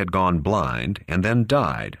mother had gone blind and then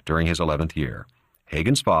died during his 11th year.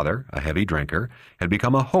 Hagen's father, a heavy drinker, had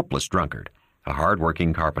become a hopeless drunkard. A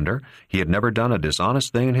hard-working carpenter, he had never done a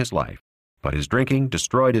dishonest thing in his life, but his drinking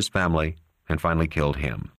destroyed his family and finally killed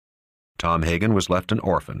him. Tom Hagen was left an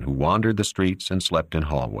orphan who wandered the streets and slept in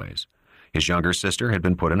hallways. His younger sister had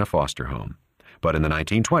been put in a foster home. But in the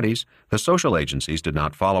 1920s, the social agencies did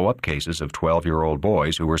not follow up cases of 12-year-old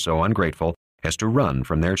boys who were so ungrateful as to run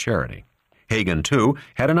from their charity. Hagen, too,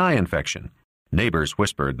 had an eye infection. Neighbors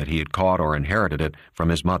whispered that he had caught or inherited it from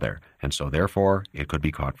his mother, and so therefore it could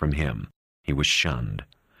be caught from him. He was shunned.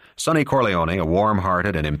 Sonny Corleone, a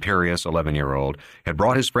warm-hearted and imperious 11-year-old, had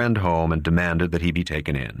brought his friend home and demanded that he be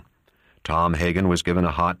taken in. Tom Hagen was given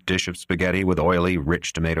a hot dish of spaghetti with oily,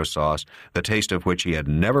 rich tomato sauce, the taste of which he had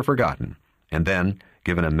never forgotten, and then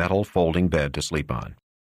given a metal folding bed to sleep on.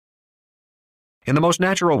 In the most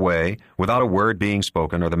natural way, without a word being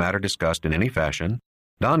spoken or the matter discussed in any fashion,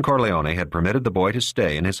 Don Corleone had permitted the boy to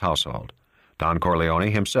stay in his household. Don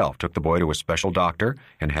Corleone himself took the boy to a special doctor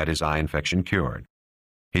and had his eye infection cured.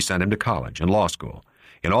 He sent him to college and law school.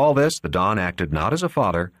 In all this, the Don acted not as a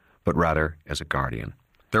father, but rather as a guardian.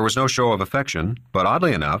 There was no show of affection, but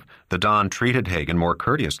oddly enough, the Don treated Hagen more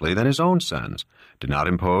courteously than his own sons, did not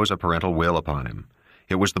impose a parental will upon him.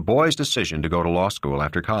 It was the boy's decision to go to law school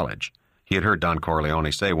after college. He had heard Don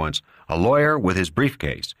Corleone say once, "A lawyer with his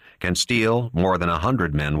briefcase can steal more than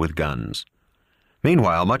 100 men with guns."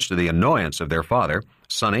 Meanwhile, much to the annoyance of their father,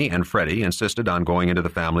 Sonny and Freddie insisted on going into the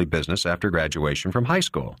family business after graduation from high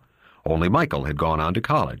school. Only Michael had gone on to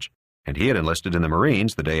college, and he had enlisted in the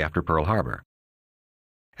Marines the day after Pearl Harbor.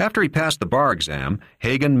 After he passed the bar exam,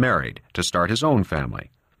 Hagen married to start his own family.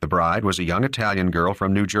 The bride was a young Italian girl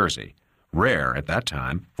from New Jersey, rare at that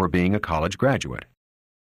time for being a college graduate.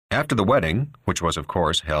 After the wedding, which was of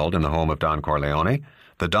course held in the home of Don Corleone,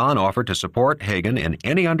 the Don offered to support Hagen in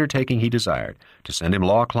any undertaking he desired, to send him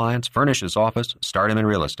law clients, furnish his office, start him in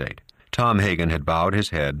real estate. Tom Hagen had bowed his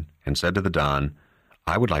head and said to the Don,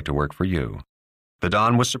 "I would like to work for you." The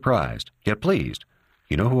Don was surprised, yet pleased.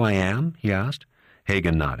 "You know who I am?" he asked.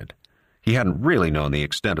 Hagen nodded. He hadn't really known the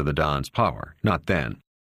extent of the Don's power, not then.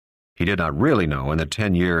 He did not really know in the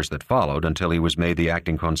 10 years that followed until he was made the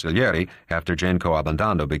acting consigliere after Genco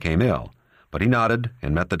Abondando became ill, but he nodded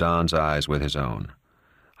and met the Don's eyes with his own.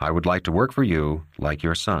 "I would like to work for you like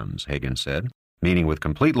your sons," Hagen said, meaning with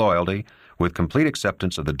complete loyalty, with complete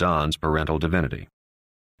acceptance of the Don's parental divinity.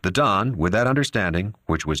 The Don, with that understanding,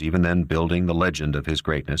 which was even then building the legend of his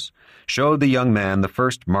greatness, showed the young man the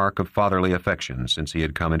first mark of fatherly affection since he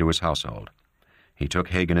had come into his household. He took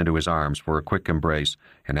Hagen into his arms for a quick embrace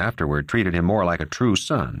and afterward treated him more like a true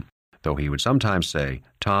son, though he would sometimes say,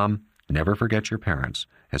 "Tom, never forget your parents,"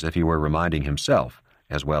 as if he were reminding himself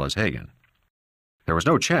as well as Hagen. There was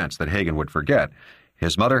no chance that Hagen would forget.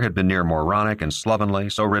 His mother had been near moronic and slovenly,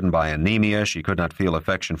 so ridden by anemia she could not feel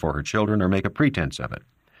affection for her children or make a pretense of it.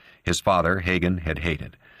 His father, Hagen, had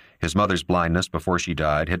hated. His mother's blindness before she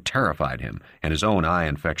died had terrified him, and his own eye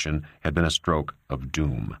infection had been a stroke of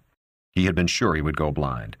doom. He had been sure he would go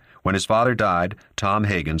blind. When his father died, Tom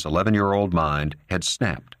Hagen's 11-year-old mind had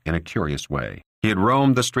snapped in a curious way. He had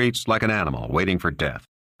roamed the streets like an animal, waiting for death,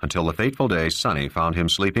 until the fateful day Sonny found him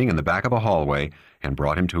sleeping in the back of a hallway and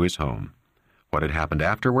brought him to his home. What had happened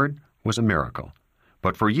afterward was a miracle.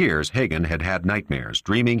 But for years, Hagen had had nightmares,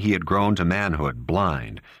 dreaming he had grown to manhood,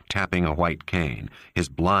 blind, tapping a white cane, his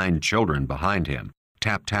blind children behind him,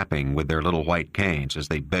 tap-tapping with their little white canes as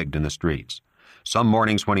they begged in the streets. Some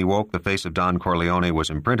mornings when he woke, the face of Don Corleone was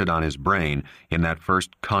imprinted on his brain in that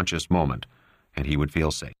first conscious moment, and he would feel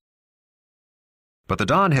safe. But the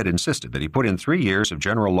Don had insisted that he put in 3 years of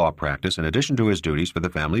general law practice in addition to his duties for the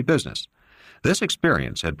family business. This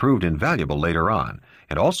experience had proved invaluable later on,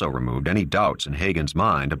 and also removed any doubts in Hagen's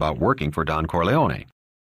mind about working for Don Corleone.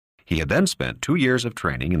 He had then spent 2 years of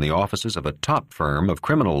training in the offices of a top firm of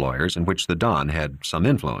criminal lawyers in which the Don had some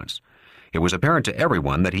influence. It was apparent to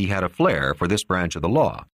everyone that he had a flair for this branch of the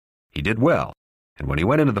law. He did well, and when he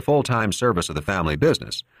went into the full-time service of the family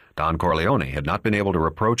business, Don Corleone had not been able to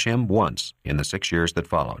reproach him once in the 6 years that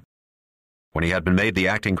followed. When he had been made the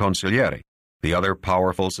acting consigliere, the other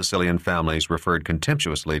powerful Sicilian families referred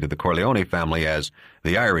contemptuously to the Corleone family as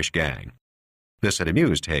the Irish gang. This had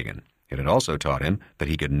amused Hagen. It had also taught him that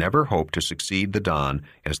he could never hope to succeed the Don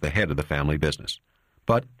as the head of the family business.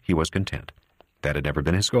 But he was content. That had never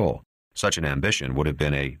been his goal. Such an ambition would have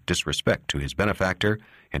been a disrespect to his benefactor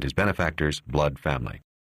and his benefactor's blood family.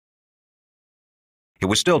 It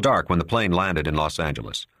was still dark when the plane landed in Los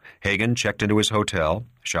Angeles. Hagen checked into his hotel,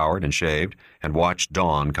 showered and shaved, and watched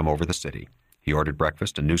dawn come over the city. He ordered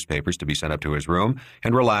breakfast and newspapers to be sent up to his room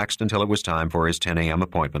and relaxed until it was time for his 10 a.m.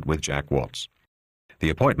 appointment with Jack Waltz. The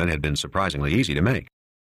appointment had been surprisingly easy to make.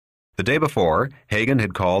 The day before, Hagen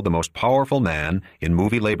had called the most powerful man in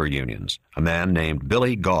movie labor unions, a man named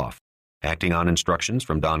Billy Goff. Acting on instructions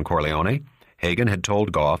from Don Corleone, Hagen had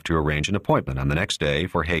told Goff to arrange an appointment on the next day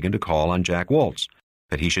for Hagen to call on Jack Waltz,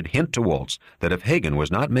 that he should hint to Waltz that if Hagen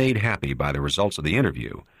was not made happy by the results of the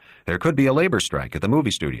interview, there could be a labor strike at the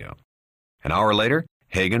movie studio. An hour later,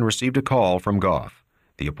 Hagen received a call from Goff.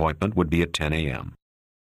 The appointment would be at 10 a.m.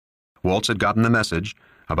 Waltz had gotten the message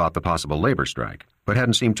about the possible labor strike, but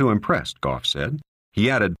hadn't seemed too impressed, Goff said. He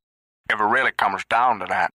added, "If it really comes down to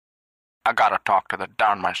that, I gotta talk to the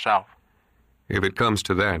Don myself." "If it comes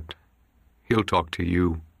to that, he'll talk to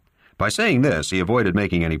you." By saying this, he avoided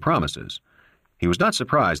making any promises. He was not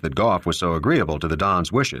surprised that Goff was so agreeable to the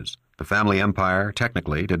Don's wishes. The family empire,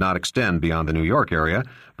 technically, did not extend beyond the New York area,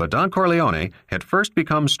 but Don Corleone had first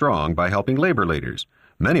become strong by helping labor leaders.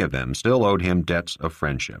 Many of them still owed him debts of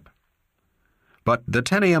friendship. But the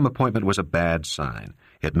 10 a.m. appointment was a bad sign.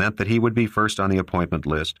 It meant that he would be first on the appointment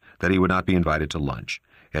list, that he would not be invited to lunch.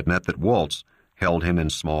 It meant that Waltz held him in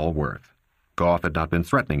small worth. Goff had not been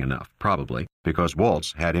threatening enough, probably, because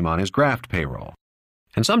Waltz had him on his graft payroll.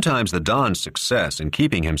 And sometimes the Don's success in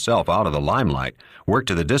keeping himself out of the limelight worked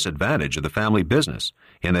to the disadvantage of the family business,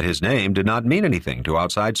 in that his name did not mean anything to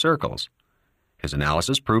outside circles. His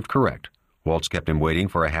analysis proved correct. Waltz kept him waiting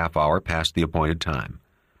for a half hour past the appointed time.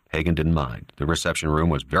 Hagen didn't mind. The reception room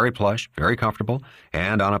was very plush, very comfortable,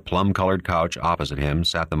 and on a plum-colored couch opposite him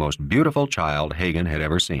sat the most beautiful child Hagen had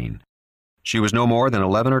ever seen. She was no more than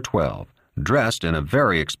 11 or 12, dressed in a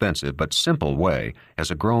very expensive but simple way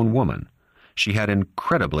as a grown woman. She had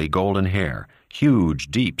incredibly golden hair,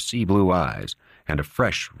 huge, deep sea-blue eyes, and a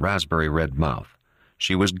fresh raspberry-red mouth.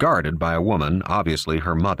 She was guarded by a woman, obviously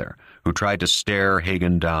her mother, who tried to stare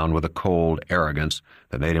Hagen down with a cold arrogance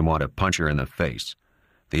that made him want to punch her in the face.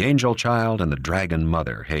 The angel child and the dragon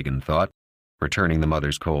mother, Hagen thought, returning the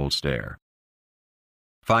mother's cold stare.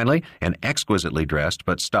 Finally, an exquisitely dressed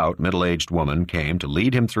but stout middle-aged woman came to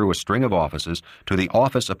lead him through a string of offices to the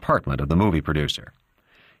office apartment of the movie producer.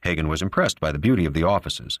 Hagen was impressed by the beauty of the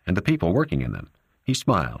offices and the people working in them. He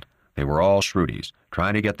smiled. They were all shrewdies,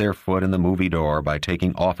 trying to get their foot in the movie door by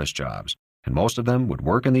taking office jobs, and most of them would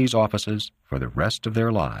work in these offices for the rest of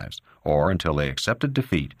their lives, or until they accepted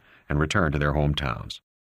defeat and returned to their hometowns.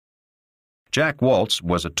 Jack Waltz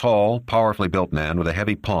was a tall, powerfully built man with a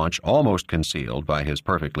heavy paunch almost concealed by his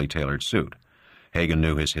perfectly tailored suit. Hagen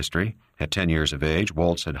knew his history. At 10 years of age,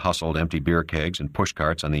 Waltz had hustled empty beer kegs and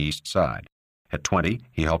pushcarts on the East Side. At 20,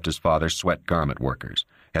 he helped his father sweat garment workers.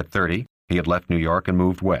 At 30, he had left New York and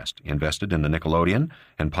moved west, invested in the Nickelodeon,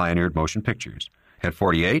 and pioneered motion pictures. At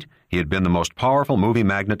 48, he had been the most powerful movie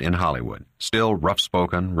magnate in Hollywood, still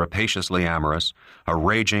rough-spoken, rapaciously amorous, a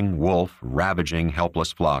raging wolf ravaging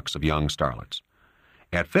helpless flocks of young starlets.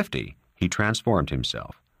 At 50, he transformed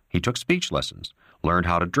himself. He took speech lessons, learned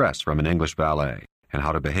how to dress from an English valet, and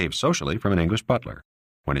how to behave socially from an English butler.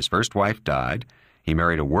 When his first wife died, he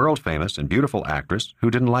married a world-famous and beautiful actress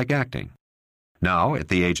who didn't like acting. Now, at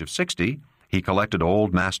the age of 60, he collected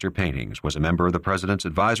old master paintings, was a member of the President's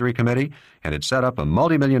Advisory Committee, and had set up a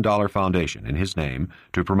multi-million-dollar foundation in his name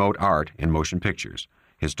to promote art in motion pictures.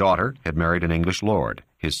 His daughter had married an English lord,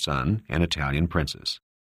 his son an Italian princess.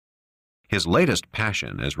 His latest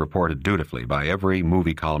passion, as reported dutifully by every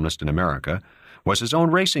movie columnist in America, was his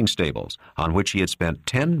own racing stables, on which he had spent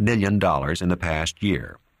 $10 million in the past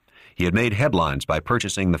year. He had made headlines by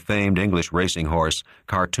purchasing the famed English racing horse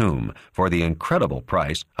Khartoum for the incredible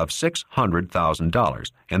price of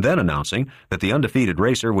 $600,000, and then announcing that the undefeated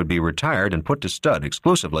racer would be retired and put to stud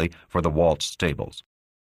exclusively for the Waltz stables.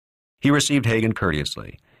 He received Hagen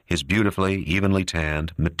courteously, his beautifully, evenly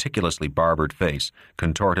tanned, meticulously barbered face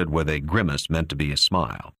contorted with a grimace meant to be a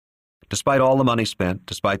smile. Despite all the money spent,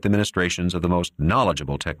 despite the ministrations of the most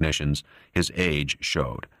knowledgeable technicians, his age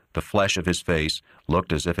showed. The flesh of his face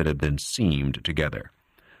looked as if it had been seamed together.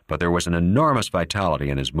 But there was an enormous vitality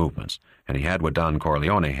in his movements, and he had what Don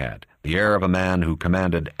Corleone had, the air of a man who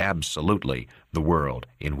commanded absolutely the world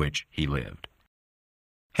in which he lived.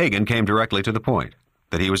 Hagen came directly to the point,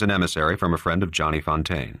 that he was an emissary from a friend of Johnny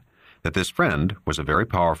Fontaine, that this friend was a very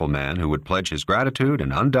powerful man who would pledge his gratitude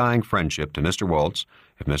and undying friendship to Mr. Waltz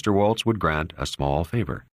if Mr. Waltz would grant a small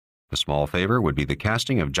favor. The small favor would be the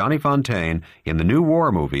casting of Johnny Fontaine in the new war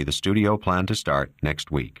movie the studio planned to start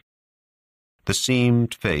next week. The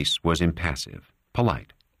seamed face was impassive,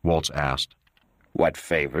 polite. Waltz asked, "What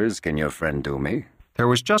favors can your friend do me?" There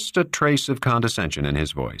was just a trace of condescension in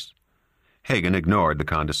his voice. Hagen ignored the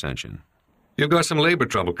condescension. You've got some labor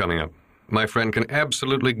trouble coming up. My friend can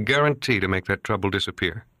absolutely guarantee to make that trouble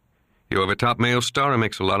disappear. You have a top male star who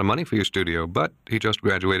makes a lot of money for your studio, but he just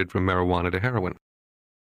graduated from marijuana to heroin.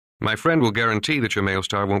 My friend will guarantee that your male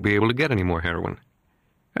star won't be able to get any more heroin.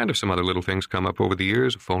 And if some other little things come up over the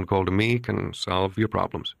years, a phone call to me can solve your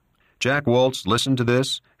problems. Jack Waltz listened to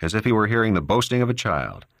this as if he were hearing the boasting of a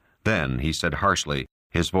child. Then he said harshly,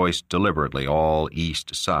 his voice deliberately all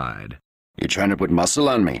East Side. You trying to put muscle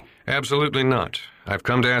on me? Absolutely not. I've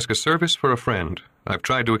come to ask a service for a friend. I've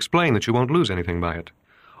tried to explain that you won't lose anything by it.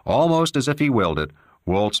 Almost as if he willed it,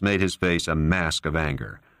 Waltz made his face a mask of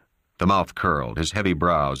anger. The mouth curled, his heavy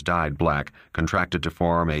brows, dyed black, contracted to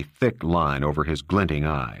form a thick line over his glinting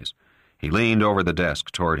eyes. He leaned over the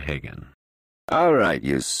desk toward Hagen. All right,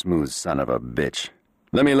 you smooth son of a bitch.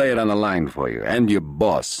 Let me lay it on the line for you, and your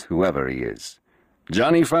boss, whoever he is.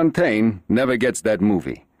 Johnny Fontaine never gets that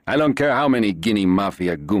movie. I don't care how many Guinea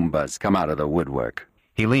Mafia Goombas come out of the woodwork.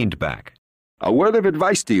 He leaned back. A word of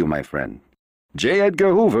advice to you, my friend. J.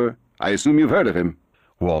 Edgar Hoover, I assume you've heard of him.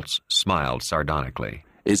 Waltz smiled sardonically.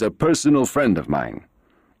 Is a personal friend of mine.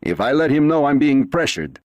 If I let him know I'm being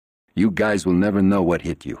pressured, you guys will never know what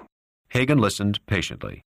hit you. Hagen listened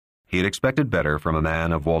patiently. He had expected better from a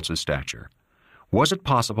man of Waltz's stature. Was it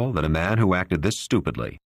possible that a man who acted this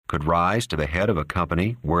stupidly could rise to the head of a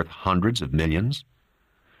company worth hundreds of millions?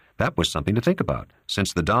 That was something to think about,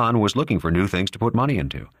 since the Don was looking for new things to put money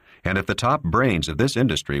into. And if the top brains of this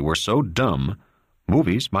industry were so dumb,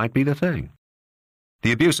 movies might be the thing.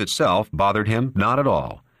 The abuse itself bothered him not at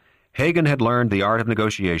all. Hagen had learned the art of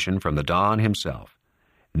negotiation from the Don himself.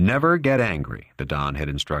 Never get angry, the Don had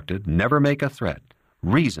instructed. Never make a threat.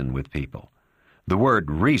 Reason with people. The word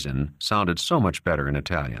reason sounded so much better in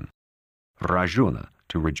Italian. Ragiona,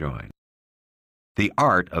 to rejoin. The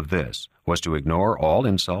art of this was to ignore all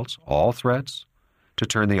insults, all threats, to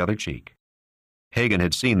turn the other cheek. Hagen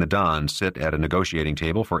had seen the Don sit at a negotiating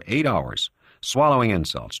table for 8 hours, swallowing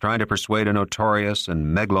insults, trying to persuade a notorious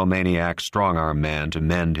and megalomaniac strong-arm man to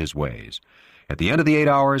mend his ways. At the end of the 8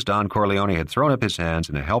 hours, Don Corleone had thrown up his hands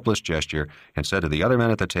in a helpless gesture and said to the other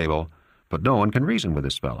men at the table, "But no one can reason with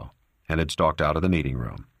this fellow," and had stalked out of the meeting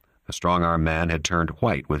room. The strong-arm man had turned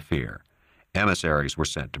white with fear. Emissaries were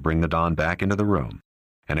sent to bring the Don back into the room.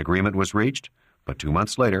 An agreement was reached, but 2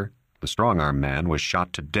 months later, the strong-arm man was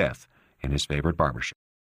shot to death in his favorite barbershop.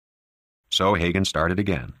 So Hagen started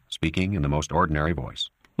again, speaking in the most ordinary voice.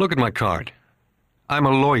 Look at my card. I'm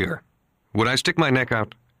a lawyer. Would I stick my neck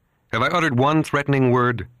out? Have I uttered one threatening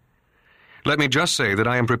word? Let me just say that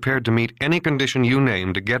I am prepared to meet any condition you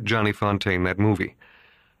name to get Johnny Fontaine that movie.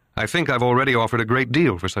 I think I've already offered a great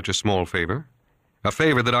deal for such a small favor. A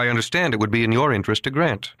favor that I understand it would be in your interest to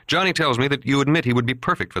grant. Johnny tells me that you admit he would be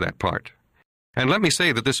perfect for that part. And let me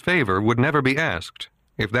say that this favor would never be asked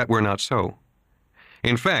if that were not so.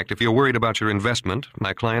 In fact, if you're worried about your investment,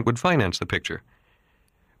 my client would finance the picture.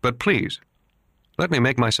 But please, let me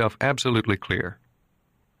make myself absolutely clear.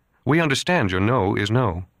 We understand your no is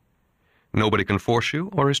no. Nobody can force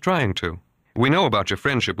you or is trying to. We know about your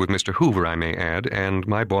friendship with Mr. Hoover, I may add, and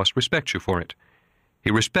my boss respects you for it. He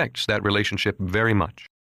respects that relationship very much.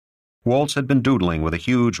 Waltz had been doodling with a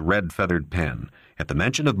huge red-feathered pen. At the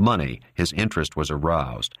mention of money, his interest was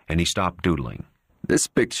aroused, and he stopped doodling. This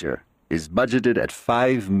picture is budgeted at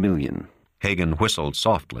 $5 million. Hagen whistled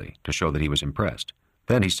softly to show that he was impressed.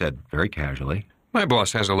 Then he said very casually, My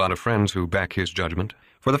boss has a lot of friends who back his judgment.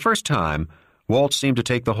 For the first time, Waltz seemed to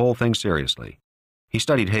take the whole thing seriously. He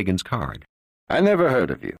studied Hagen's card. I never heard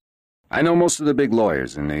of you. I know most of the big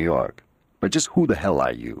lawyers in New York. But just who the hell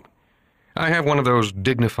are you? I have one of those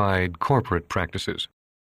dignified corporate practices.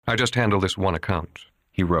 I just handle this one account.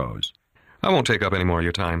 He rose. I won't take up any more of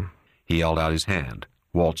your time. He held out his hand.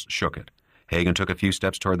 Waltz shook it. Hagen took a few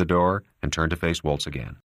steps toward the door and turned to face Waltz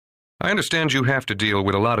again. I understand you have to deal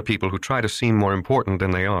with a lot of people who try to seem more important than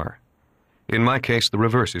they are. In my case, the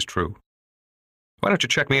reverse is true. Why don't you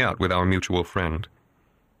check me out with our mutual friend?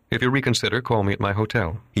 If you reconsider, call me at my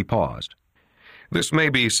hotel. He paused. This may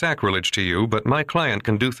be sacrilege to you, but my client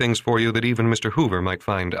can do things for you that even Mr. Hoover might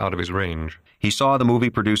find out of his range. He saw the movie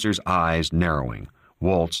producer's eyes narrowing.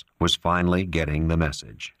 Waltz was finally getting the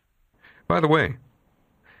message. By the way,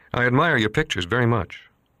 I admire your pictures very much.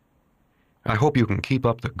 I hope you can keep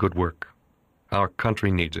up the good work. Our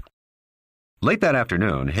country needs it. Late that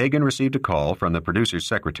afternoon, Hagen received a call from the producer's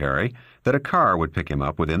secretary that a car would pick him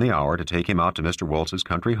up within the hour to take him out to Mr. Waltz's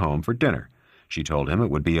country home for dinner. She told him it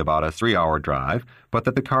would be about a 3-hour drive, but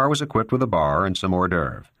that the car was equipped with a bar and some hors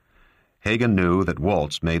d'oeuvre. Hagen knew that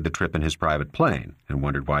Waltz made the trip in his private plane and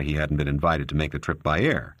wondered why he hadn't been invited to make the trip by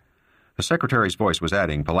air. The secretary's voice was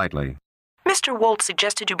adding politely, Mr. Waltz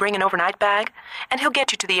suggested you bring an overnight bag, and he'll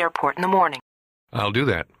get you to the airport in the morning. I'll do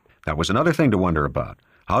that. That was another thing to wonder about.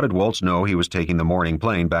 How did Waltz know he was taking the morning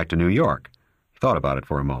plane back to New York? He thought about it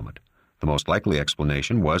for a moment. The most likely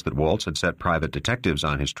explanation was that Waltz had set private detectives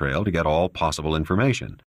on his trail to get all possible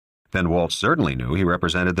information. Then Waltz certainly knew he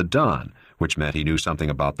represented the Don, which meant he knew something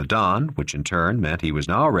about the Don, which in turn meant he was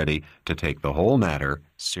now ready to take the whole matter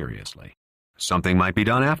seriously. Something might be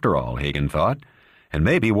done after all, Hagen thought, and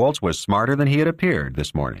maybe Waltz was smarter than he had appeared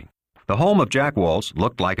this morning. The home of Jack Waltz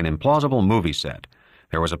looked like an implausible movie set.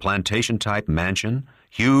 There was a plantation-type mansion,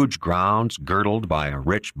 huge grounds girdled by a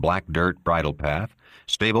rich black dirt bridle path,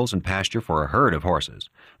 stables and pasture for a herd of horses.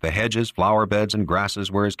 The hedges, flower beds, and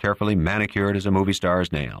grasses were as carefully manicured as a movie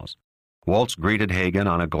star's nails. Waltz greeted Hagen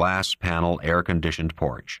on a glass-panel, air-conditioned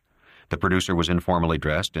porch. The producer was informally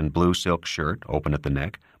dressed in blue silk shirt, open at the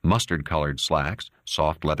neck, mustard-colored slacks,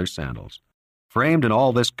 soft leather sandals. Framed in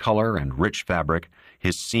all this color and rich fabric,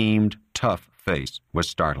 his seamed, tough face was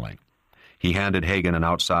startling. He handed Hagen an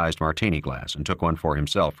outsized martini glass and took one for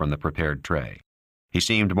himself from the prepared tray. He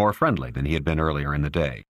seemed more friendly than he had been earlier in the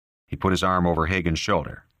day. He put his arm over Hagen's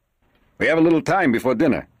shoulder. We have a little time before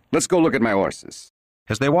dinner. Let's go look at my horses.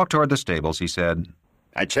 As they walked toward the stables, he said,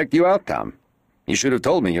 I checked you out, Tom. You should have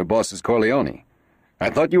told me your boss is Corleone. I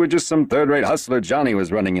thought you were just some third-rate hustler Johnny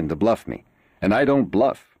was running in to bluff me. And I don't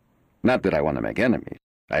bluff. Not that I want to make enemies.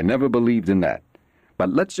 I never believed in that. But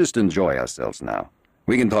let's just enjoy ourselves now.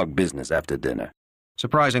 We can talk business after dinner.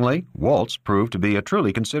 Surprisingly, Waltz proved to be a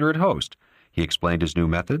truly considerate host. He explained his new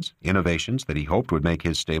methods, innovations that he hoped would make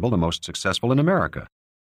his stable the most successful in America.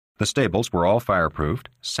 The stables were all fireproofed,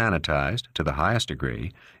 sanitized to the highest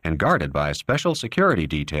degree, and guarded by a special security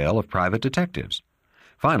detail of private detectives.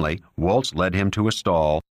 Finally, Waltz led him to a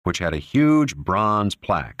stall which had a huge bronze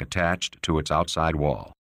plaque attached to its outside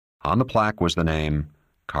wall. On the plaque was the name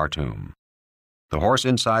Khartoum. The horse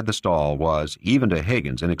inside the stall was, even to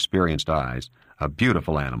Hagen's inexperienced eyes, a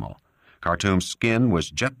beautiful animal. Khartoum's skin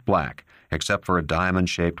was jet black, except for a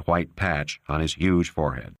diamond-shaped white patch on his huge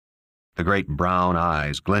forehead. The great brown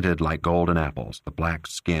eyes glinted like golden apples. The black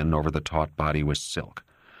skin over the taut body was silk.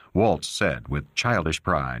 Waltz said with childish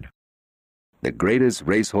pride, The greatest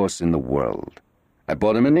racehorse in the world. I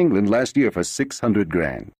bought him in England last year for 600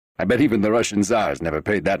 grand. I bet even the Russian Tsars never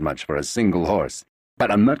paid that much for a single horse.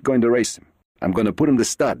 But I'm not going to race him. I'm going to put him to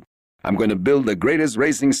stud. I'm going to build the greatest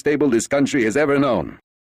racing stable this country has ever known.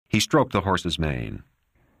 He stroked the horse's mane.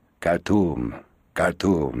 Khartoum,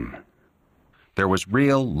 Khartoum. There was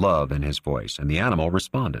real love in his voice, and the animal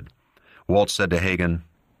responded. Waltz said to Hagen,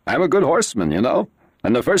 I'm a good horseman, you know.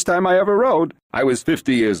 And the first time I ever rode, I was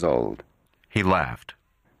 50 years old. He laughed.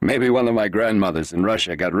 Maybe one of my grandmothers in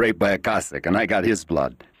Russia got raped by a Cossack, and I got his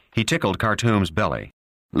blood. He tickled Khartoum's belly.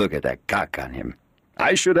 Look at that cock on him.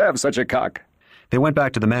 I should have such a cock. They went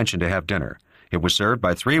back to the mansion to have dinner. It was served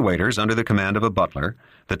by 3 waiters under the command of a butler.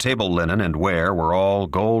 The table linen and ware were all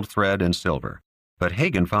gold thread and silver. But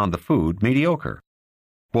Hagen found the food mediocre.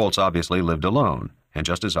 Waltz obviously lived alone, and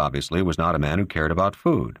just as obviously was not a man who cared about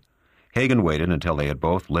food. Hagen waited until they had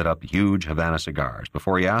both lit up huge Havana cigars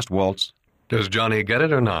before he asked Waltz, Does Johnny get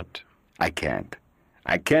it or not? I can't.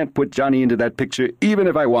 I can't put Johnny into that picture even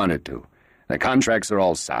if I wanted to. The contracts are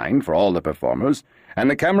all signed for all the performers, and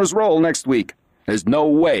the cameras roll next week. There's no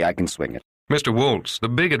way I can swing it. Mr. Waltz, the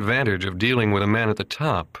big advantage of dealing with a man at the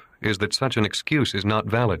top is that such an excuse is not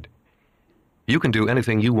valid. You can do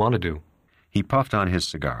anything you want to do. He puffed on his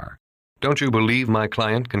cigar. Don't you believe my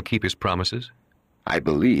client can keep his promises? I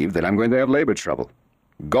believe that I'm going to have labor trouble.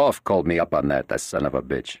 Goff called me up on that son of a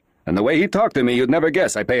bitch. And the way he talked to me, you'd never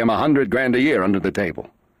guess I pay him 100 grand a year under the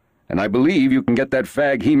table. And I believe you can get that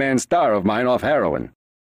fag He-Man star of mine off heroin.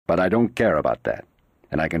 But I don't care about that.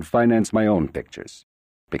 And I can finance my own pictures.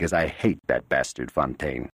 Because I hate that bastard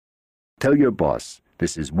Fontaine. Tell your boss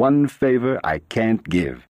this is one favor I can't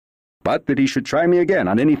give. But that he should try me again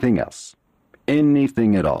on anything else.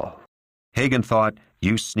 Anything at all. Hagen thought,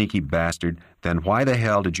 you sneaky bastard, then why the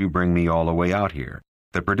hell did you bring me all the way out here?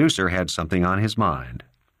 The producer had something on his mind.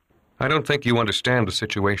 I don't think you understand the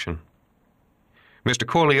situation. Mr.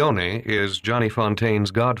 Corleone is Johnny Fontaine's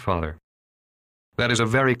godfather. That is a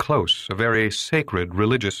very close, a very sacred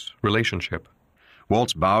religious relationship.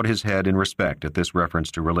 Waltz bowed his head in respect at this reference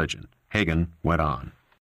to religion. Hagen went on.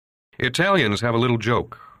 Italians have a little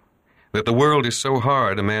joke, that the world is so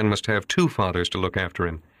hard a man must have 2 fathers to look after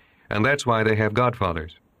him, and that's why they have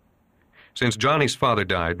godfathers. Since Johnny's father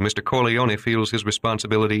died, Mr. Corleone feels his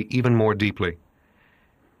responsibility even more deeply.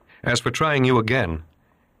 As for trying you again,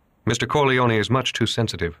 Mr. Corleone is much too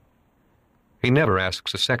sensitive. He never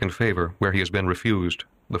asks a second favor where he has been refused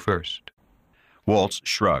the first. Waltz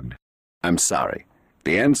shrugged. I'm sorry.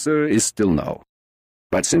 The answer is still no.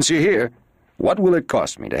 But since you're here, what will it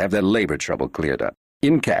cost me to have that labor trouble cleared up?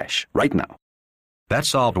 In cash, right now. That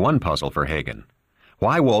solved one puzzle for Hagen.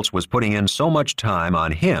 Why Waltz was putting in so much time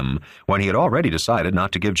on him when he had already decided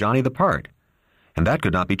not to give Johnny the part. And that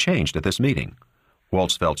could not be changed at this meeting.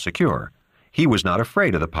 Waltz felt secure. He was not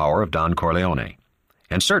afraid of the power of Don Corleone.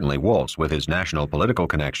 And certainly Waltz, with his national political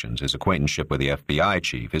connections, his acquaintanceship with the FBI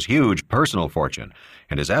chief, his huge personal fortune,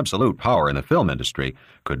 and his absolute power in the film industry,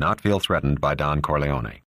 could not feel threatened by Don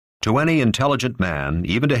Corleone. To any intelligent man,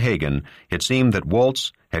 even to Hagen, it seemed that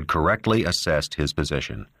Waltz had correctly assessed his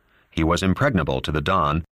position. He was impregnable to the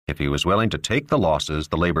Don if he was willing to take the losses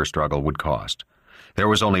the labor struggle would cost. There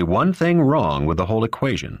was only one thing wrong with the whole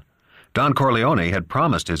equation. Don Corleone had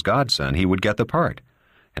promised his godson he would get the part,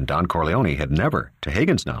 and Don Corleone had never, to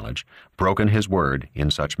Hagen's knowledge, broken his word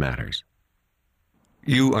in such matters.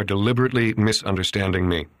 You are deliberately misunderstanding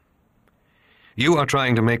me. You are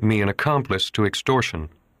trying to make me an accomplice to extortion.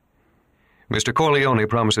 Mr. Corleone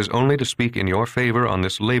promises only to speak in your favor on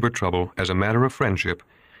this labor trouble as a matter of friendship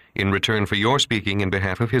in return for your speaking in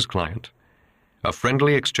behalf of his client. A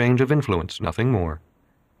friendly exchange of influence, nothing more.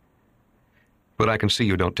 But I can see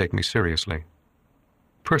you don't take me seriously.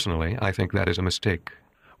 Personally, I think that is a mistake.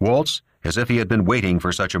 Waltz, as if he had been waiting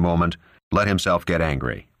for such a moment, let himself get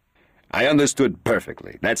angry. I understood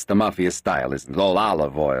perfectly. That's the mafia style, isn't it? All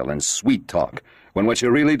olive oil and sweet talk, when what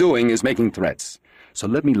you're really doing is making threats. So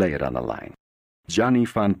let me lay it on the line. Johnny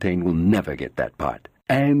Fontaine will never get that part,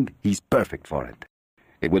 and he's perfect for it.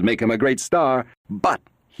 It would make him a great star, but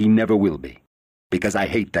he never will be. Because I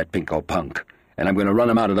hate that pinko punk, and I'm going to run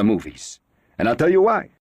him out of the movies. And I'll tell you why.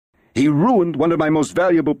 He ruined one of my most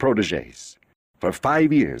valuable protégés. For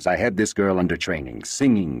 5 years, I had this girl under training,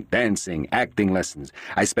 singing, dancing, acting lessons.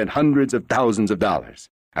 I spent hundreds of thousands of dollars.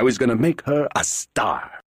 I was going to make her a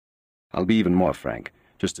star. I'll be even more frank,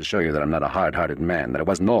 just to show you that I'm not a hard-hearted man, that it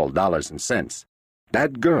wasn't all dollars and cents.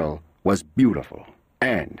 That girl was beautiful,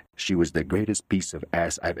 and she was the greatest piece of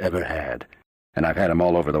ass I've ever had. And I've had 'em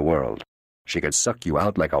all over the world. She could suck you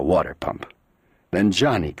out like a water pump. Then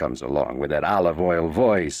Johnny comes along with that olive oil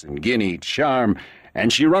voice and guinea charm,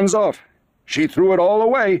 and she runs off. She threw it all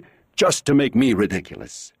away just to make me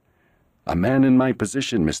ridiculous. A man in my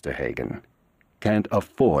position, Mr. Hagen, can't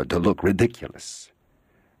afford to look ridiculous.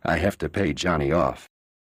 I have to pay Johnny off.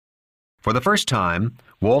 For the first time,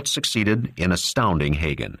 Waltz succeeded in astounding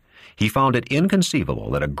Hagen. He found it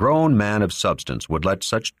inconceivable that a grown man of substance would let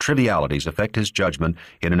such trivialities affect his judgment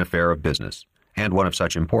in an affair of business, and one of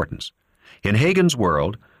such importance. In Hagen's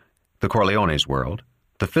world, the Corleone's world,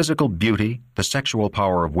 the physical beauty, the sexual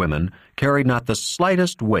power of women carried not the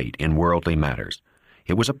slightest weight in worldly matters.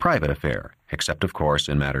 It was a private affair, except, of course,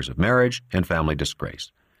 in matters of marriage and family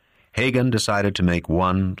disgrace. Hagen decided to make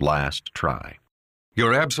one last try.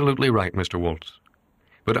 You're absolutely right, Mr. Waltz.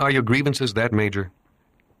 But are your grievances that major?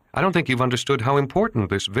 I don't think you've understood how important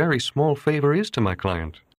this very small favor is to my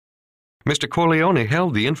client. Mr. Corleone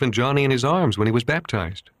held the infant Johnny in his arms when he was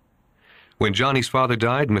baptized. When Johnny's father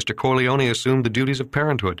died, Mr. Corleone assumed the duties of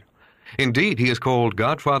parenthood. Indeed, he is called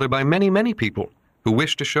Godfather by many, many people who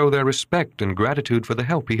wish to show their respect and gratitude for the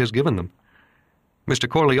help he has given them. Mr.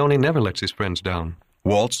 Corleone never lets his friends down.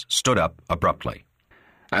 Waltz stood up abruptly.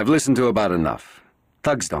 I've listened to about enough.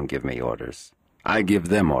 Thugs don't give me orders. I give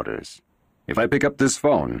them orders. If I pick up this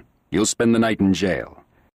phone, you'll spend the night in jail.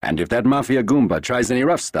 And if that mafia goomba tries any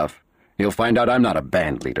rough stuff, he'll find out I'm not a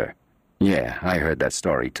band leader. Yeah, I heard that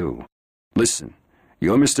story, too. Listen,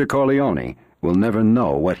 your Mr. Corleone will never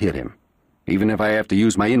know what hit him, even if I have to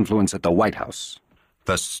use my influence at the White House.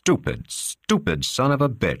 The stupid, stupid son of a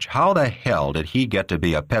bitch. How the hell did he get to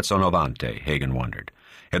be a pezzo novante, Hagen wondered.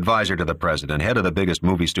 Advisor to the president, head of the biggest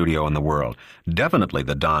movie studio in the world. Definitely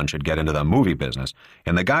the Don should get into the movie business,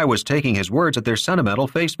 and the guy was taking his words at their sentimental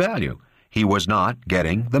face value. He was not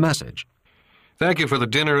getting the message. Thank you for the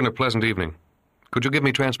dinner and a pleasant evening. Could you give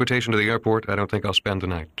me transportation to the airport? I don't think I'll spend the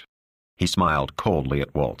night. He smiled coldly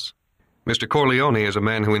at Waltz. Mr. Corleone is a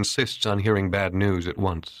man who insists on hearing bad news at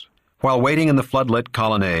once. While waiting in the floodlit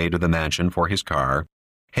colonnade of the mansion for his car,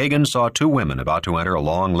 Hagen saw two women about to enter a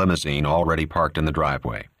long limousine already parked in the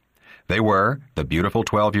driveway. They were the beautiful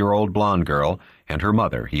 12-year-old blonde girl and her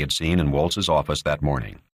mother he had seen in Waltz's office that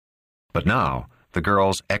morning. But now, the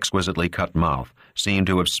girl's exquisitely cut mouth seemed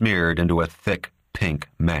to have smeared into a thick, pink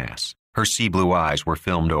mass. Her sea-blue eyes were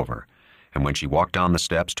filmed over, and when she walked down the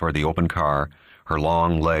steps toward the open car, her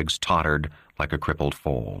long legs tottered like a crippled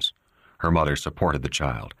foal's. Her mother supported the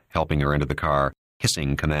child, helping her into the car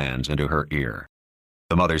hissing commands into her ear.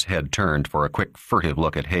 The mother's head turned for a quick, furtive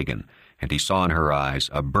look at Hagen, and he saw in her eyes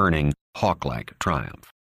a burning, hawk-like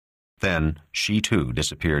triumph. Then she, too,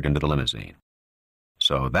 disappeared into the limousine.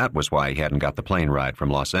 So that was why he hadn't got the plane ride from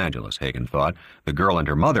Los Angeles, Hagen thought. The girl and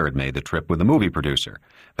her mother had made the trip with the movie producer.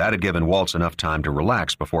 That had given Waltz enough time to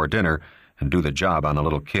relax before dinner and do the job on the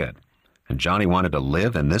little kid. And Johnny wanted to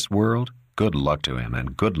live in this world? Good luck to him,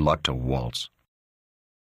 and good luck to Waltz.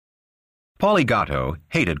 Paulie Gatto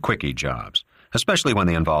hated quickie jobs, especially when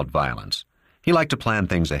they involved violence. He liked to plan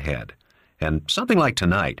things ahead. And something like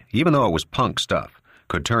tonight, even though it was punk stuff,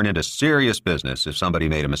 could turn into serious business if somebody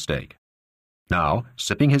made a mistake. Now,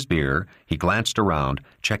 sipping his beer, he glanced around,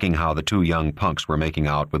 checking how the two young punks were making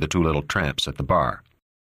out with the two little tramps at the bar.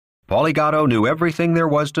 Paulie Gatto knew everything there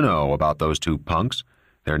was to know about those two punks.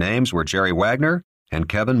 Their names were Jerry Wagner and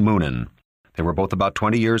Kevin Moonen. They were both about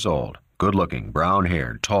 20 years old, good-looking,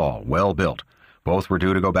 brown-haired, tall, well-built. Both were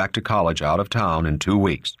due to go back to college out of town in 2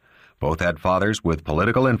 weeks. Both had fathers with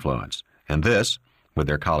political influence, and this, with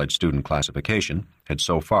their college student classification, had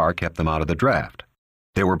so far kept them out of the draft.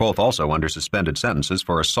 They were both also under suspended sentences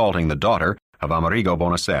for assaulting the daughter of Amerigo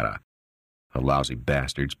Bonacera. The lousy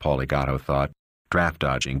bastards, Paulie Gatto thought,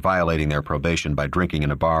 draft-dodging, violating their probation by drinking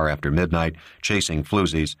in a bar after midnight, chasing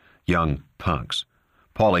floozies, young punks.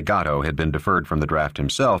 Paulie Gatto had been deferred from the draft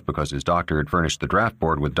himself because his doctor had furnished the draft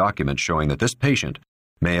board with documents showing that this patient,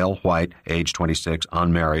 male, white, age 26,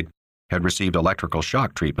 unmarried, had received electrical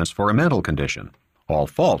shock treatments for a mental condition. All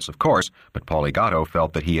false, of course, but Paulie Gatto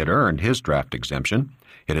felt that he had earned his draft exemption.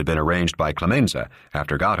 It had been arranged by Clemenza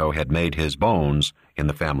after Gatto had made his bones in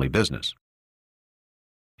the family business.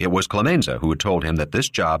 It was Clemenza who had told him that this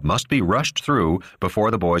job must be rushed through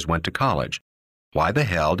before the boys went to college. Why the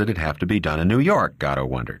hell did it have to be done in New York, Gatto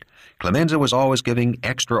wondered. Clemenza was always giving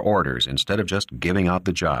extra orders instead of just giving out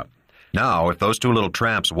the job. Now, if those two little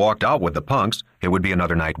tramps walked out with the punks, it would be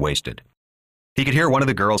another night wasted. He could hear one of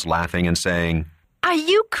the girls laughing and saying, "Are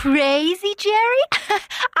you crazy, Jerry?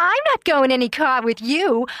 I'm not going any car with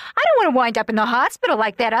you. I don't want to wind up in the hospital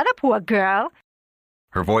like that other poor girl."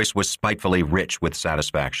 Her voice was spitefully rich with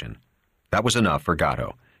satisfaction. That was enough for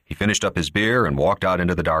Gatto. He finished up his beer and walked out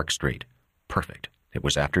into the dark street. Perfect. It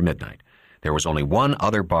was after midnight. There was only one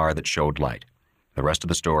other bar that showed light. The rest of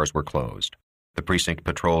the stores were closed. The precinct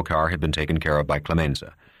patrol car had been taken care of by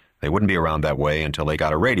Clemenza. They wouldn't be around that way until they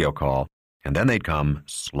got a radio call, and then they'd come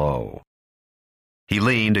slow. He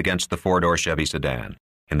leaned against the four-door Chevy sedan.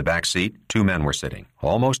 In the back seat, two men were sitting,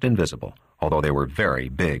 almost invisible, although they were very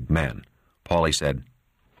big men. Paulie said,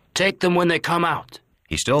 "Take them when they come out."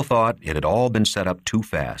 He still thought it had all been set up too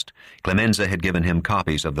fast. Clemenza had given him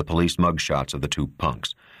copies of the police mugshots of the two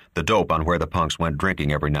punks, the dope on where the punks went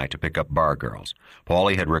drinking every night to pick up bar girls.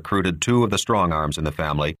 Paulie had recruited two of the strong arms in the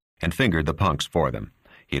family and fingered the punks for them.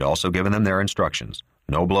 He'd also given them their instructions.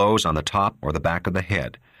 No blows on the top or the back of the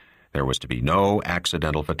head. There was to be no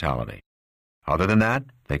accidental fatality. Other than that,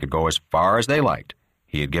 they could go as far as they liked.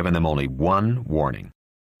 He had given them only one warning.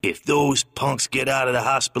 If those punks get out of the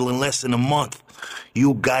hospital in less than a month,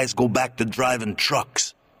 you guys go back to driving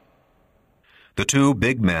trucks. The two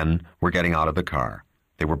big men were getting out of the car.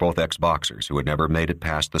 They were both ex-boxers who had never made it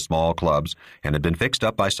past the small clubs and had been fixed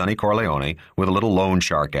up by Sonny Corleone with a little loan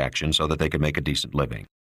shark action so that they could make a decent living.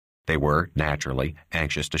 They were, naturally,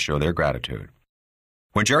 anxious to show their gratitude.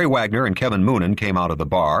 When Jerry Wagner and Kevin Moonen came out of the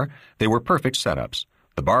bar, they were perfect setups.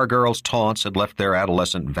 The bar girls' taunts had left their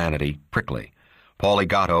adolescent vanity prickly. Paulie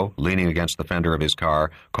Gatto, leaning against the fender of his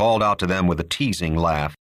car, called out to them with a teasing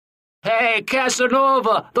laugh, "Hey,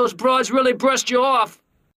 Casanova, those broads really brushed you off."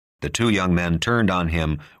 The two young men turned on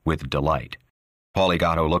him with delight. Paulie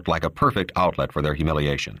Gatto looked like a perfect outlet for their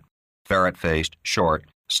humiliation. Ferret-faced, short,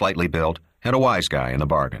 slightly built, and a wise guy in the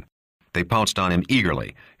bargain. They pounced on him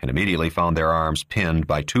eagerly and immediately found their arms pinned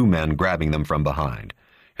by two men grabbing them from behind.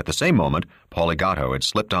 At the same moment, Paulie Gatto had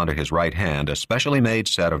slipped onto his right hand a specially made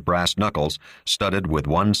set of brass knuckles studded with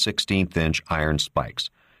 1/16-inch iron spikes.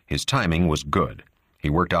 His timing was good. He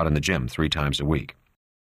worked out in the gym 3 times a week.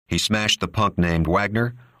 He smashed the punk named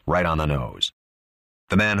Wagner right on the nose.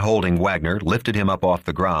 The man holding Wagner lifted him up off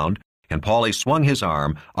the ground, and Paulie swung his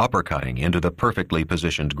arm, uppercutting into the perfectly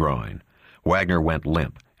positioned groin. Wagner went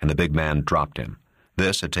limp, and the big man dropped him.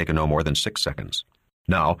 This had taken no more than 6 seconds.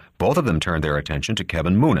 Now, both of them turned their attention to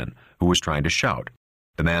Kevin Moonen, who was trying to shout.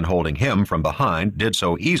 The man holding him from behind did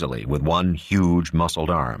so easily with one huge muscled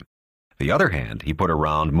arm. The other hand he put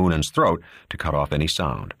around Moonen's throat to cut off any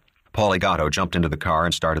sound. Paulie Gatto jumped into the car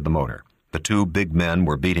and started the motor. The two big men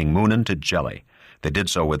were beating Moonen to jelly. They did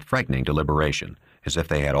so with frightening deliberation, as if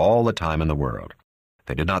they had all the time in the world.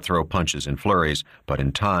 They did not throw punches in flurries, but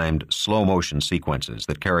in timed, slow-motion sequences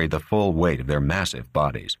that carried the full weight of their massive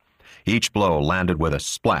bodies. Each blow landed with a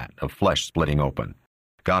splat of flesh splitting open.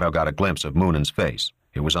 Gatto got a glimpse of Moonen's face.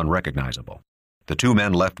 It was unrecognizable. The two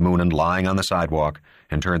men left Moonen lying on the sidewalk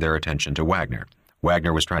and turned their attention to Wagner.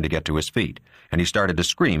 Wagner was trying to get to his feet, and he started to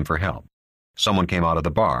scream for help. Someone came out of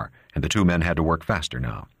the bar, and the two men had to work faster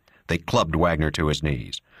now. They clubbed Wagner to his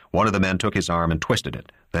knees. One of the men took his arm and twisted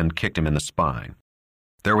it, then kicked him in the spine.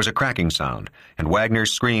 There was a cracking sound, and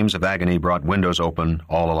Wagner's screams of agony brought windows open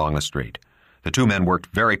all along the street. The two men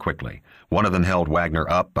worked very quickly. One of them held Wagner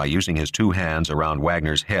up by using his two hands around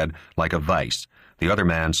Wagner's head like a vice. The other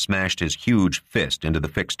man smashed his huge fist into the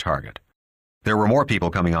fixed target. There were more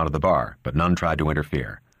people coming out of the bar, but none tried to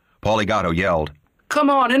interfere. Paulie Gatto yelled,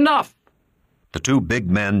 "Come on, enough!" The two big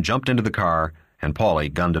men jumped into the car, and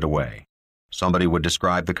Paulie gunned it away. Somebody would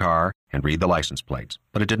describe the car and read the license plates,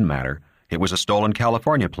 but it didn't matter. It was a stolen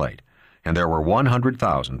California plate, and there were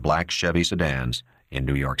 100,000 black Chevy sedans in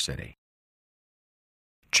New York City.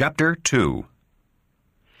 Chapter 2.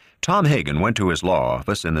 Tom Hagen went to his law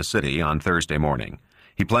office in the city on Thursday morning.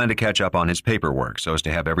 He planned to catch up on his paperwork so as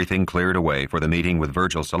to have everything cleared away for the meeting with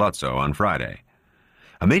Virgil Sollozzo on Friday.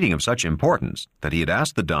 A meeting of such importance that he had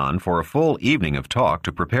asked the Don for a full evening of talk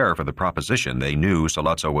to prepare for the proposition they knew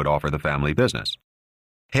Sollozzo would offer the family business.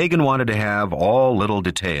 Hagen wanted to have all little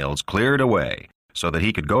details cleared away so that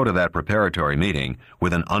he could go to that preparatory meeting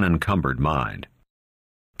with an unencumbered mind.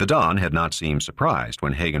 The Don had not seemed surprised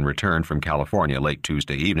when Hagen returned from California late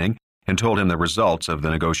Tuesday evening and told him the results of the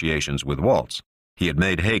negotiations with Waltz. He had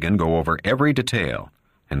made Hagen go over every detail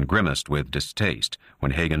and grimaced with distaste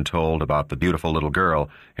when Hagen told about the beautiful little girl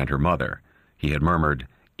and her mother. He had murmured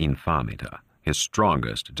infamita, his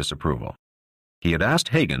strongest disapproval. He had asked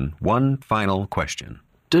Hagen one final question.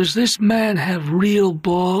 Does this man have real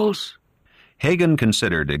balls? Hagen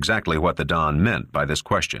considered exactly what the Don meant by this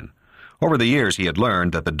question. Over the years, he had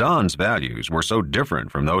learned that the Don's values were so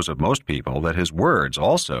different from those of most people that his words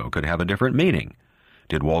also could have a different meaning.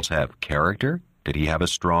 Did Waltz have character? Did he have a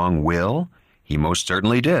strong will? He most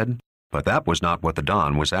certainly did, but that was not what the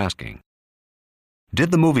Don was asking.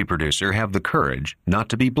 Did the movie producer have the courage not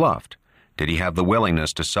to be bluffed? Did he have the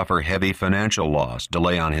willingness to suffer heavy financial loss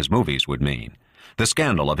delay on his movies would mean? The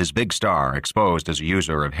scandal of his big star exposed as a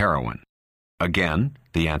user of heroin? Again,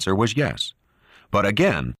 the answer was yes. But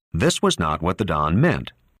again, this was not what the Don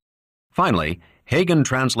meant. Finally, Hagen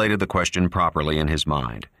translated the question properly in his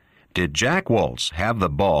mind. Did Jack Waltz have the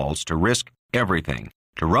balls to risk everything,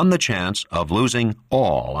 to run the chance of losing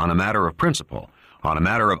all on a matter of principle, on a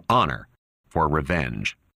matter of honor, for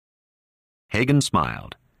revenge? Hagen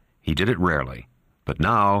smiled. He did it rarely, but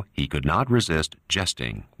now he could not resist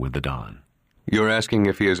jesting with the Don. You're asking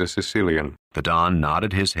if he is a Sicilian? The Don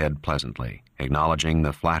nodded his head pleasantly, acknowledging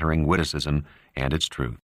the flattering witticism and its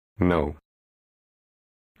truth. No.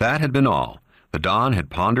 That had been all. The Don had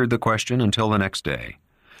pondered the question until the next day.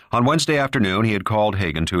 On Wednesday afternoon, he had called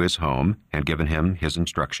Hagen to his home and given him his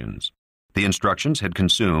instructions. The instructions had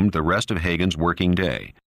consumed the rest of Hagen's working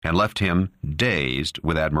day and left him dazed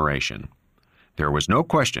with admiration. There was no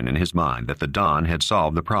question in his mind that the Don had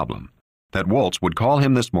solved the problem, that Waltz would call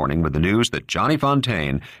him this morning with the news that Johnny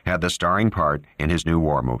Fontane had the starring part in his new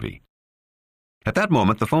war movie. At that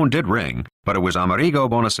moment, the phone did ring, but it was Amerigo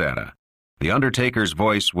Bonacera. The undertaker's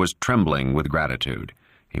voice was trembling with gratitude.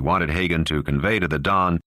 He wanted Hagen to convey to the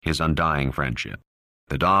Don his undying friendship.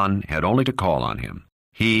 The Don had only to call on him.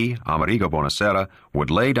 He, Amerigo Bonacera, would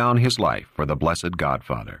lay down his life for the blessed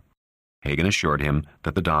Godfather. Hagen assured him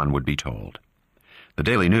that the Don would be told. The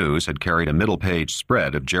Daily News had carried a middle-page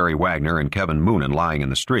spread of Jerry Wagner and Kevin Moonen lying in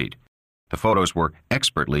the street. The photos were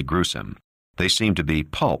expertly gruesome. They seemed to be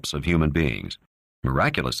pulps of human beings.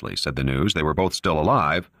 Miraculously, said the News, they were both still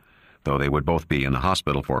alive, though they would both be in the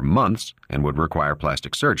hospital for months and would require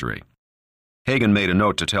plastic surgery. Hagen made a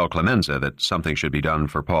note to tell Clemenza that something should be done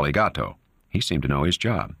for Paulie Gatto. He seemed to know his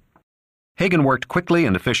job. Hagen worked quickly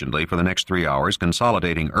and efficiently for the next 3 hours,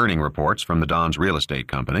 consolidating earning reports from the Don's real estate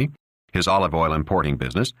company, his olive oil importing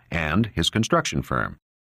business, and his construction firm.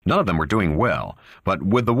 None of them were doing well, but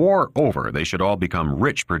with the war over, they should all become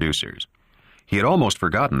rich producers. He had almost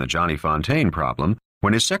forgotten the Johnny Fontane problem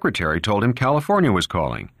when his secretary told him California was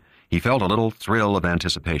calling. He felt a little thrill of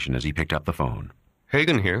anticipation as he picked up the phone.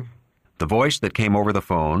 Hagen here. The voice that came over the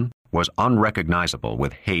phone was unrecognizable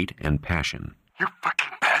with hate and passion. You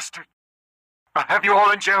fucking bastard! I'll have you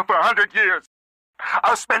all in jail for 100 years.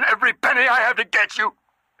 I'll spend every penny I have to get you.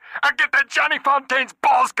 I'll get that Johnny Fontane's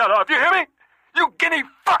balls cut off, you hear me? You guinea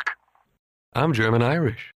fuck! I'm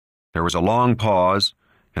German-Irish. There was a long pause,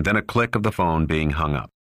 and then a click of the phone being hung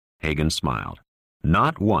up. Hagen smiled.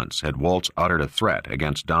 Not once had Waltz uttered a threat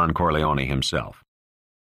against Don Corleone himself.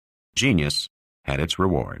 Genius had its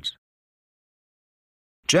rewards.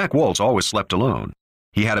 Jack Waltz always slept alone.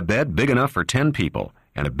 He had a bed big enough for 10 people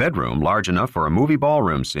and a bedroom large enough for a movie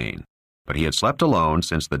ballroom scene, but he had slept alone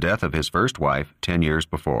since the death of his first wife 10 years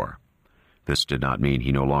before. This did not mean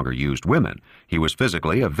he no longer used women. He was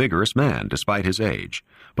physically a vigorous man, despite his age.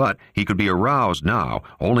 But he could be aroused now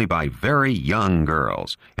only by very young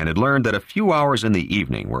girls, and had learned that a few hours in the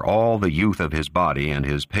evening were all the youth of his body and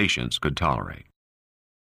his patience could tolerate.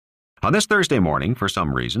 On this Thursday morning, for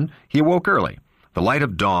some reason, he awoke early. The light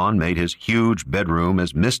of dawn made his huge bedroom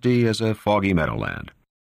as misty as a foggy meadowland.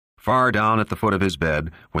 Far down at the foot of his bed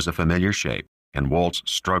was a familiar shape, and Waltz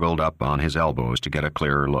struggled up on his elbows to get a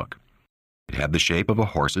clearer look. It had the shape of a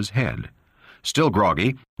horse's head. Still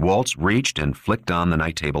groggy, Waltz reached and flicked on the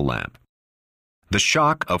night table lamp. The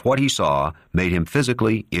shock of what he saw made him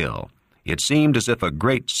physically ill. It seemed as if a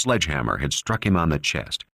great sledgehammer had struck him on the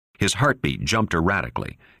chest. His heartbeat jumped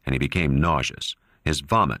erratically, and he became nauseous. His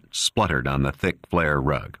vomit spluttered on the thick flare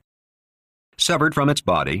rug. Severed from its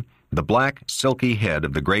body, the black, silky head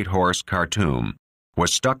of the great horse Khartoum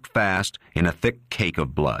was stuck fast in a thick cake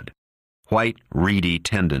of blood. White, reedy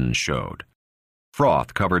tendons showed.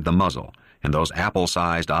 Froth covered the muzzle, and those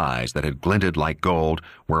apple-sized eyes that had glinted like gold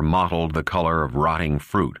were mottled the color of rotting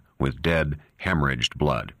fruit with dead, hemorrhaged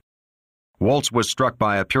blood. Waltz was struck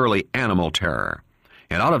by a purely animal terror,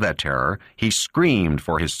 and out of that terror he screamed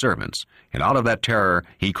for his servants, and out of that terror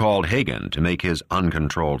he called Hagen to make his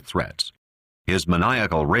uncontrolled threats. His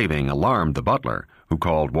maniacal raving alarmed the butler, who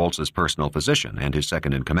called Waltz's personal physician and his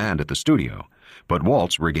second-in-command at the studio, but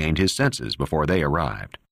Waltz regained his senses before they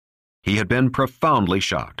arrived. He had been profoundly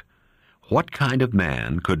shocked. What kind of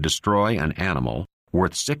man could destroy an animal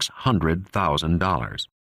worth $600,000?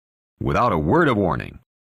 Without a word of warning,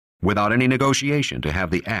 without any negotiation to have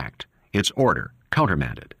the act, its order,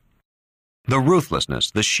 countermanded. The ruthlessness,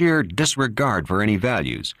 the sheer disregard for any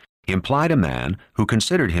values, implied a man who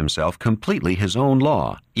considered himself completely his own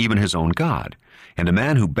law, even his own God, and a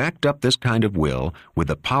man who backed up this kind of will with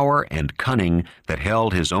the power and cunning that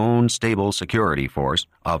held his own stable security force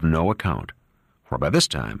of no account. For by this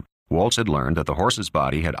time, Waltz had learned that the horse's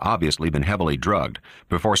body had obviously been heavily drugged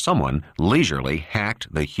before someone leisurely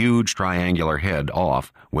hacked the huge triangular head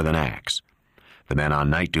off with an axe. The men on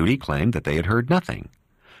night duty claimed that they had heard nothing.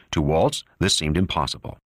 To Waltz, this seemed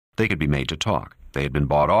impossible. They could be made to talk. They had been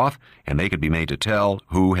bought off, and they could be made to tell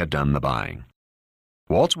who had done the buying.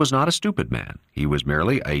 Waltz was not a stupid man. He was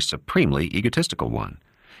merely a supremely egotistical one.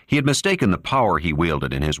 He had mistaken the power he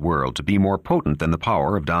wielded in his world to be more potent than the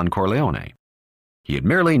power of Don Corleone. He had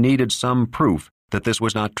merely needed some proof that this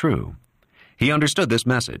was not true. He understood this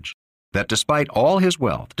message, that despite all his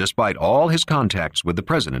wealth, despite all his contacts with the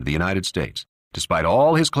President of the United States, despite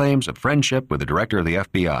all his claims of friendship with the director of the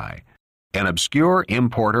FBI, an obscure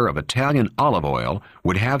importer of Italian olive oil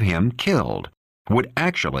would have him killed, would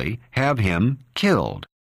actually have him killed,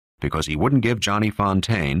 because he wouldn't give Johnny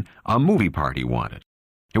Fontaine a movie part he wanted.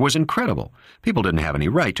 It was incredible. People didn't have any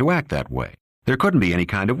right to act that way. There couldn't be any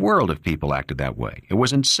kind of world if people acted that way. It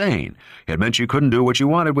was insane. It meant you couldn't do what you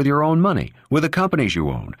wanted with your own money, with the companies you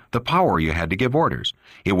owned, the power you had to give orders.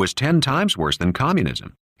 It was 10 times worse than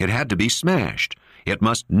communism. It had to be smashed. It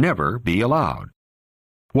must never be allowed.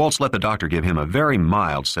 Waltz let the doctor give him a very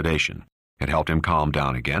mild sedation. It helped him calm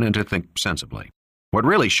down again and to think sensibly. What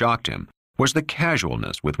really shocked him was the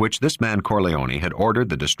casualness with which this man Corleone had ordered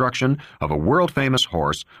the destruction of a world-famous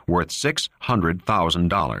horse worth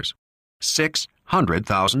 $600,000.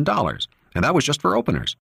 $600,000, and that was just for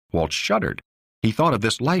openers. Waltz shuddered. He thought of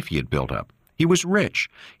this life he had built up. He was rich.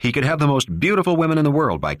 He could have the most beautiful women in the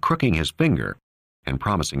world by crooking his finger and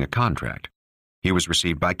promising a contract. He was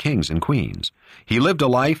received by kings and queens. He lived a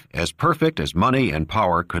life as perfect as money and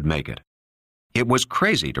power could make it. It was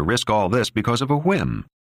crazy to risk all this because of a whim.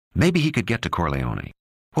 Maybe he could get to Corleone.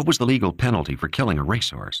 What was the legal penalty for killing a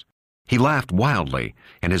racehorse? He laughed wildly,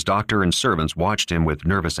 and his doctor and servants watched him with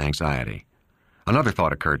nervous anxiety. Another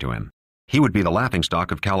thought occurred to him. He would be the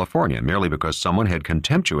laughingstock of California merely because someone had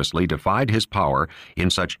contemptuously defied his power in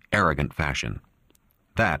such arrogant fashion.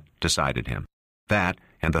 That decided him. That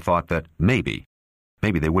and the thought that maybe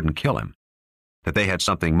they wouldn't kill him, that they had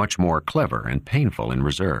something much more clever and painful in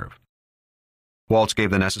reserve. Waltz gave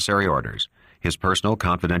the necessary orders. His personal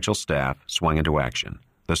confidential staff swung into action.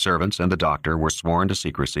 The servants and the doctor were sworn to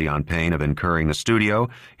secrecy on pain of incurring the studio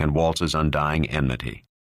and Waltz's undying enmity.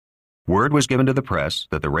 Word was given to the press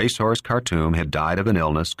that the racehorse Khartoum had died of an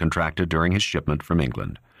illness contracted during his shipment from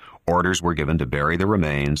England. Orders were given to bury the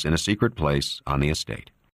remains in a secret place on the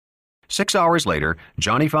estate. 6 hours later,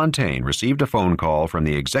 Johnny Fontaine received a phone call from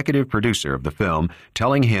the executive producer of the film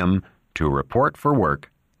telling him to report for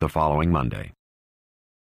work the following Monday.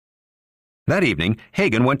 That evening,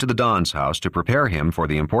 Hagen went to the Don's house to prepare him for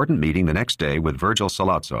the important meeting the next day with Virgil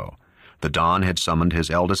Sollozzo. The Don had summoned his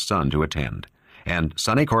eldest son to attend, and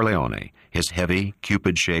Sonny Corleone, his heavy,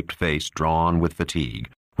 Cupid-shaped face drawn with fatigue,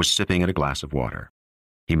 was sipping at a glass of water.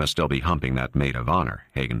 He must still be humping that maid of honor,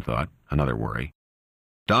 Hagen thought, another worry.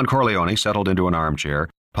 Don Corleone settled into an armchair,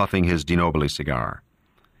 puffing his Di Nobili cigar.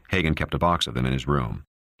 Hagen kept a box of them in his room.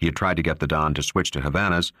 He had tried to get the Don to switch to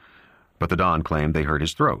Havanas, but the Don claimed they hurt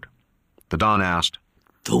his throat. The Don asked,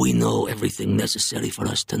 "Do we know everything necessary for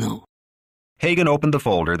us to know?" Hagen opened the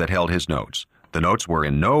folder that held his notes. The notes were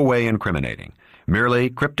in no way incriminating, merely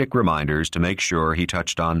cryptic reminders to make sure he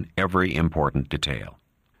touched on every important detail.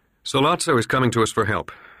 Sollozzo is coming to us for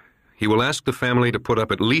help. He will ask the family to put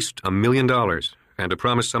up at least $1 million and to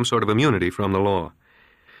promise some sort of immunity from the law.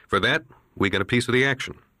 For that, we get a piece of the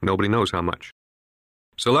action. Nobody knows how much.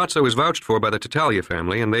 Sollozzo is vouched for by the Tattaglia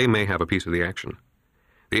family, and they may have a piece of the action.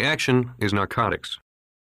 The action is narcotics.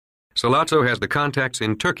 Sollozzo has the contacts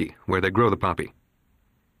in Turkey, where they grow the poppy.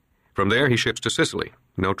 From there, he ships to Sicily.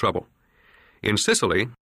 No trouble. In Sicily,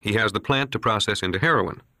 he has the plant to process into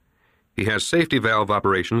heroin. He has safety valve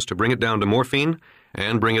operations to bring it down to morphine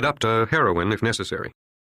and bring it up to heroin if necessary.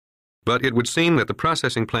 But it would seem that the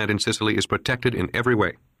processing plant in Sicily is protected in every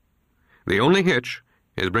way. The only hitch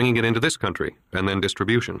is bringing it into this country and then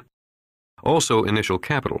distribution. Also, initial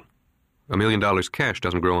capital. $1 million cash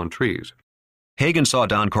doesn't grow on trees. Hagen saw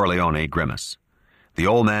Don Corleone grimace. The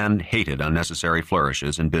old man hated unnecessary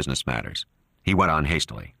flourishes in business matters. He went on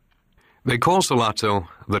hastily. They call Sollozzo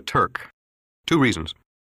the Turk. 2 reasons.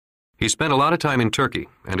 He spent a lot of time in Turkey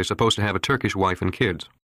and is supposed to have a Turkish wife and kids.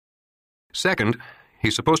 Second,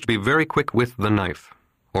 he's supposed to be very quick with the knife,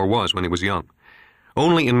 or was when he was young.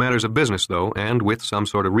 Only in matters of business, though, and with some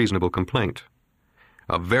sort of reasonable complaint.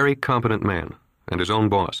 A very competent man, and his own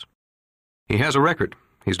boss. He has a record.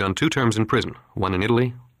 He's done 2 terms in prison, one in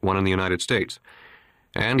Italy, one in the United States.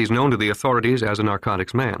 And he's known to the authorities as a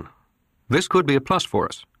narcotics man. This could be a plus for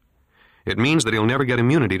us. It means that he'll never get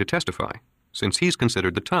immunity to testify, since he's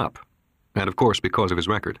considered the top, and of course because of his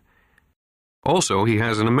record. Also, he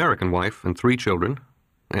has an American wife and 3 children,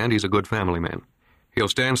 and he's a good family man. He'll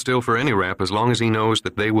stand still for any rap as long as he knows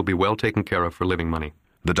that they will be well taken care of for living money.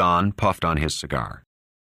 The Don puffed on his cigar.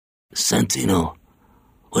 Santino,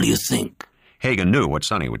 what do you think? Hagen knew what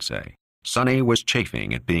Sonny would say. Sonny was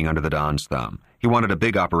chafing at being under the Don's thumb. He wanted a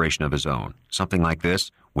big operation of his own. Something like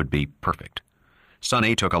this would be perfect.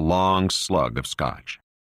 Sonny took a long slug of scotch.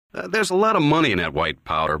 There's a lot of money in that white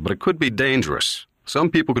powder, but it could be dangerous.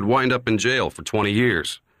 Some people could wind up in jail for 20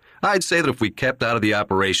 years. I'd say that if we kept out of the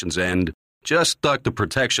operations end, just stuck to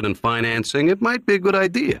protection and financing, it might be a good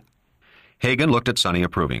idea. Hagen looked at Sonny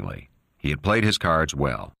approvingly. He had played his cards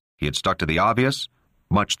well. He had stuck to the obvious,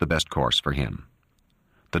 much the best course for him.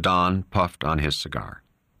 The Don puffed on his cigar.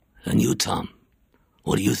 And you, Tom,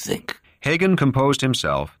 what do you think? Hagen composed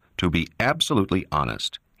himself to be absolutely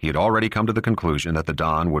honest. He had already come to the conclusion that the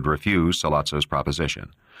Don would refuse Sollozzo's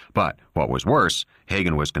proposition. But, what was worse,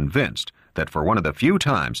 Hagen was convinced that for one of the few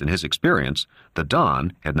times in his experience, the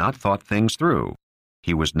Don had not thought things through.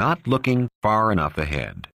 He was not looking far enough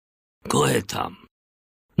ahead. Go ahead, Tom.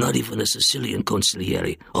 Not even a Sicilian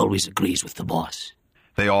consigliere always agrees with the boss.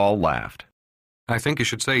 They all laughed. I think you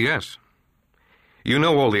should say yes. You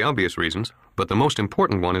know all the obvious reasons, but the most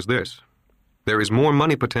important one is this. There is more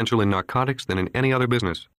money potential in narcotics than in any other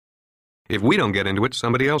business. If we don't get into it,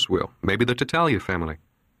 somebody else will, maybe the Tattaglia family.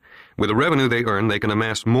 With the revenue they earn, they can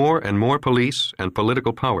amass more and more police and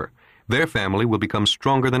political power. Their family will become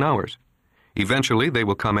stronger than ours. Eventually, they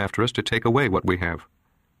will come after us to take away what we have.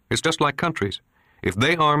 It's just like countries. If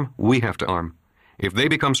they arm, we have to arm. If they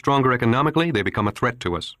become stronger economically, they become a threat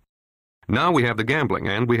to us. Now we have the gambling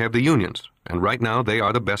and we have the unions, and right now they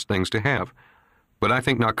are the best things to have. But I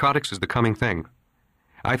think narcotics is the coming thing.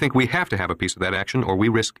 I think we have to have a piece of that action or we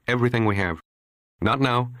risk everything we have. Not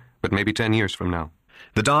now, but maybe 10 years from now.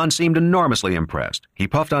 The Don seemed enormously impressed. He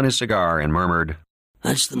puffed on his cigar and murmured,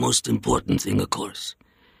 That's the most important thing, of course.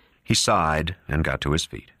 He sighed and got to his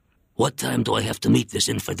feet. What time do I have to meet this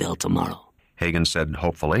infidel tomorrow? Hagen said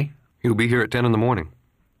hopefully. He'll be here at 10 in the morning.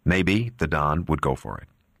 Maybe the Don would go for it.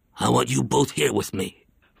 I want you both here with me.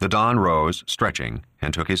 The Don rose, stretching,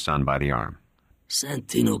 and took his son by the arm.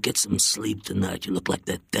 Santino, get some sleep tonight. You look like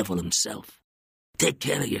that devil himself. Take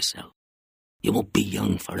care of yourself. You won't be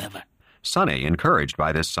young forever. Sonny, encouraged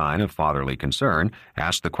by this sign of fatherly concern,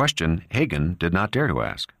 asked the question Hagen did not dare to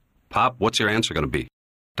ask. Pop, what's your answer going to be?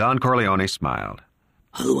 Don Corleone smiled.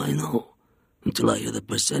 How do I know? Until I hear the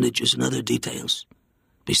percentages and other details.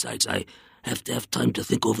 Besides, I have to have time to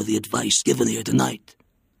think over the advice given here tonight.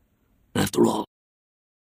 After all,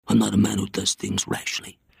 I'm not a man who does things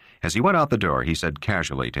rashly. As he went out the door, he said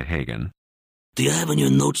casually to Hagen, Do you have in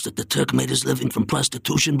your notes that the Turk made his living from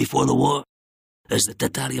prostitution before the war? As the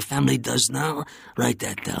Tataria family does now? Write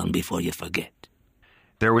that down before you forget.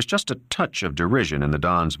 There was just a touch of derision in the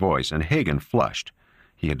Don's voice, and Hagen flushed.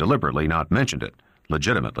 He had deliberately not mentioned it,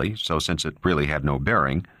 legitimately, so since it really had no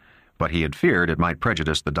bearing, but he had feared it might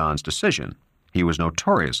prejudice the Don's decision. He was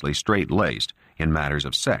notoriously straight-laced in matters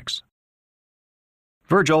of sex.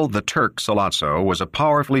 Virgil the Turk Sollozzo was a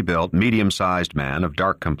powerfully built, medium-sized man of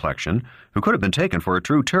dark complexion who could have been taken for a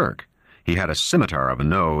true Turk. He had a scimitar of a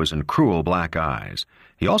nose and cruel black eyes.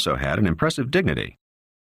 He also had an impressive dignity.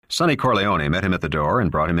 Sonny Corleone met him at the door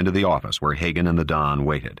and brought him into the office where Hagen and the Don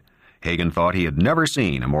waited. Hagen thought he had never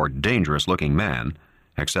seen a more dangerous-looking man,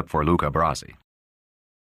 except for Luca Brasi.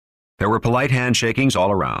 There were polite handshakings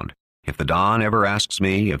all around. If the Don ever asks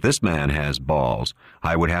me if this man has balls,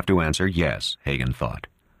 I would have to answer yes, Hagen thought.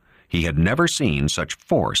 He had never seen such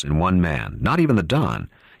force in one man, not even the Don.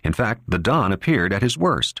 In fact, the Don appeared at his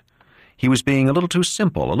worst. He was being a little too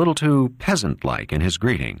simple, a little too peasant-like in his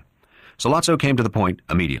greeting. Sollozzo came to the point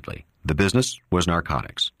immediately. The business was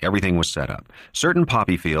narcotics. Everything was set up. Certain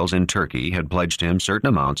poppy fields in Turkey had pledged him certain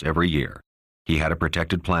amounts every year. He had a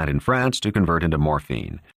protected plant in France to convert into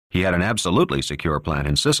morphine. He had an absolutely secure plant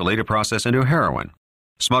in Sicily to process into heroin.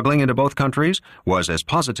 Smuggling into both countries was as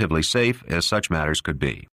positively safe as such matters could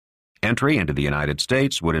be. Entry into the United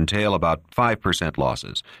States would entail about 5%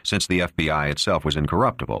 losses, since the FBI itself was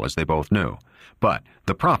incorruptible, as they both knew. But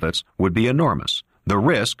the profits would be enormous, the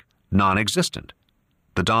risk non-existent.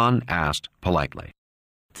 The Don asked politely,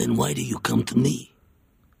 Then why do you come to me?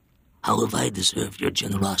 How have I deserved your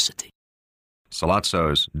generosity?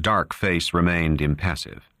 Sollozzo's dark face remained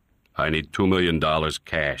impassive. I need $2 million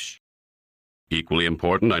cash. Equally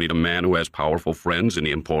important, I need a man who has powerful friends in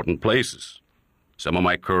the important places. Some of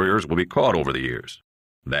my couriers will be caught over the years.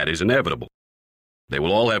 That is inevitable. They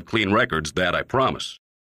will all have clean records, that I promise.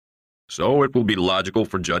 So it will be logical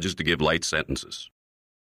for judges to give light sentences.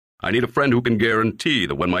 I need a friend who can guarantee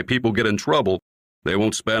that when my people get in trouble, they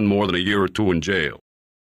won't spend more than a year or two in jail.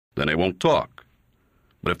 Then they won't talk.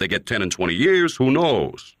 But if they get 10 and 20 years, who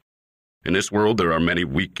knows? In this world, there are many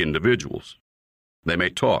weak individuals. They may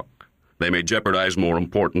talk. They may jeopardize more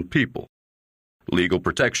important people. Legal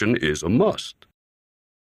protection is a must.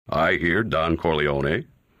 I hear, Don Corleone,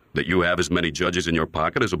 that you have as many judges in your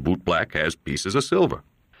pocket as a bootblack has pieces of silver.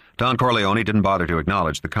 Don Corleone didn't bother to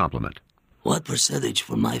acknowledge the compliment. What percentage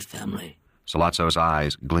for my family? Sollozzo's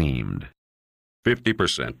eyes gleamed.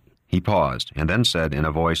 50%. He paused and then said in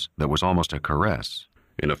a voice that was almost a caress,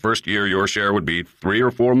 In the first year, your share would be $3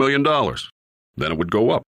 or $4 million. Then it would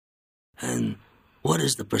go up. And what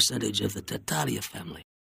is the percentage of the Tataria family?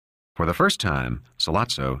 For the first time,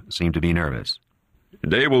 Sollozzo seemed to be nervous.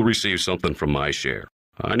 They will receive something from my share.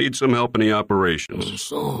 I need some help in the operations.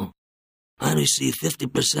 So, I receive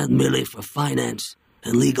 50% merely for finance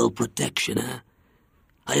and legal protection, huh?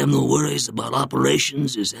 I have no worries about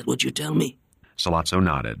operations, is that what you tell me? Sollozzo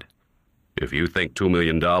nodded. If you think $2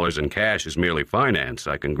 million in cash is merely finance,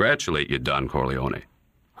 I congratulate you, Don Corleone.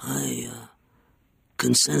 I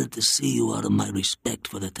consented to see you out of my respect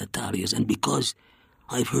for the Tatarias, and because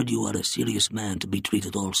I've heard you are a serious man to be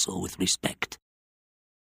treated also with respect.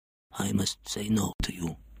 I must say no to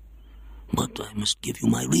you, but I must give you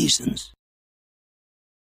my reasons.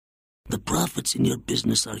 The profits in your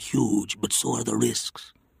business are huge, but so are the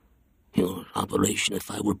risks. Your operation,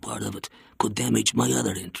 if I were part of it, could damage my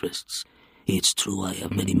other interests. It's true I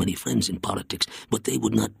have many, many friends in politics, but they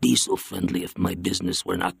would not be so friendly if my business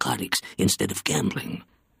were narcotics instead of gambling.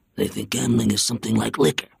 They think gambling is something like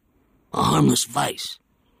liquor, a harmless vice.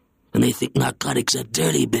 And they think narcotics a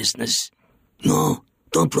dirty business. No,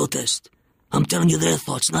 don't protest. I'm telling you their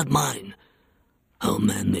thoughts, not mine. How a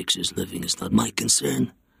man makes his living is not my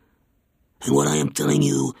concern. And what I am telling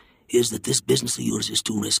you is that this business of yours is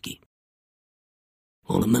too risky.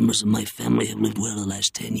 All the members of my family have lived well the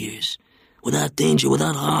last 10 years, without danger,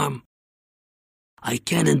 without harm. I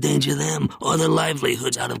can't endanger them or their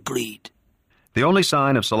livelihoods out of greed. The only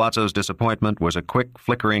sign of Sollozzo's disappointment was a quick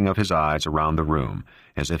flickering of his eyes around the room,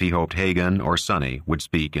 as if he hoped Hagen or Sonny would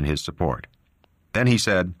speak in his support. Then he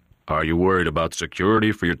said, Are you worried about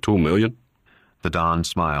security for your $2 million? The Don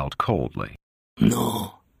smiled coldly.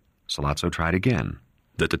 No. Sollozzo tried again.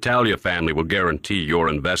 The Tattaglia family will guarantee your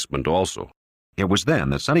investment also. It was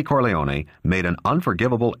then that Sonny Corleone made an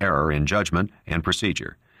unforgivable error in judgment and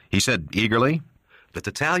procedure. He said eagerly, The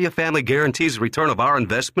Tattaglia family guarantees the return of our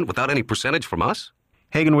investment without any percentage from us?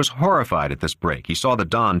 Hagen was horrified at this break. He saw the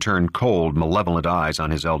Don turn cold, malevolent eyes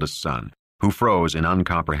on his eldest son, who froze in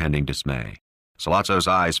uncomprehending dismay. Sollozzo's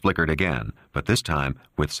eyes flickered again, but this time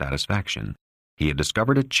with satisfaction. He had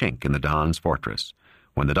discovered a chink in the Don's fortress.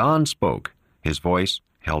 When the Don spoke, his voice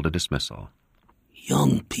held a dismissal.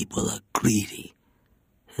 Young people are greedy,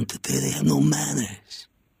 and today they have no manners.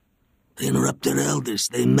 They interrupt their elders,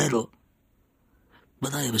 they meddle.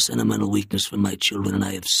 But I have a sentimental weakness for my children, and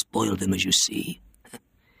I have spoiled them, as you see.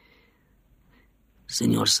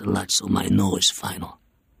 Senor Sollozzo, my no is final.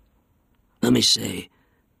 Let me say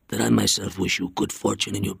that I myself wish you good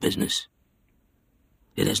fortune in your business.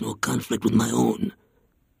 It has no conflict with my own.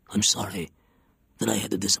 I'm sorry that I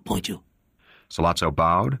had to disappoint you. Sollozzo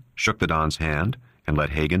bowed, shook the Don's hand, and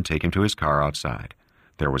let Hagen take him to his car outside.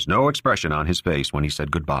 There was no expression on his face when he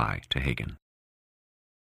said goodbye to Hagen.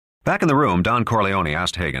 Back in the room, Don Corleone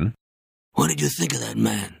asked Hagen, "What did you think of that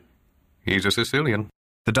man?" "He's a Sicilian."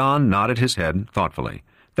 The Don nodded his head thoughtfully.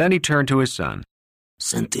 Then he turned to his son.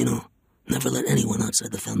 "Santino, never let anyone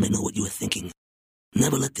outside the family know what you are thinking.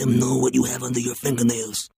 Never let them know what you have under your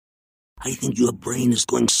fingernails. I think your brain is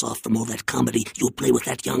going soft from all that comedy you play with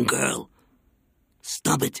that young girl.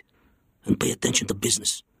 Stop it and pay attention to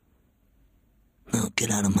business. Now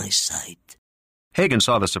get out of my sight." Hagen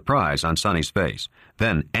saw the surprise on Sonny's face,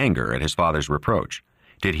 then anger at his father's reproach.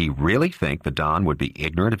 Did he really think the Don would be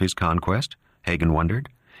ignorant of his conquest? Hagen wondered.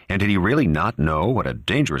 And did he really not know what a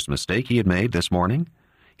dangerous mistake he had made this morning?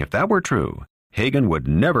 If that were true, Hagen would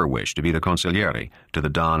never wish to be the consigliere to the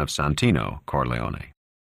Don of Santino Corleone.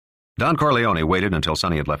 Don Corleone waited until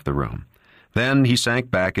Sonny had left the room. Then he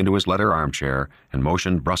sank back into his leather armchair and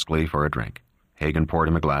motioned brusquely for a drink. Hagen poured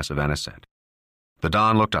him a glass of anisette. The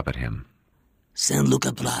Don looked up at him. "Send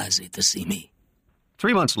Luca Blasi to see me."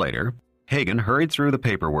 3 months later, Hagen hurried through the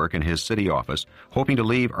paperwork in his city office, hoping to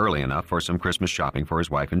leave early enough for some Christmas shopping for his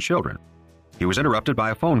wife and children. He was interrupted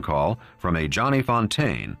by a phone call from a Johnny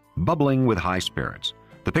Fontaine, bubbling with high spirits.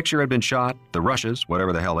 The picture had been shot, the rushes,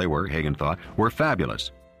 whatever the hell they were, Hagen thought, were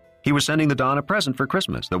fabulous. He was sending the Don a present for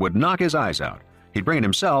Christmas that would knock his eyes out. He'd bring it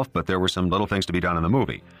himself, but there were some little things to be done in the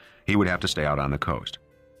movie. He would have to stay out on the coast.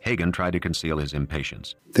 Hagen tried to conceal his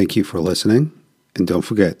impatience. Thank you for listening, and don't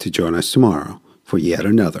forget to join us tomorrow for yet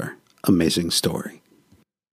another amazing story.